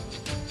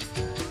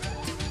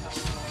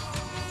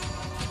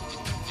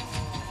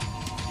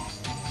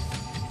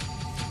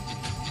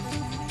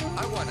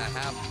 I want to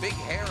have big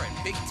hair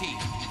and big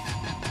teeth.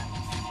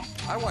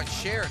 I want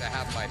Cher to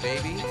have my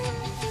baby.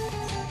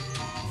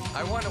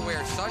 I want to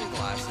wear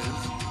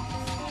sunglasses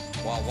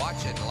while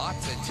watching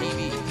lots of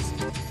TVs.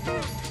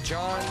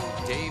 John,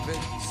 David,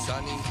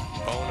 Sonny,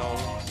 Bono,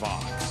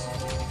 Vox.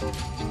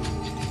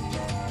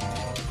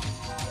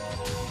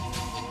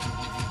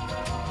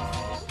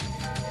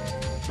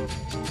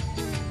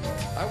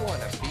 I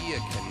want to be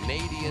a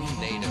Canadian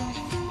native,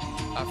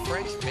 a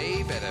French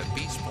babe at a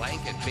beach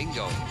blanket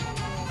bingo.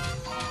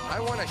 I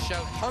want to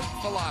shout punk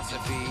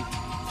philosophy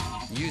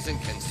using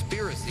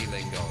conspiracy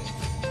lingo.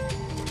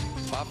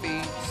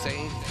 Buffy,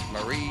 Saint,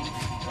 Marie,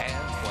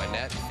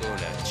 Antoinette,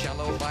 Una,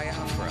 Cello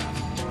Biafra.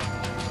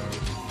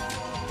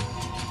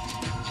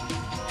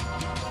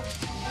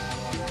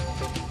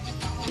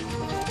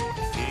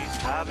 He's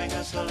having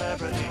a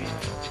celebrity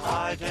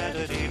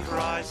identity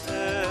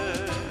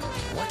crisis.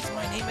 What's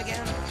my name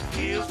again?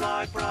 Feels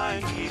like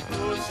Brian Keith,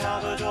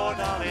 Salvador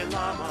Dalai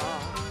Lama.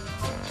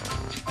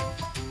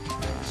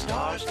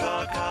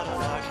 Starstruck, out of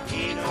luck,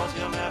 he knows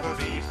he'll never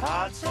be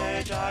Pat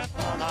Sage,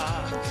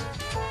 Ipona.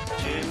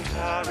 Jim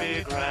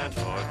Carrey, Grant,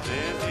 or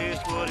Clint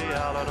Eastwood,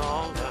 Alan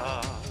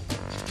Alda.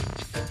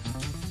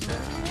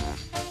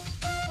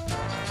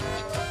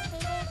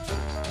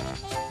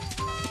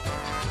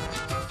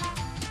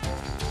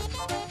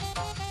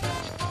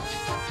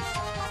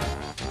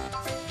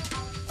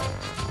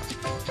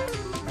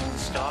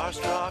 are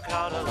struck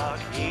out of luck.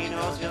 He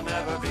knows he'll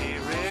never be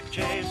Rick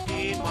James,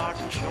 Dean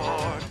Martin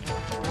Short,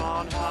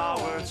 Ron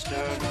Howard,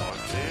 Stern, or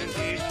Clint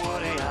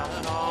Eastwood,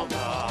 Alan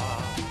Alda.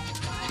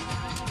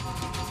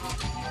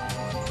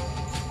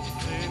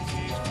 Clint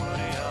Eastwood,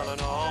 Alan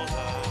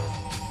Alda.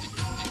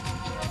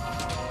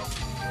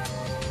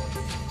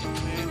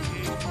 Clint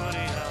Eastwood,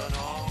 Alan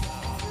Alda.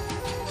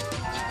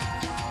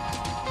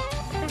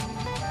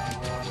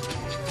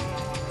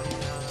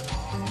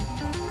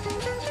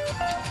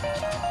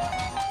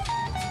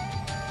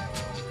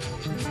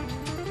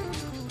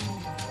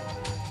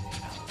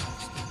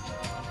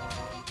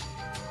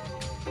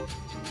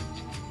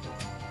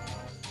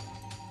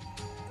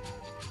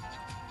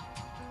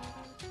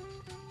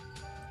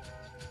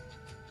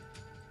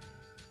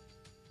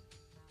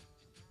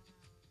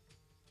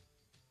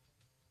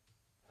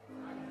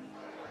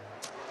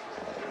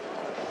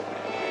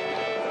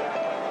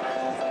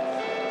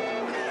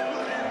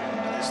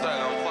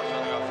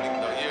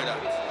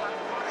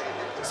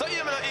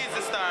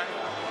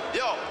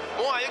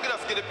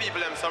 Give the people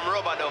them some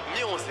rubber dub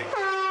music.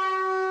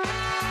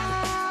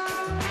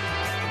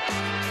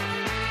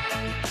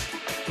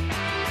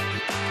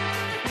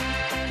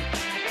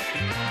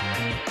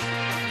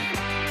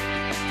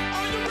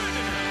 Are you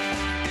ready?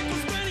 It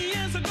was 20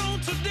 years ago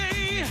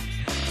today.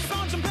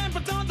 Sergeant Pepper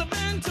taught the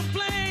band to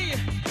play.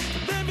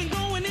 They've been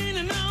going in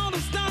and out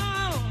of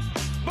style,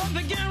 but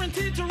they're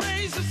guaranteed to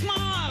raise a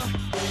smile.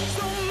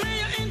 So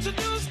may I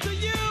introduce to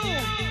you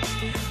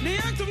the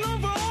active known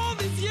for all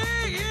these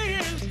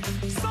years,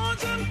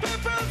 Sergeant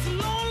Pepper's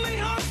Lonely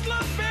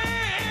Hustler Band.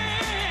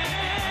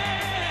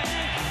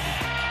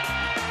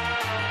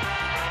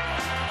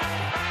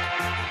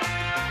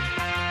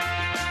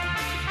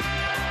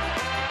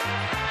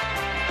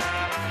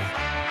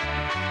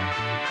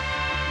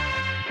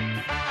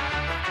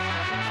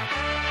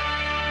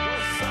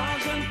 Well,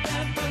 Sergeant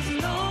Pepper's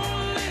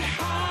Lonely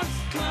Hearts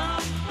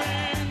Club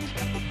Band,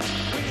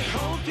 we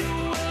hope you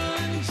will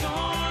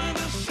enjoy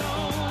the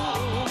show.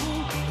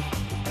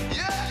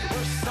 Yeah!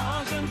 We're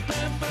Sergeant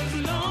Pepper's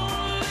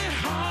Lonely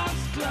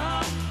Hearts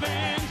Club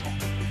Band.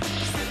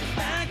 Sit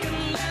back and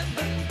let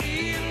the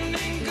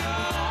evening go.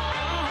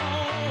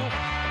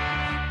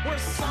 We're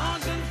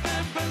Sergeant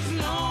Pepper's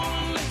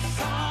Lonely,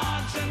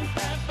 Sergeant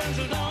Pepper's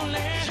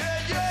Lonely.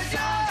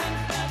 Sergeant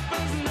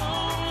Pepper's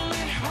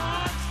Lonely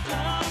Hearts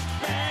Club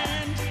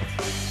Band.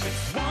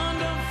 It's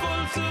wonderful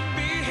to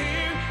be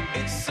here.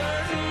 It's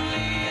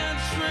certainly a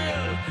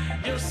thrill.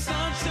 You're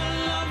such a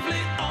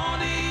lovely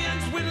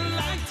audience. We'd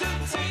like to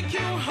take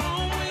you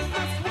home with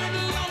us. We'd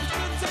love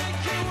to take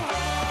you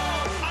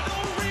home. I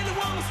don't really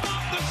want to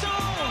stop the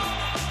show,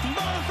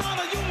 but I thought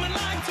that you might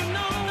like to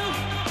know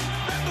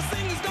that the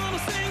singer's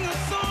gonna sing a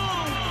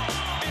song,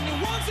 and he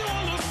wants you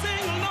all to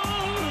sing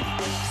along.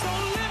 So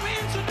let me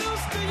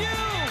introduce to you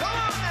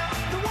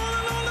the one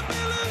and only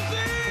Billy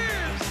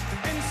Shears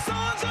and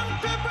Sergeant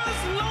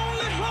Pepper's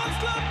Lonely Hearts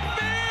Club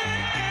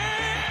Band.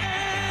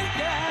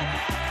 Yeah.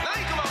 Now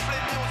you come out play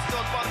music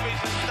on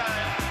Pulpation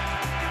style.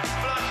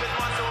 Flash it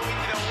once so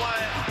wicked and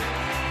wild.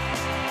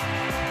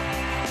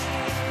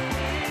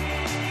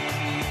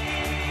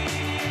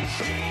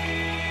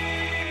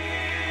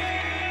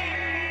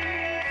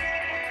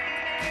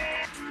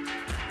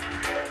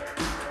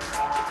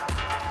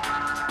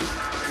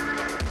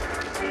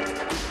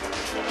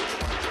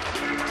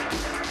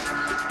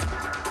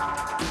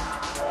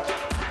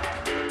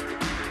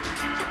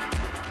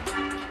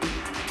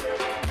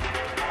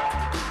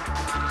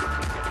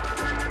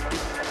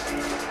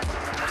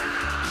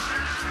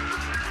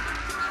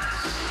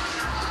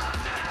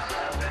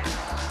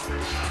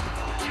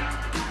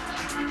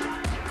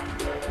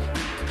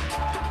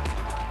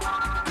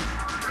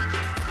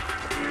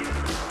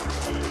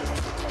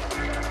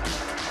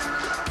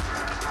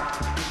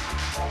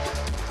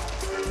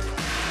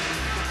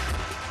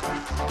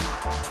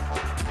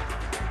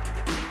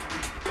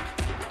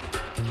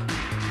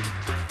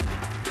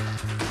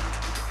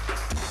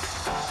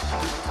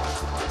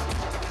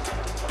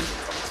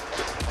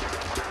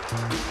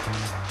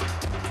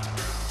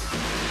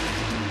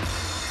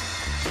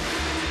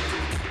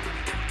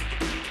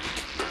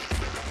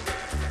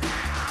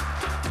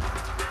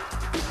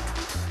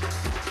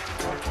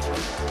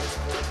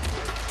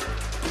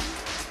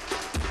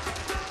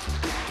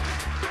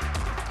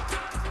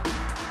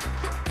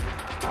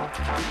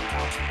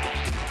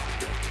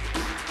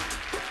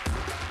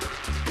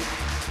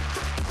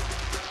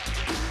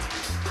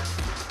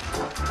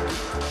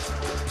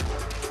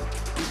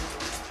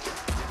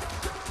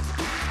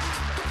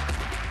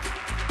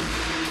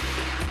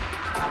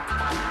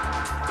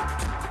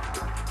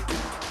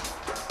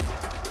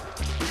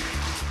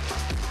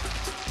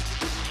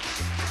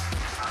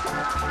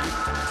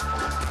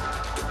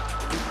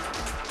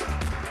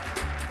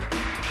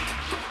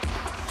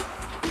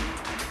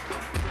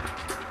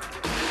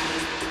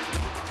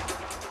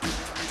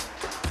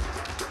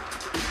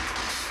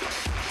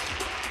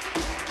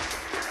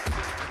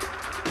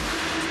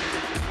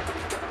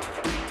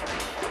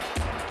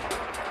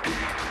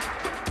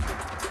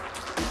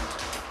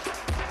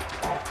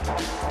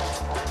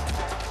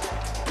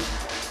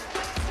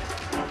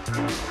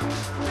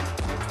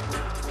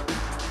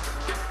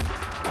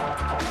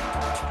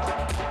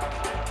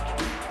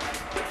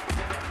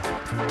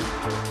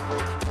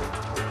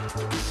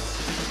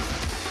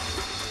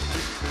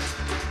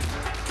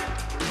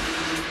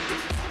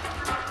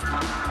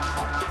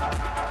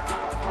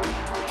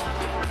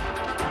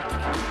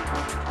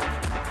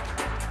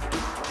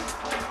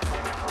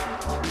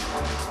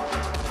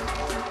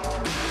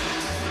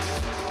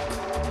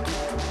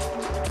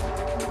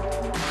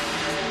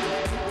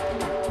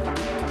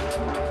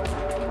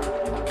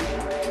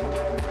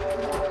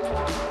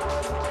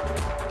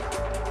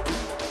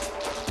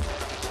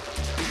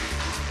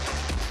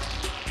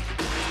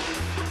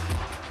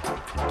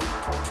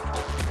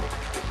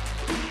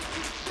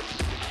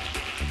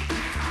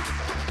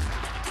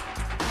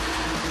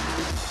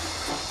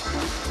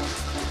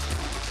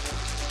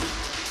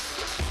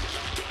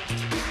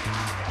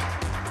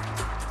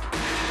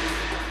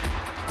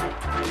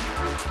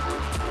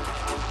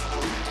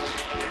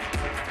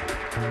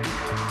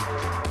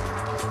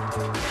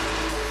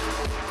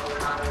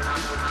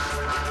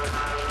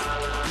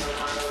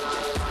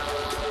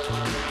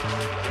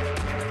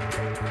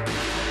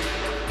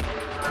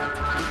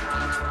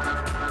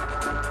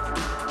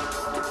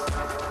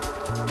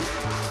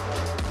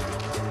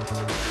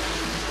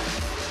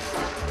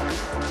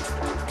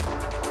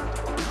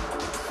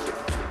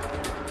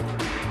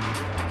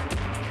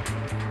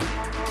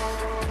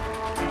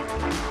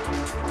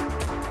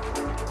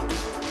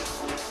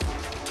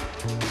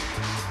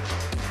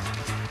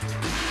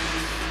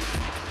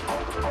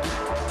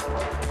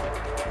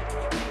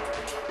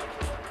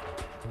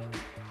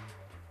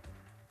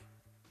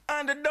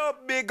 And the dub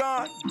be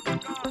gone.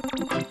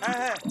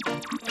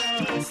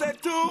 Say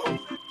two,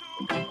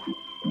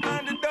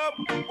 and the dub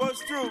was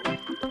true.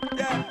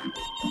 Yeah.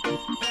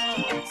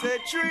 Say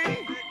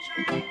three,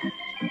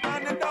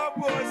 and the dub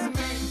was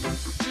me.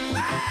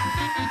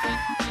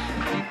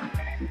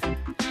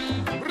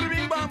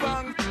 Bing bang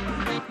bang.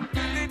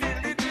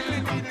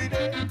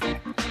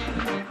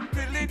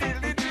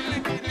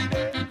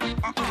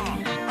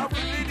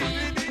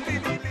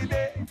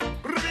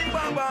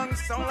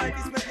 Sound like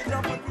this, make it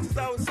jump and twist,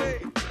 I would say.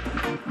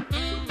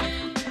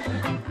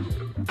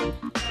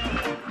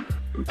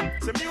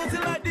 So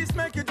music like this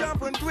make you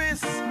jump and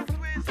twist.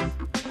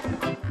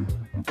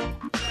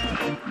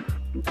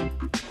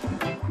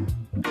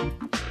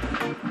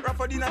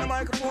 Raffordine on the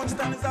microphone,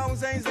 stand his own,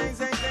 zing, zing,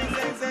 zing, zing,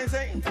 zing, zing,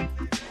 zing.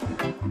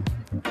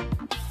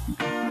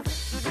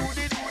 You do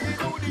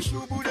the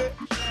shoe booty.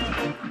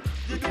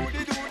 You do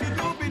the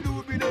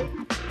doobie day.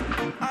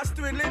 I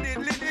still lid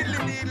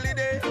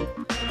day.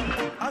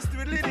 I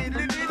still lid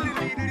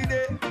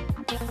day.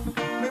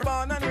 We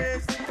born and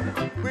raised.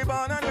 We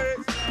born and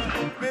raised.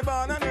 We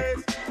born and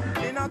raised.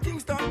 In a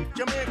Kingston,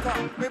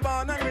 Jamaica. We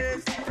born and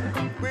raised.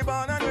 We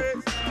born and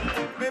raised.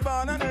 We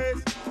born and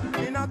raised.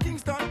 In a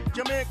Kingston,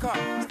 Jamaica.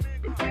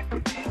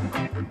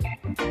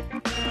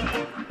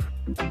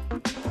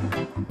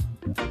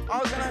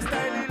 How can I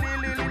style it?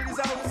 This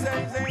how we say.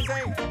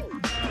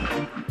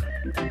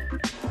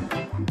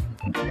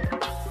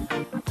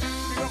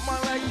 Big up man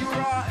like you,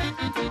 right?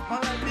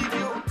 Man like Big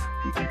Youth.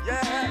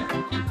 Yeah.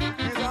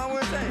 This how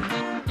we say.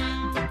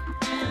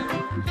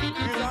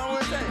 This how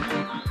we say.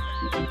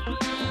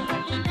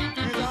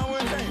 This how we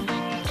say.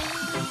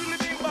 Till the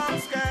big bomb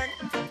skank.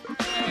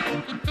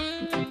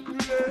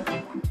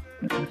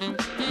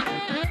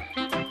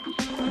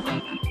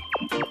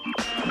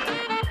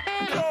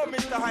 Yo,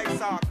 Mr. High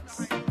Socks.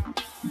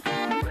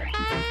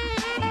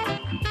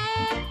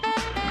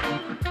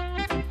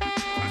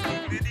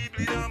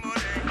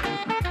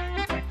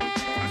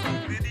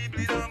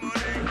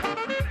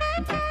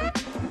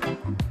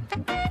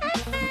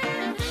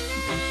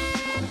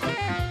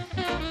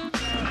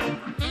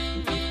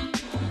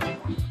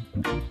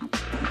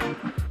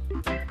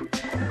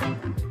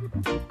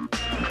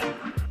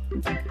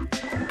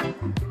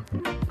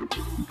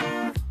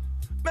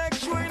 Make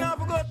sure you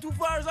never go too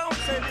far as I would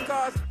say,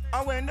 because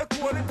I when the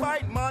cold it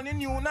bite morning,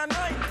 noon and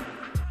night.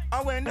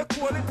 I when the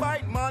cold it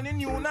bite morning,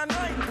 noon and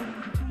night.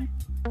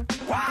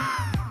 Wow!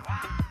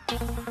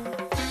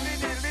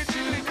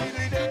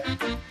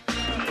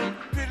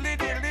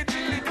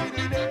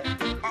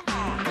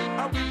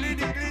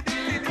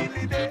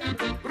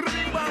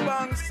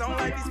 Sound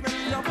like this, make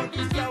me jump on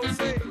this, I would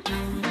say.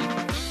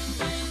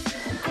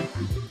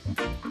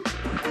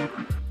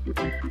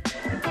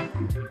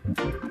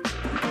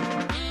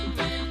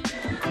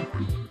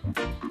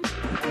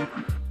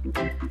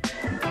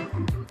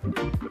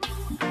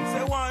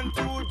 Say 1,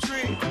 2,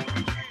 3.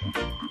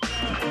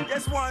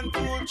 Yes, 1, 2,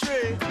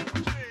 3.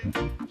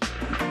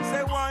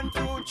 Say 1,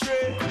 2,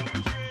 3.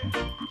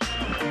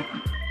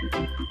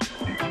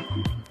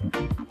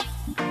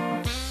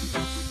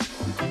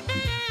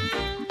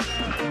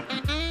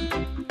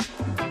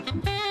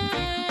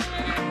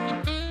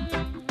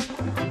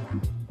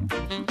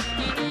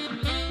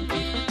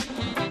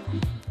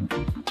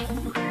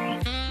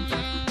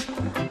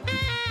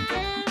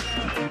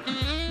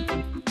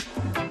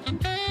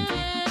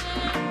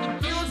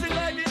 Music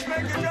like this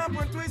make you jump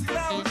and twist it, I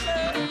would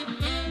say.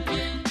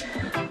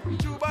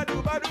 Chuba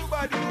dooba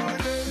dooba dooba.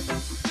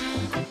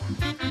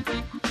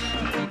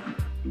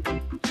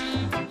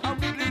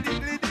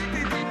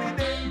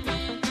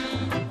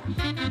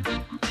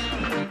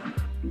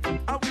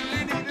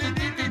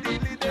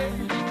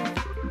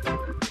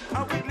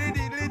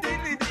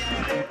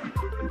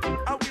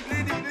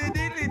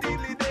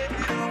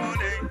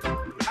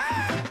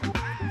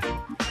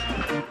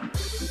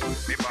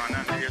 Me born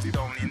and raised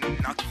down in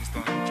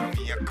Kingston,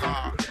 Jamaica.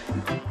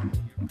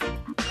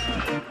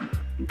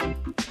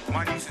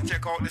 Man used to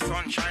check out the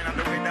sunshine and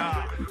the weather.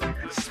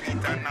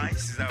 Sweet and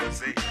nice, is how we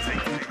say.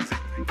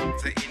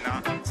 Say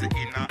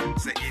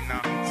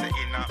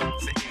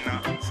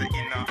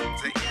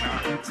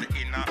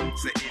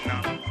inna.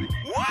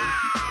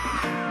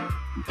 Wow!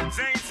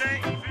 Say.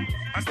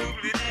 I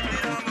stupid deeply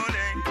down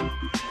morning.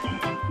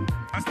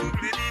 I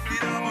stupid deeply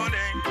down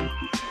morning.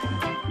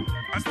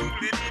 I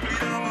stupid deeply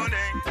down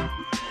morning.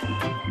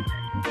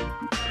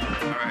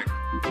 Alright.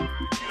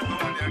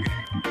 Look on there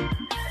again.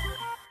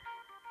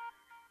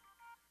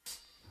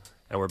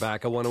 And we're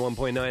back at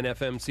 101.9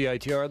 FM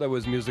CITR. That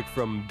was music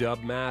from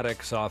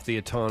Dubmatix off the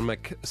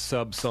Atomic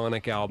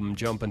Subsonic album,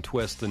 Jump and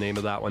Twist, the name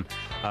of that one.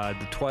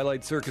 The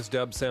Twilight Circus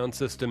dub sound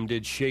system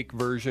did Shake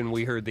version.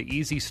 We heard the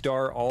Easy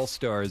Star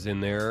All-Stars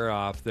in there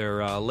off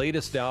their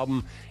latest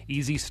album,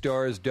 Easy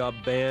Stars Dub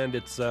Band.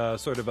 It's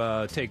sort of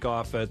a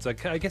takeoff.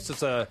 I guess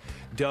it's a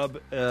dub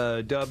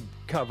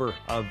cover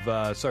of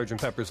Sgt.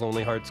 Pepper's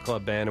Lonely Hearts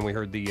Club Band, and we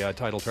heard the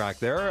title track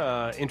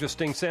there.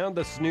 Interesting sound.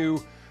 This is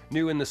new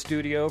in the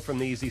studio from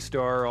the Easy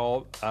Star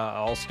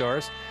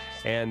All-Stars.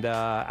 And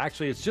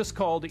actually, it's just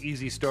called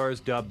Easy Stars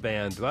Dub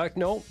Band.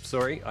 No,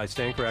 sorry, I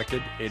stand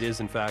corrected. It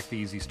is, in fact, the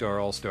Easy Star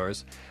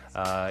All-Stars.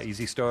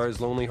 Easy Stars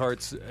Lonely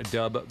Hearts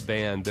Dub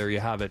Band. There you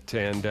have it.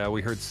 And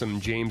we heard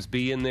some James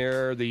B. in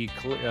there, the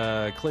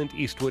Clint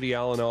Eastwoody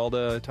Alan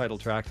Alda title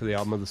track to the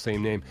album of the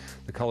same name.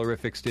 The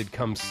Colorifics did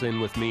Come Sin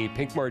With Me.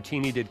 Pink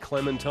Martini did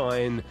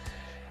Clementine.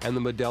 And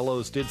the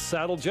Modellos did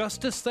Saddle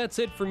Justice. That's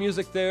it for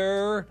music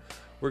there.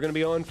 We're going to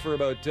be on for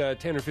about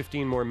 10 or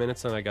 15 more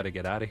minutes, and I got to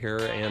get out of here.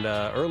 And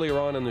earlier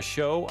on in the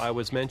show, I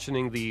was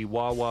mentioning the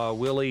Wah Wah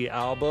Willie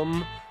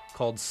album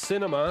called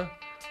Cinema,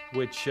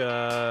 which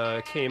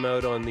came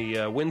out on the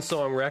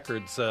Windsong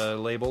Records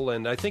label,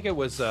 and I think it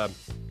was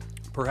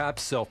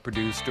perhaps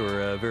self-produced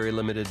or a very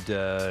limited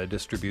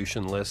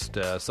distribution list,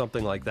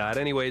 something like that.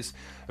 Anyways,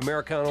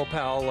 Americano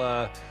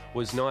Pal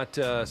was not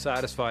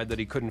satisfied that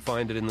he couldn't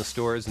find it in the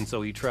stores, and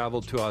so he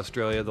traveled to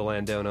Australia, the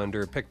land down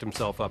under, picked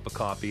himself up a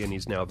copy, and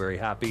he's now very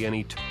happy. And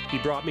he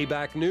brought me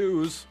back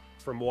news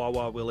from Wah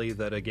Wah Willie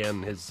that,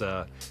 again, is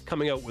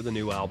coming out with a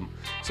new album.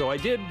 So I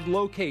did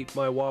locate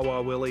my Wah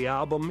Wah Willie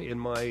album in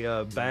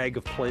my bag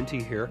of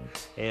plenty here,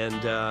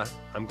 and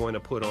I'm going to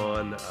put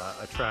on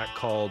a track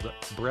called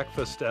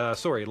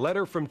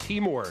Letter from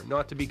Timor,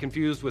 not to be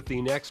confused with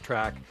the next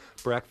track,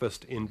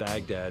 Breakfast in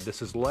Baghdad.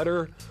 This is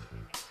Letter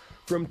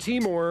from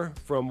Timor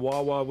from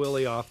Wah Wah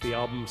Willie off the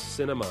album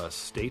Cinema.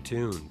 Stay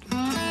tuned.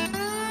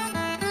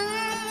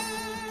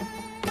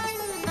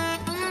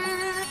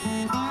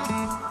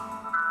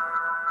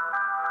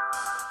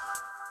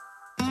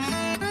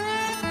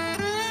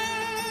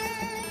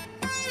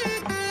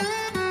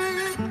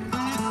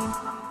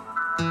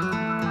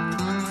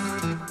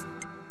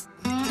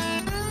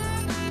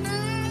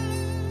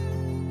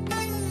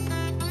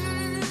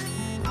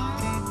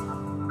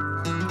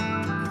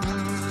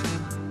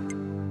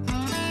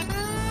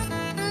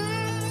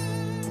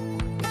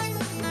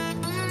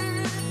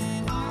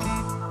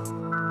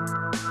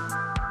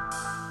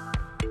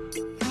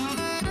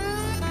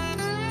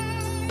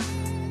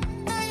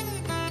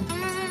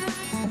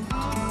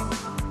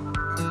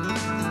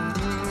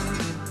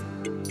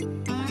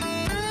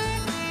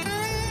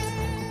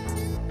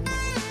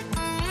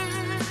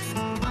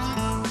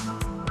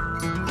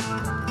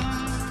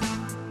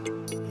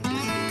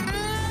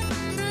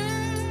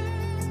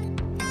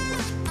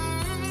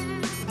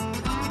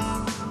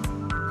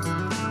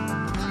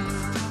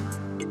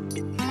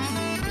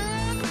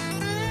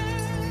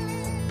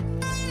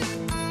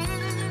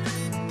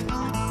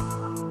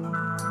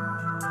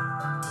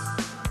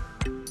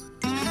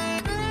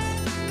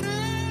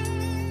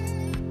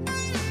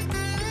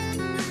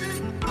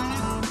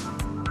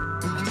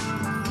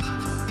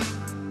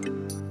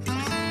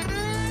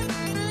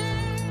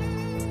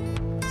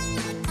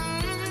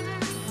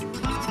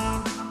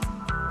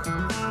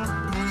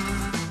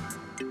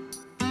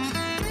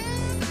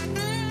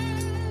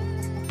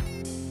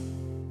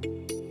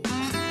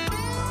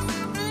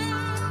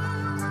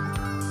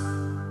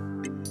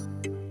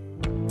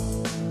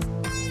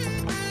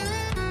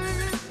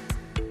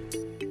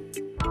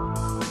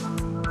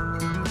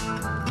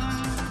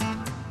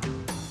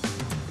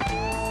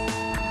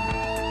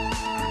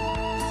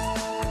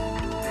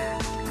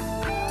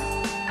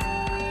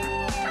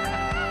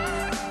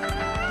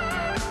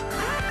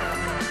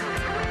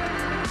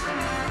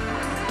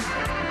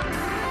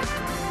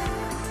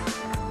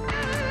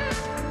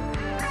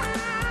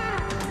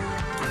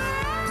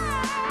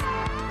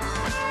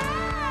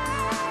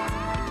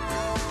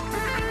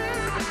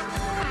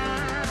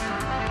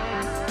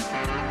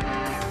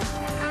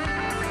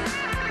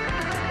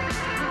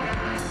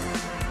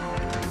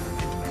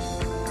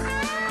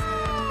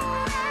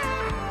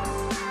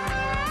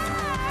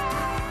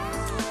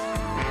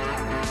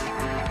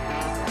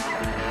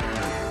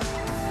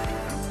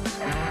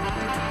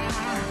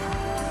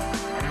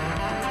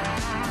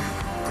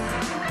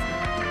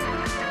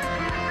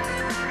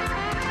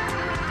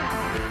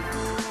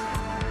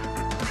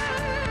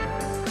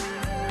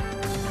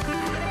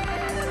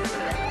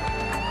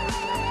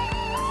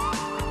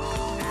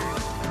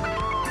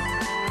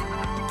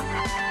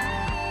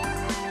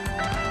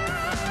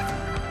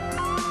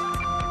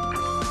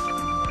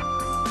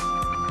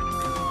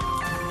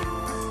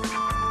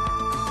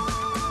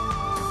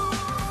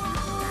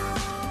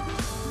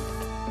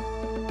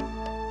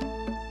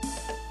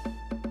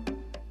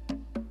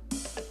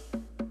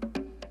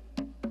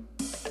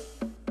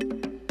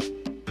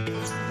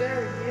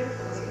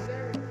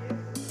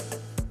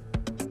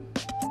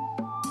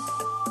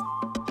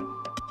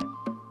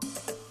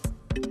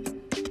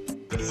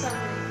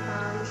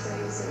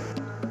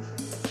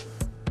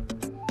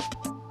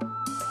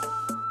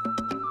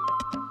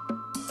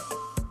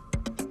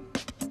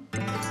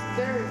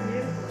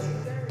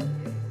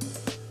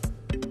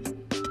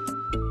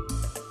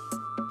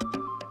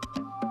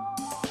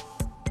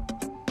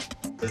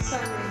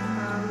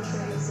 discovering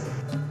Tracy.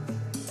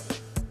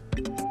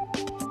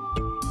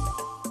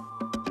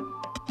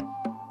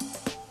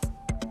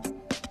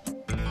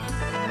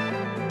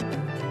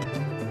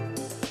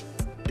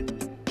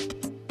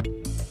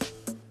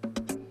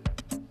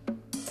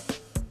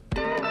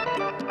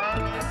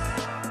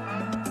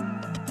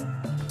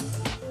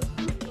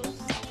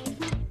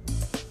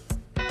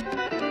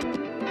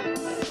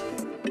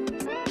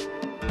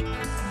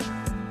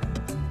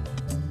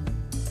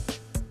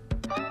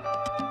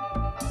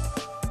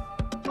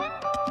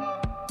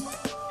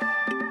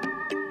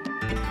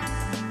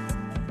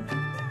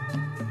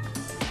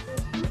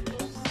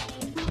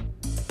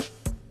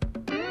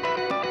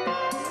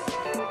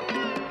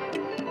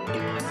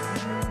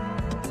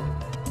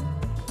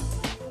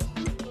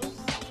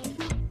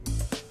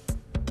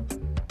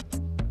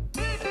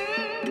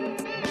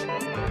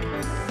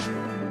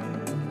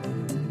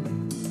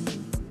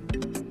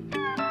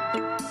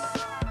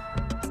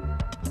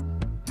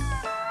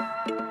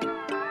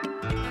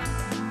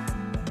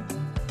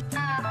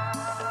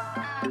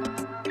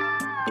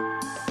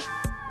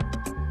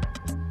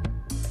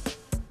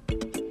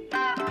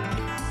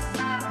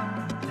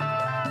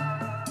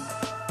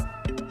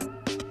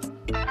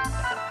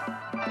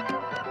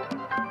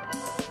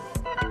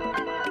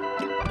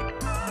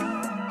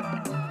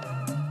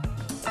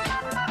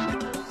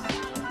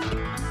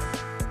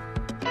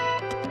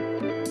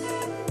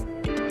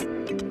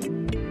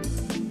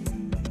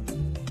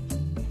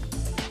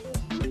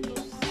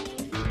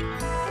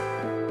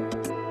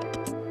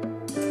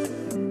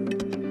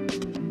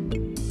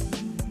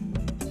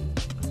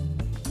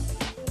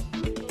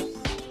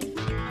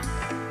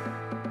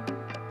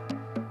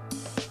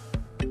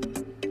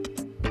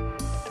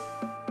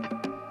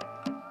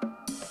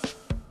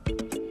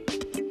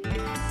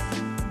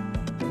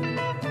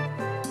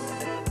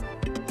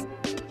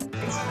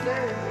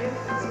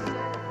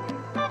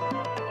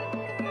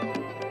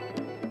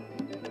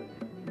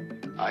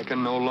 I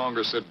can no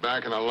longer sit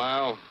back and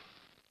allow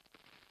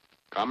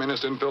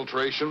communist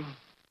infiltration,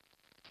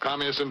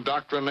 communist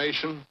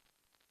indoctrination,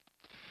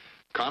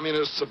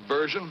 communist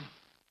subversion,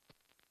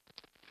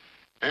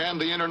 and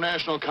the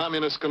international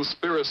communist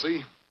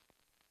conspiracy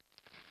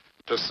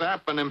to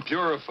sap and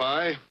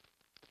impurify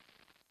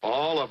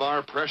all of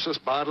our precious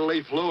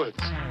bodily fluids.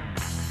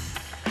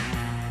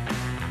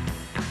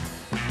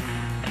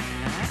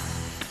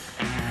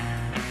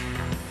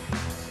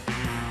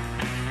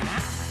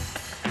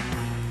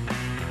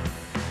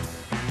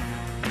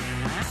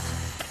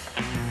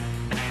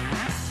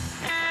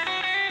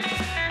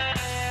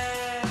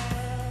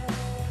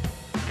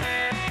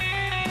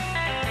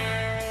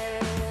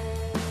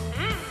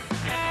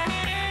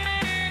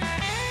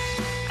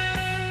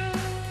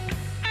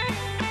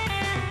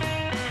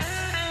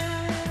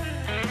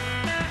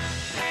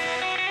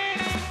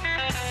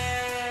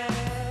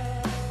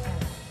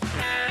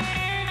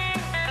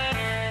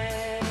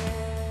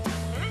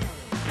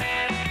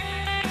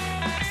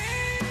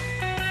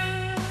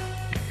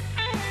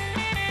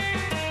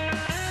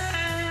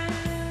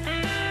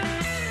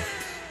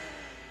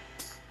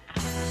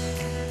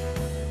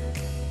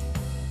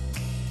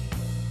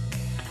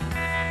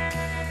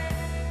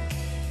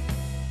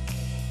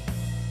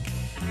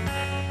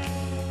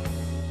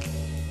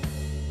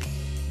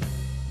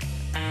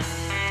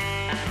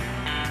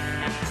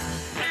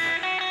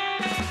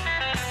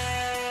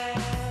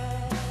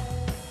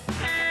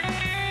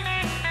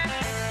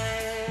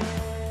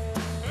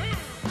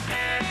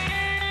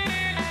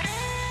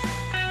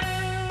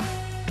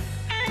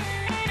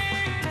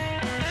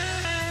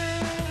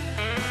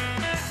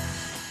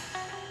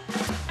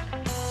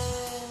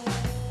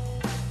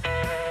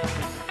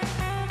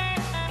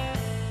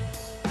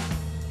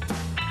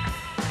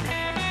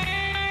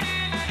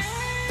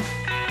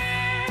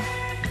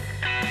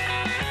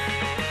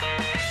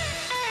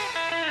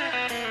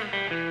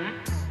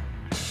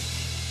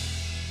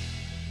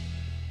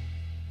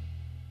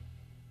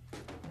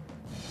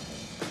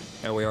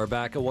 And we are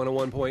back at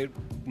 101.9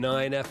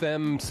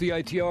 FM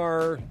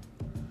CITR.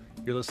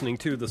 You're listening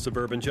to the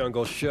Suburban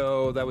Jungle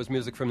Show. That was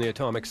music from the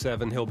Atomic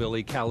Seven.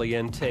 Hillbilly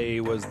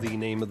Caliente was the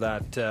name of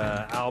that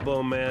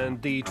album.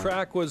 And the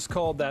track was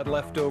called That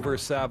Leftover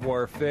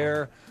Savoir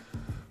Faire.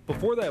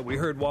 Before that, we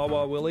heard Wah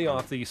Wah Willie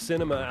off the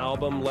Cinema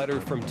album, Letter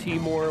from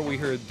Timor. We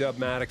heard Dub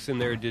Maddox in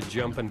there, did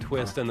Jump and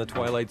Twist, and the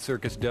Twilight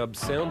Circus Dub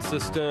Sound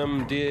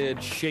System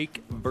did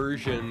Shake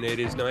Version. It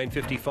is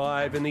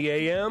 9:55 in the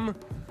AM.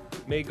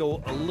 May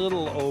go a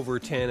little over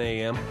 10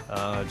 a.m.,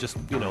 just,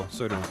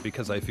 sort of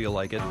because I feel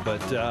like it.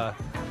 But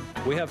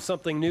we have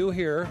something new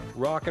here,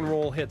 Rock and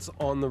Roll Hits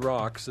on the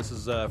Rocks. This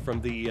is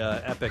from the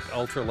Epic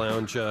Ultra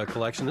Lounge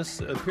collection. This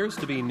appears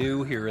to be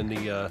new here in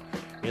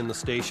the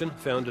station,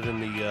 found it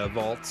in the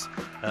vaults.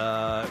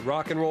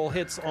 Rock and Roll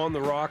Hits on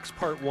the Rocks,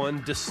 Part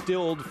 1,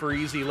 distilled for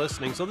easy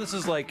listening. So this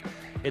is like,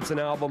 it's an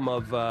album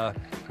of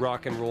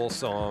rock and roll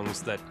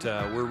songs that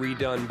were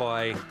redone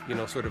by,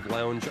 sort of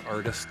lounge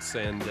artists,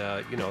 and,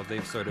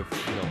 they've sort of,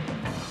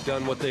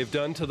 done what they've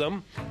done to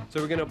them.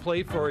 So we're going to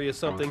play for you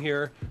something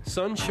here,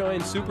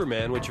 Sunshine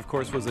Superman, which of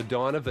course was a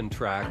Donovan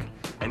track.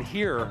 And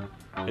here,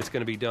 it's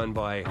going to be done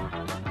by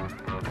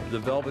the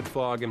Velvet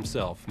Fog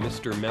himself,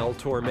 Mr. Mel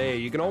Torme.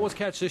 You can always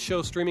catch this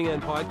show streaming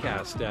and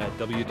podcast at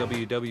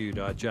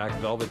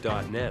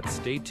www.jackvelvet.net.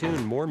 Stay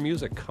tuned, more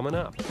music coming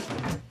up.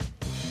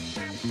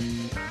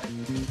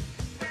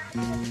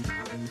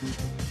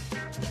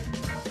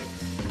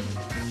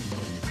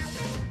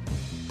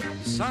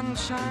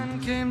 Sunshine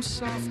came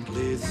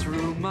softly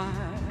through my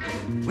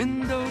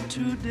window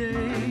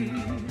today.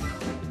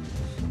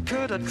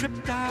 Could have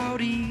tripped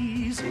out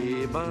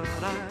easy, but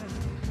I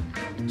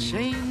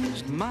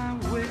changed my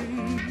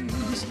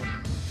ways.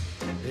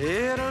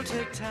 It'll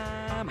take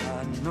time,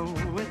 I know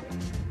it,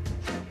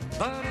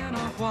 but in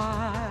a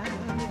while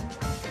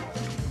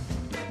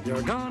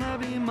you're gonna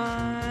be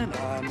mine,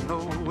 I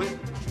know it.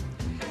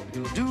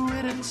 You'll do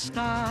it in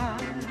style,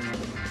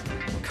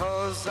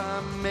 'cause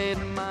I made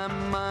my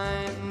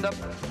mind up.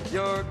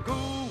 You're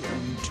going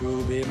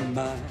to be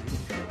mine.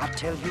 I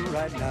tell you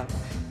right now,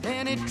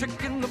 any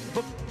trick in the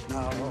book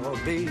now,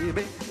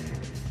 baby,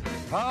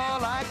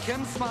 all I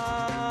can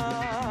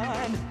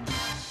find.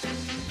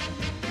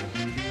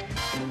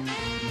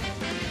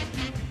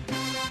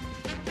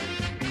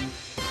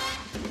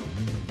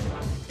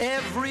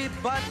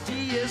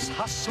 Everybody is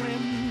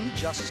hustling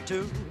just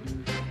to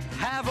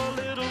have a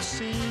little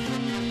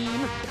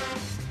scene.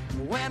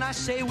 When I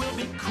say we'll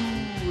be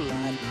cool,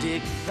 I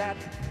dig that.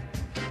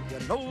 You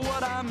know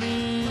what I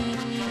mean.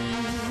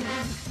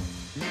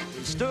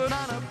 We stood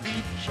on a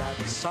beach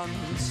at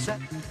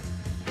sunset.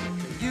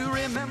 You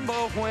remember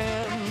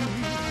when?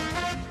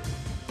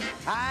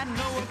 I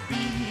know a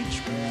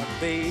beach where,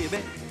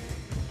 baby,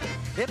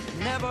 it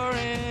never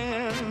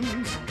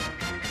ends.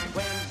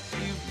 When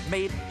you've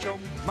made your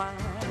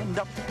mind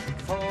up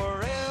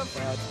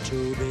forever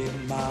to be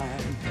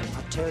mine,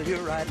 I tell you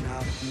right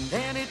now,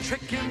 any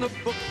trick in the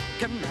book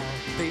can now,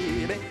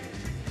 baby,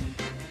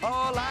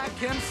 all I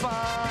can find.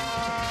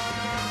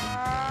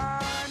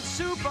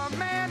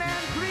 Superman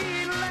and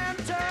Green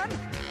Lantern,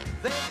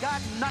 they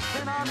got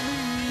nothing on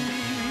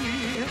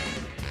me.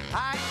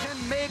 I can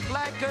make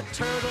like a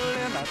turtle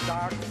in a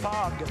dark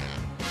fog,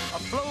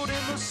 afloat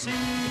in the sea.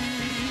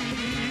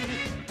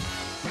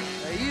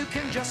 You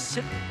can just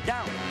sit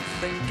down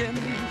thinking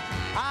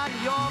on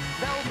your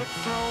velvet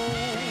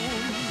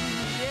throne.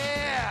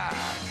 Yeah,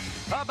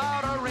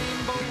 about a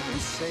rainbow,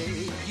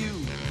 say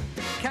you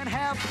can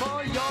have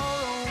for your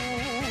own.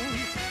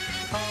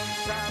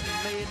 'Cause I've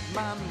made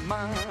my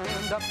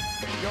mind up,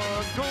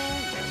 you're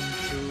going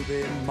to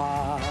be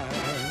mine.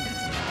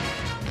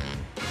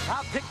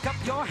 I'll pick up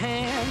your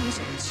hands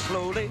and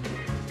slowly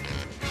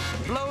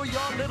blow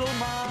your little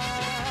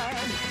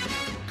mind.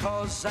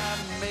 'Cause I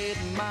made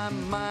my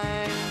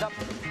mind up,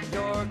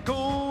 you're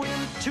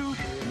going to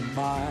be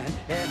mine.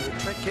 Any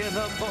trick in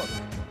the book,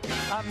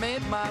 I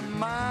made my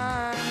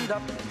mind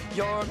up,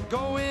 you're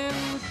going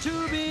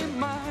to be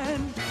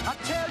mine. I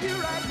tell you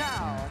right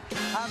now,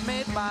 I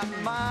made my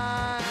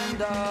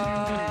mind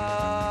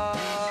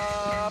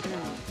up,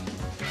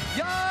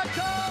 you're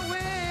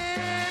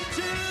going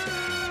to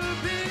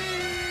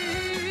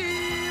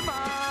be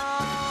mine.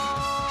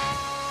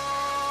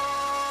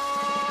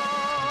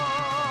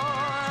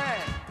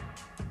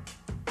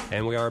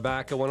 And we are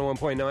back at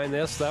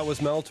 101.9 That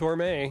was Mel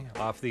Torme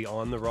off the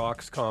On the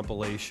Rocks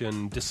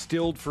compilation,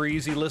 Distilled for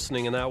Easy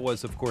Listening, and that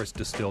was, of course,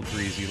 Distilled for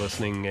Easy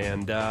Listening.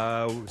 And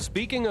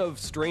speaking of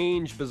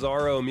strange,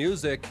 bizarro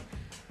music,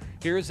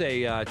 here's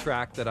a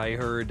track that I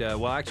heard.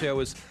 Well, actually,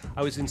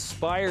 I was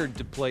inspired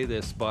to play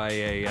this by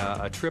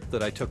a trip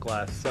that I took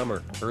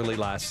early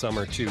last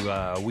summer, to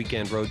a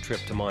weekend road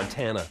trip to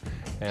Montana.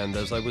 And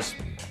as I was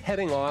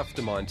heading off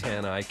to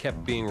Montana, I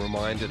kept being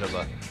reminded of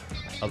a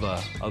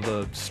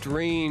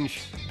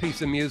strange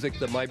piece of music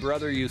that my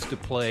brother used to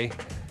play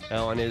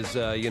on his,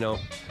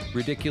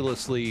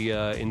 ridiculously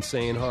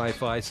insane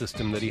hi-fi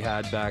system that he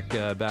had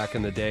back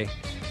in the day.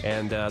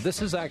 And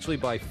this is actually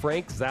by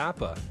Frank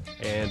Zappa,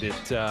 and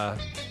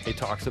it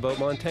talks about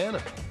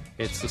Montana.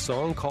 It's the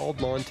song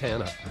called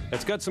Montana.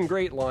 It's got some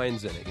great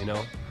lines in it,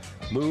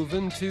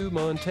 Moving to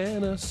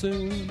Montana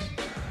soon.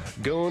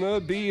 Gonna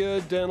be a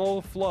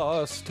dental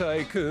floss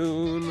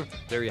tycoon.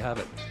 There you have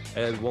it.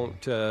 I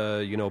won't,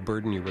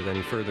 burden you with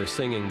any further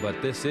singing,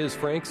 but this is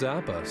Frank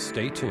Zappa.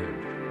 Stay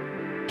tuned.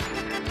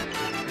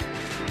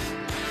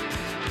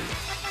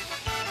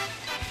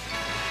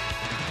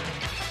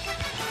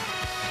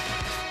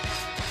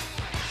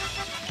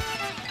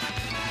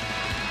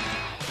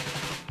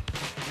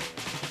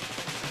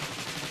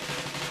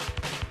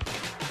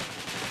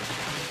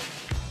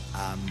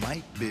 I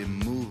might be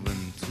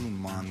moving to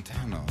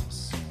Montana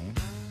soon,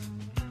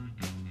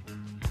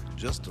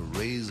 just to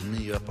raise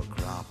me up a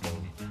crop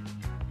of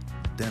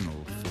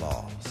dental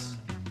floss,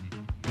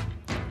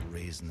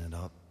 raising it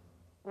up,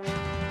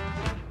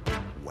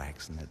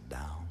 waxing it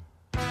down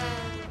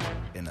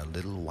in a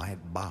little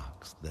white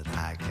box that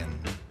I can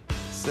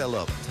sell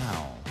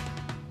uptown.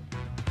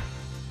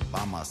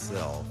 By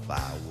myself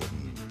I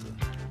wouldn't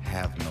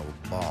have no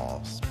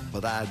boss,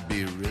 but I'd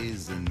be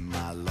raising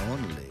my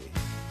lonely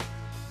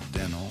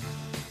dental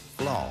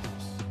floss.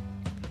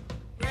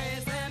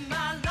 Raising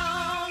my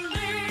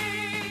lonely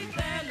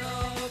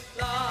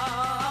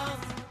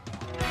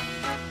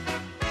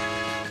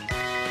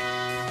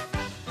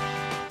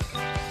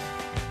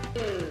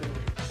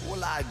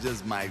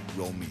just might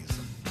grow me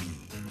some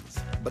bees,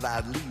 but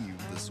I'd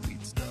leave the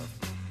sweet stuff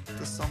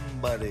to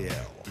somebody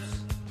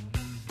else.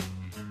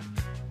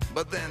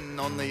 But then,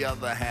 on the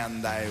other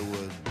hand, I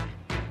would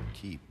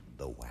keep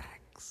the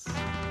wax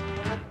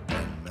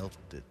and melt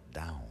it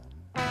down,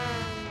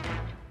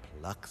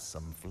 pluck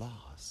some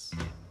floss,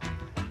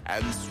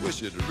 and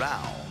swish it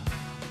around.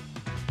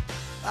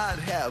 I'd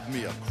have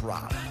me a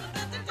crop,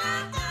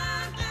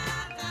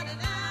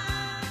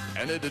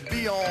 and it'd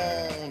be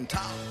on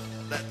top.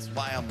 That's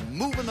why I'm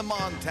moving to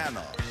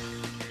Montana.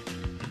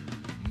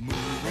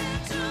 Moving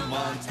to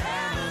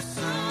Montana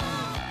soon.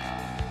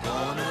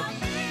 Gonna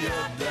be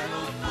a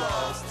dental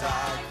floss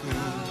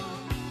tycoon.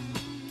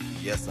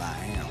 Yes, I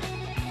am.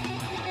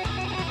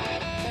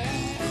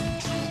 Moving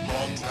to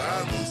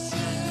Montana soon.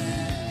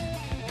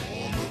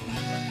 Gonna be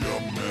a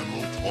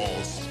mental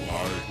floss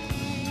tycoon.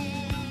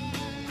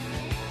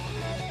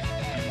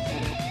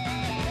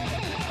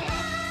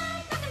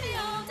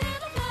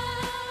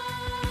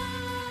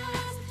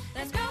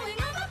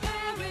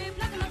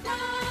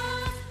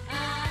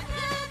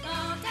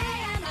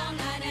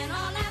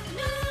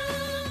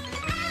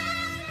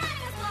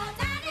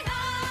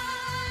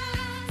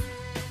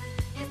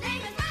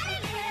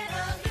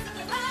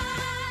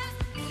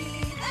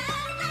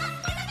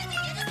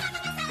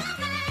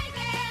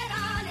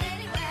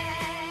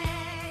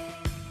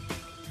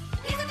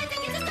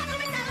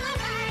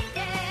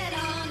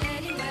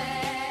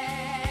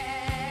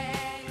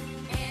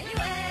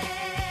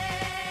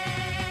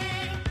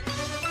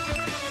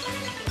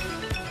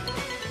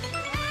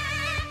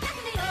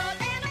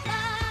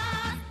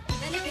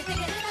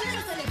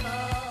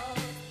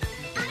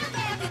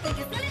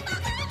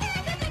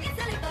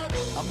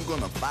 I'm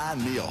gonna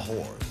find me a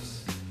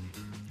horse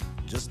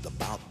just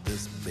about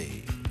this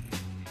big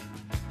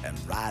and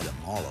ride him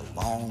all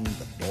along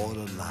the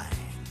borderline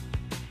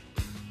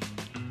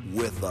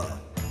with a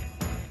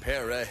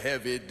pair of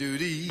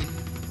heavy-duty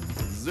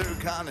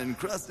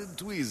zircon-encrusted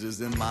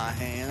tweezers in my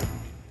hand.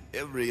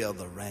 Every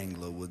other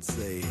wrangler would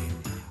say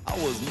I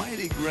was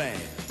mighty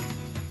grand.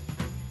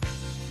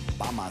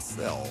 By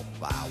myself,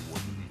 I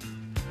wouldn't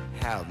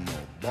have no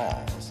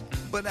boss,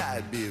 but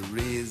I'd be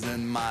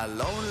raising my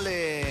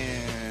lonely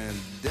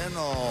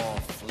dental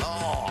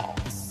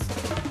floss.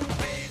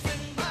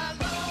 Raising my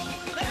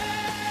lonely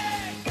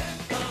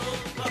dental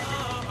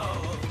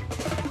floss.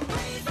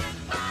 Raising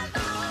my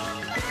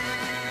lonely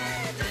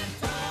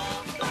dental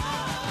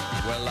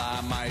floss. Well,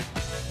 I might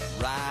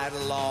ride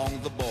along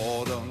the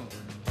border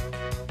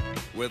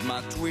with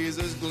my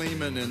tweezers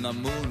gleaming in the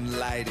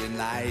moonlighty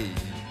night.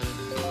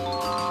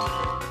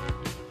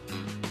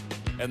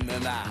 And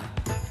then I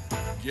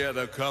get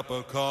a cup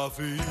of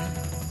coffee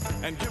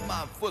and give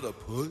my foot a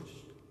push.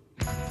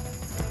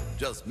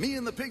 Just me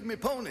and the pygmy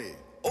pony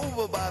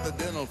over by the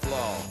dental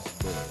floss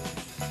bush.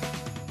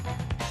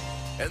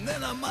 And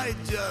then I might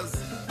just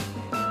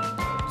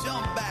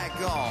jump back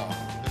on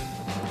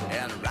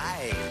and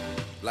ride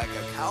like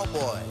a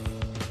cowboy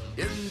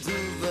into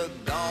the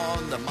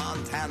dawn to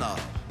Montana.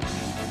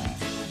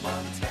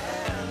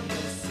 Montana,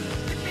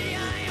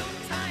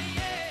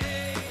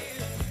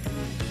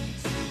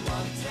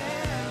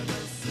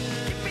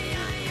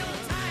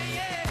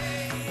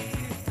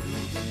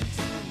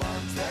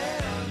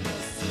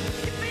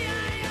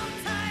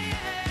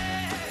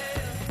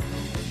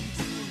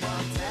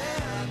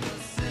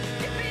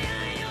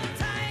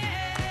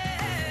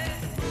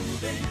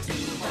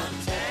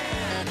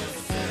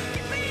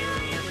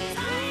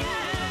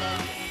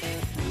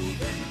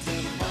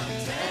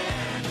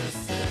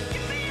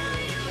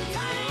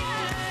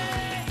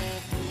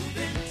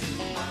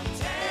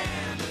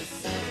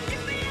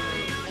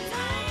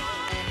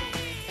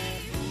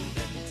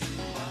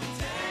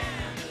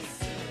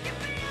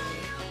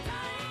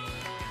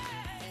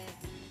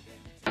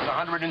 It's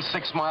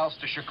 106 miles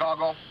to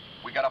Chicago.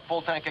 We got a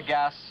full tank of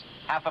gas,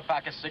 half a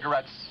pack of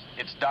cigarettes.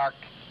 It's dark,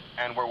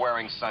 and we're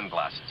wearing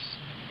sunglasses.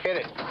 Hit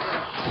it.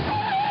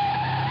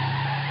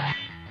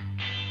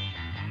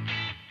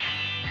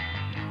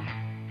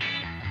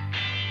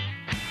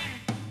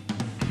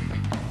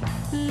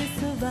 Les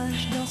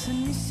sauvages dansent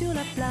nus sur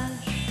la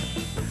plage,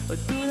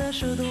 autour d'un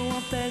chaudron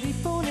en pelle ils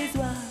font les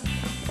oies.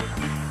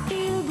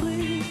 Ils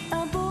brûlent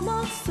un beau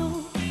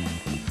morceau,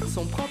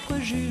 son propre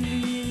jus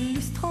lui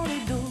illustrant les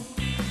dos.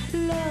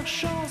 Leur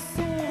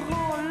chanson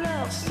rend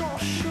leur sang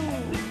chaud,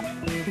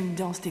 une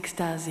danse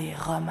d'extase et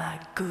rhum à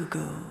gogo.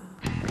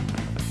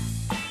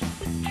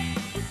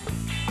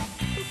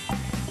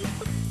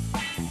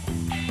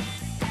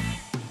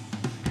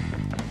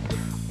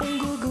 On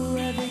gogo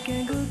avec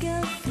un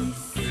gauguin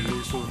fils.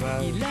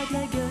 Il a de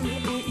la gueule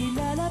et il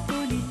a la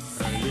police.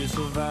 Les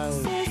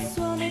sauvages. Ce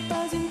soir n'est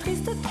pas une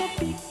triste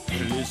tropique.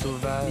 Les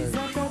sauvages. Mais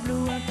un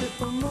tableau un peu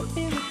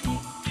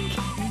homo-érotique.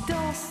 Il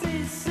danse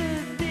et se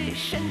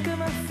déchaîne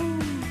comme un fou.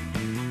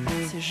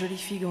 Ce joli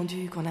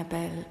figondu qu'on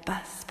appelle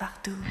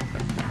passe-partout.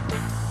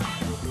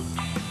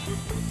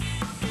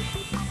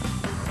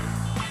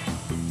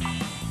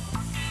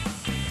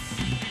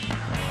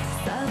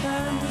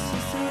 Savane de ce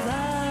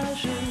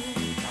sauvage,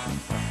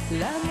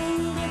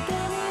 l'amour est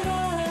un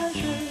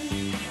mirage.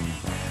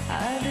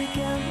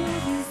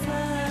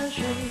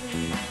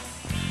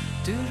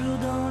 toujours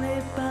dans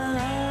les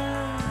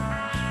parages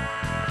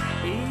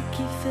et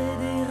qui fait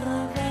des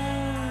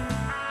ravages,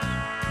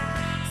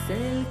 c'est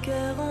le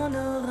cœur en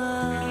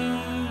orage.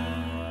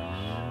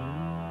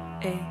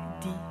 Eh,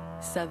 dis,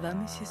 ça va,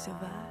 monsieur Sauvage?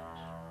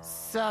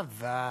 Ça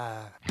va.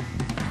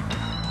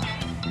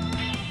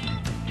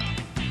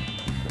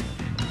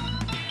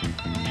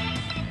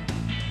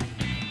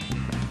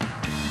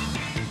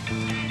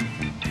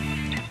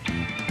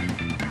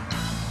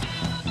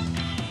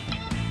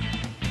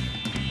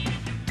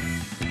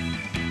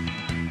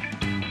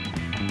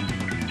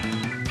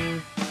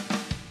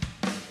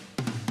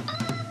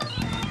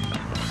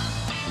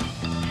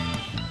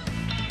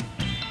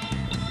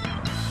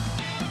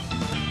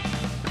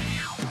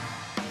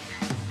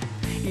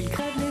 Il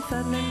crève les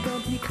femmes même quand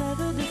ils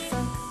crèvent de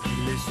faim.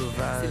 Les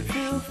sauvages. C'est le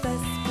feu aux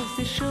fesses pour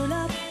ces chauds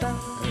lapins.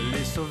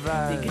 Les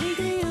sauvages. Des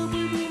gris-gris au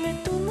bout mais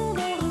tout le monde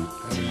en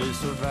route. Les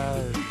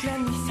sauvages. Toute la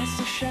nuit ça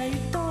se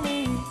chahute dans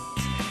les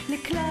huttes.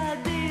 L'éclat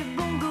des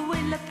bongos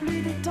et la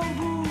pluie des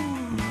tambours.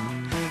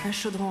 Un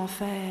chaudron en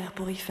fer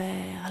pour y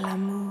faire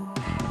l'amour.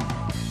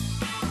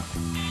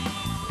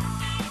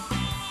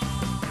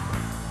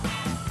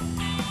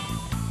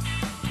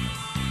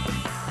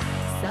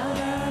 Ça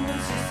va,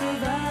 monsieur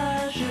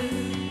Sauvage,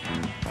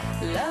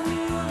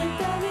 l'amour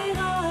est un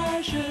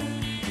mirage,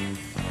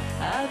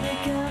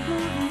 avec un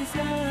beau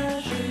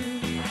visage,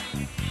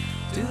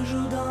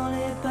 toujours dans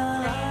les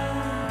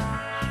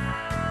parages,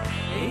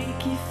 et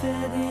qui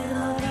fait des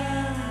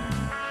ravages,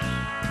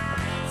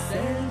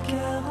 c'est le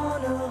cœur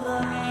en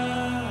orage.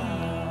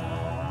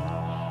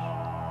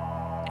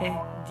 Eh,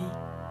 dis,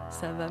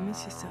 ça va,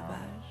 monsieur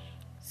Sauvage?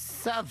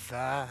 Ça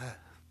va.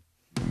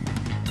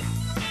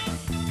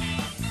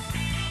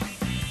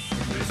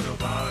 Les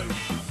sauvages,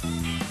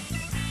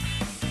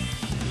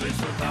 les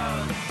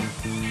sauvages,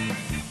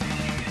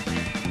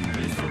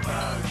 les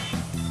sauvages.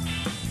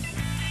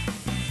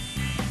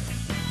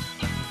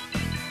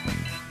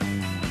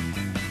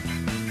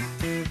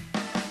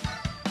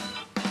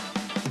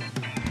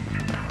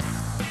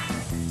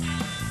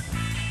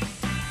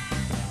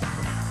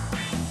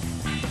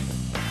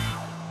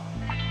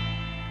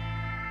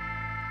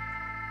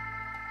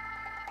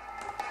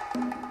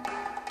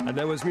 And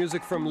that was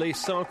music from Les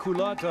Sans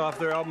Culottes off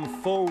their album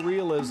Faux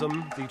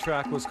Realism. The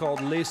track was called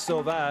Les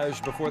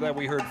Sauvages. Before that,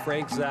 we heard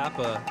Frank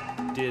Zappa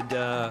did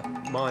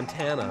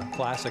Montana.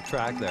 Classic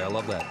track there. I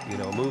love that. You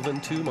know,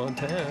 moving to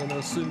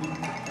Montana soon.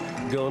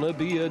 Gonna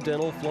be a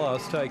dental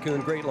floss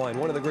tycoon. Great line.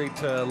 One of the great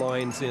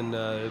lines in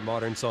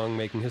modern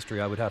song-making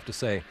history, I would have to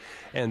say.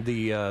 And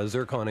the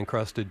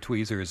zircon-encrusted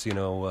tweezers, you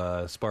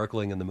know,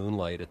 sparkling in the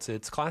moonlight.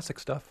 It's classic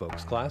stuff,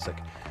 folks. Classic.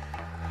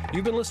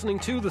 You've been listening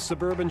to The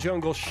Suburban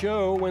Jungle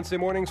Show, Wednesday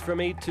mornings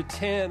from 8 to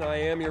 10. I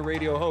am your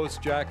radio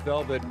host, Jack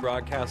Velvet,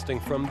 broadcasting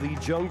from the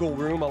Jungle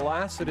Room.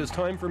 Alas, it is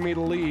time for me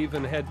to leave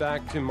and head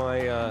back to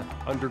my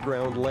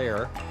underground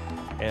lair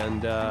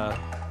and,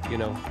 you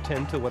know,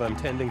 tend to what I'm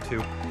tending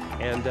to.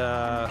 And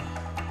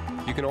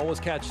you can always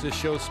catch this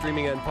show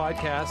streaming and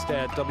podcast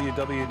at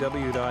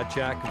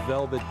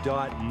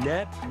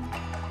www.jackvelvet.net.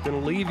 Going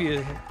to leave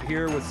you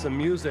here with some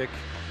music.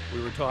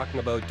 We were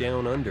talking about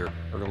Down Under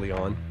early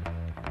on.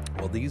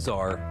 Well, these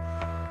are,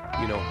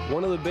 you know,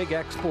 one of the big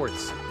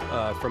exports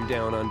from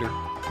Down Under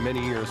many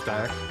years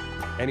back.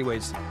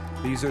 Anyways,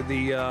 these are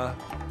the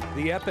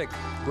epic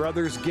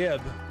Brothers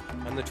Gibb,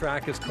 and the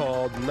track is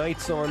called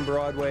Nights on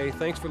Broadway.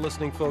 Thanks for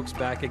listening, folks.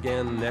 Back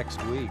again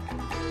next week.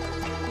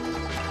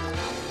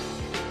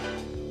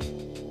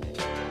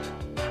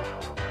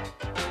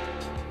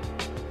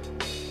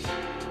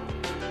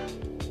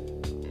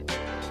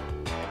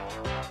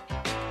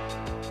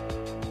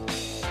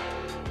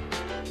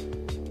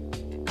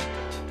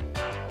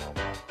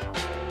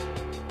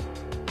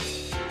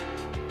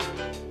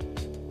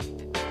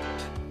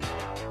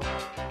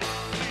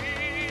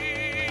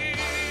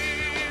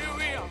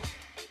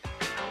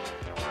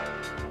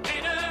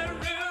 In a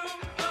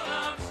room full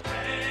of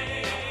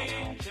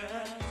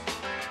strangers.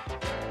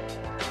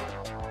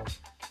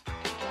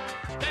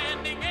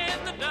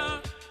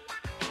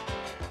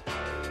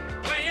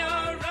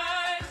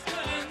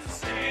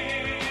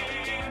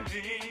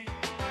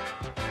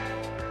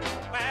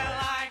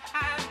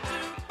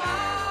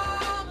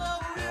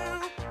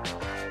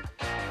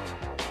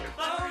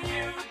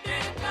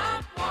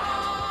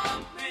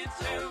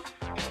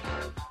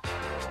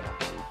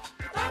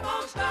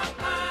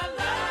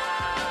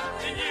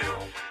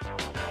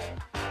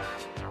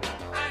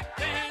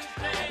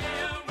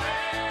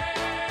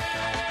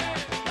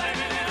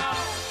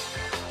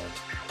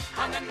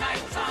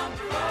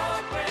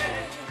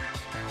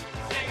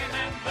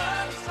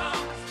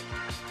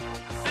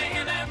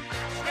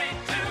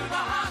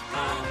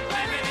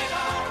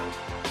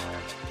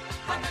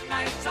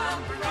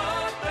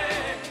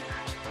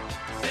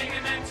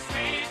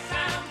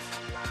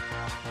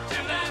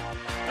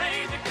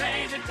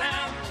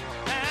 town.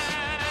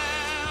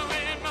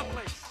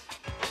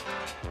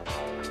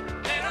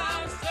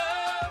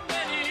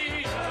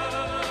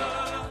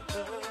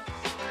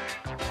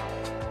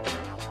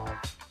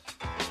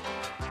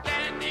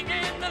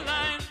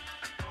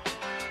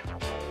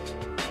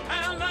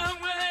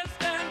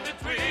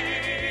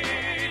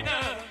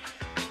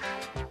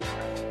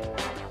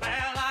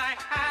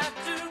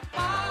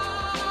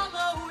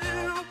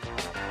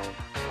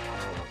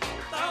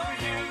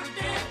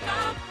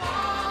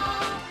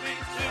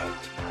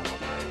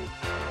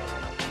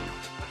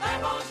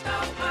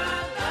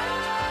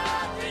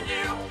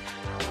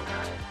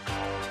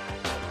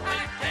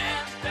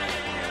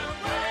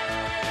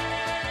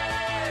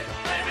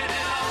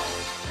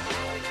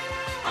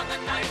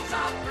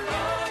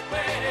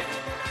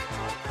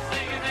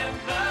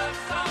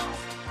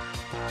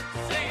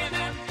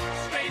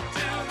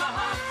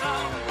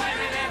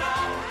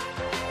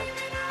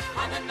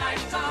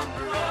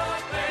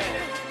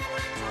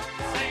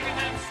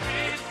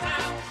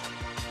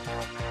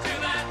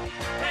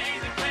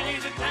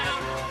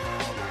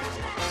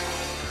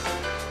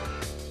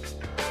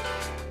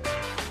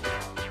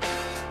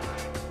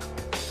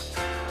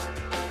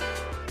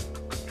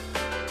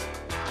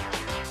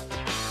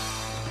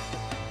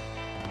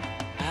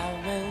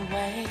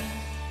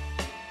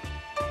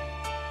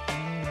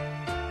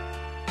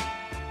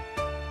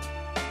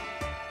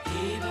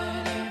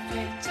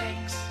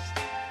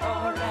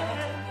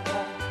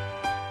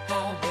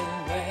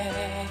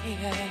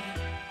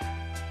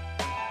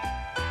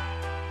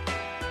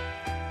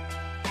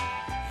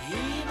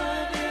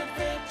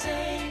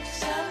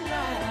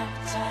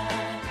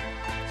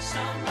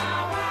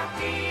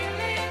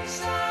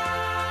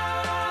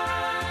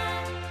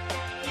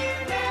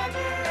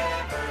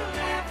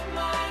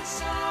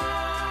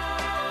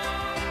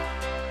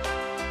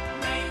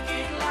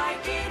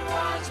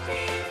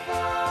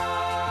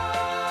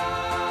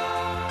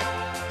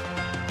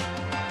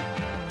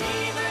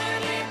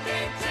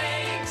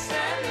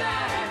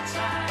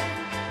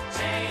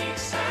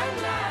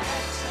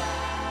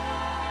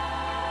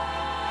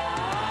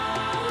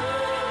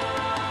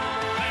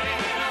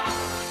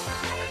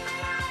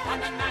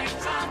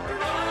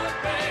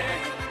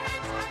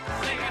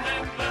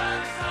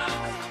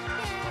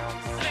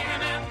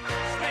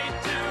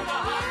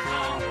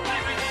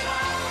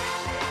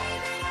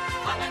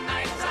 on the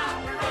nights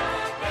on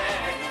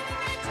Broadway,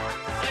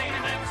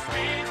 singing them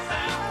sweet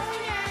sounds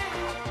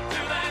to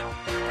that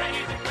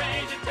crazy,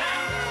 crazy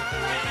town.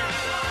 Singing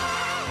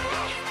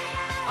along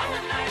on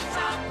the nights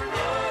on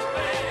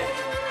Broadway,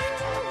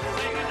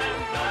 singing them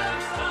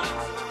love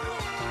songs,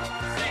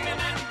 singing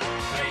them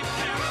sweet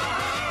tunes.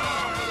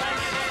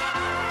 Singing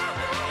along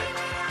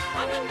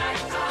on the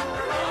nights on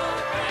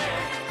Broadway,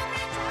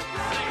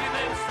 singing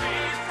them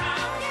sweet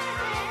sounds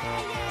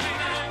to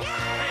that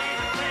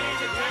crazy,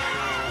 crazy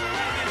town.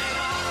 Singing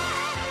along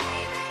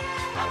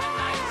on the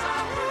nights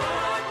on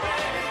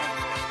Broadway,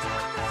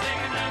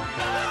 singing them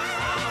love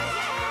songs,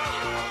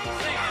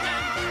 singing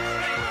them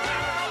sweet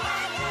tunes.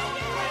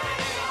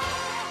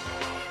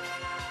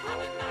 On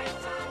the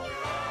nights on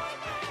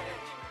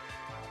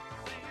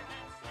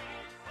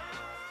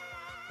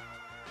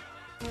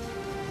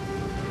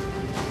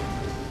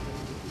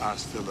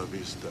Hasta la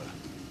vista,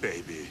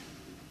 baby.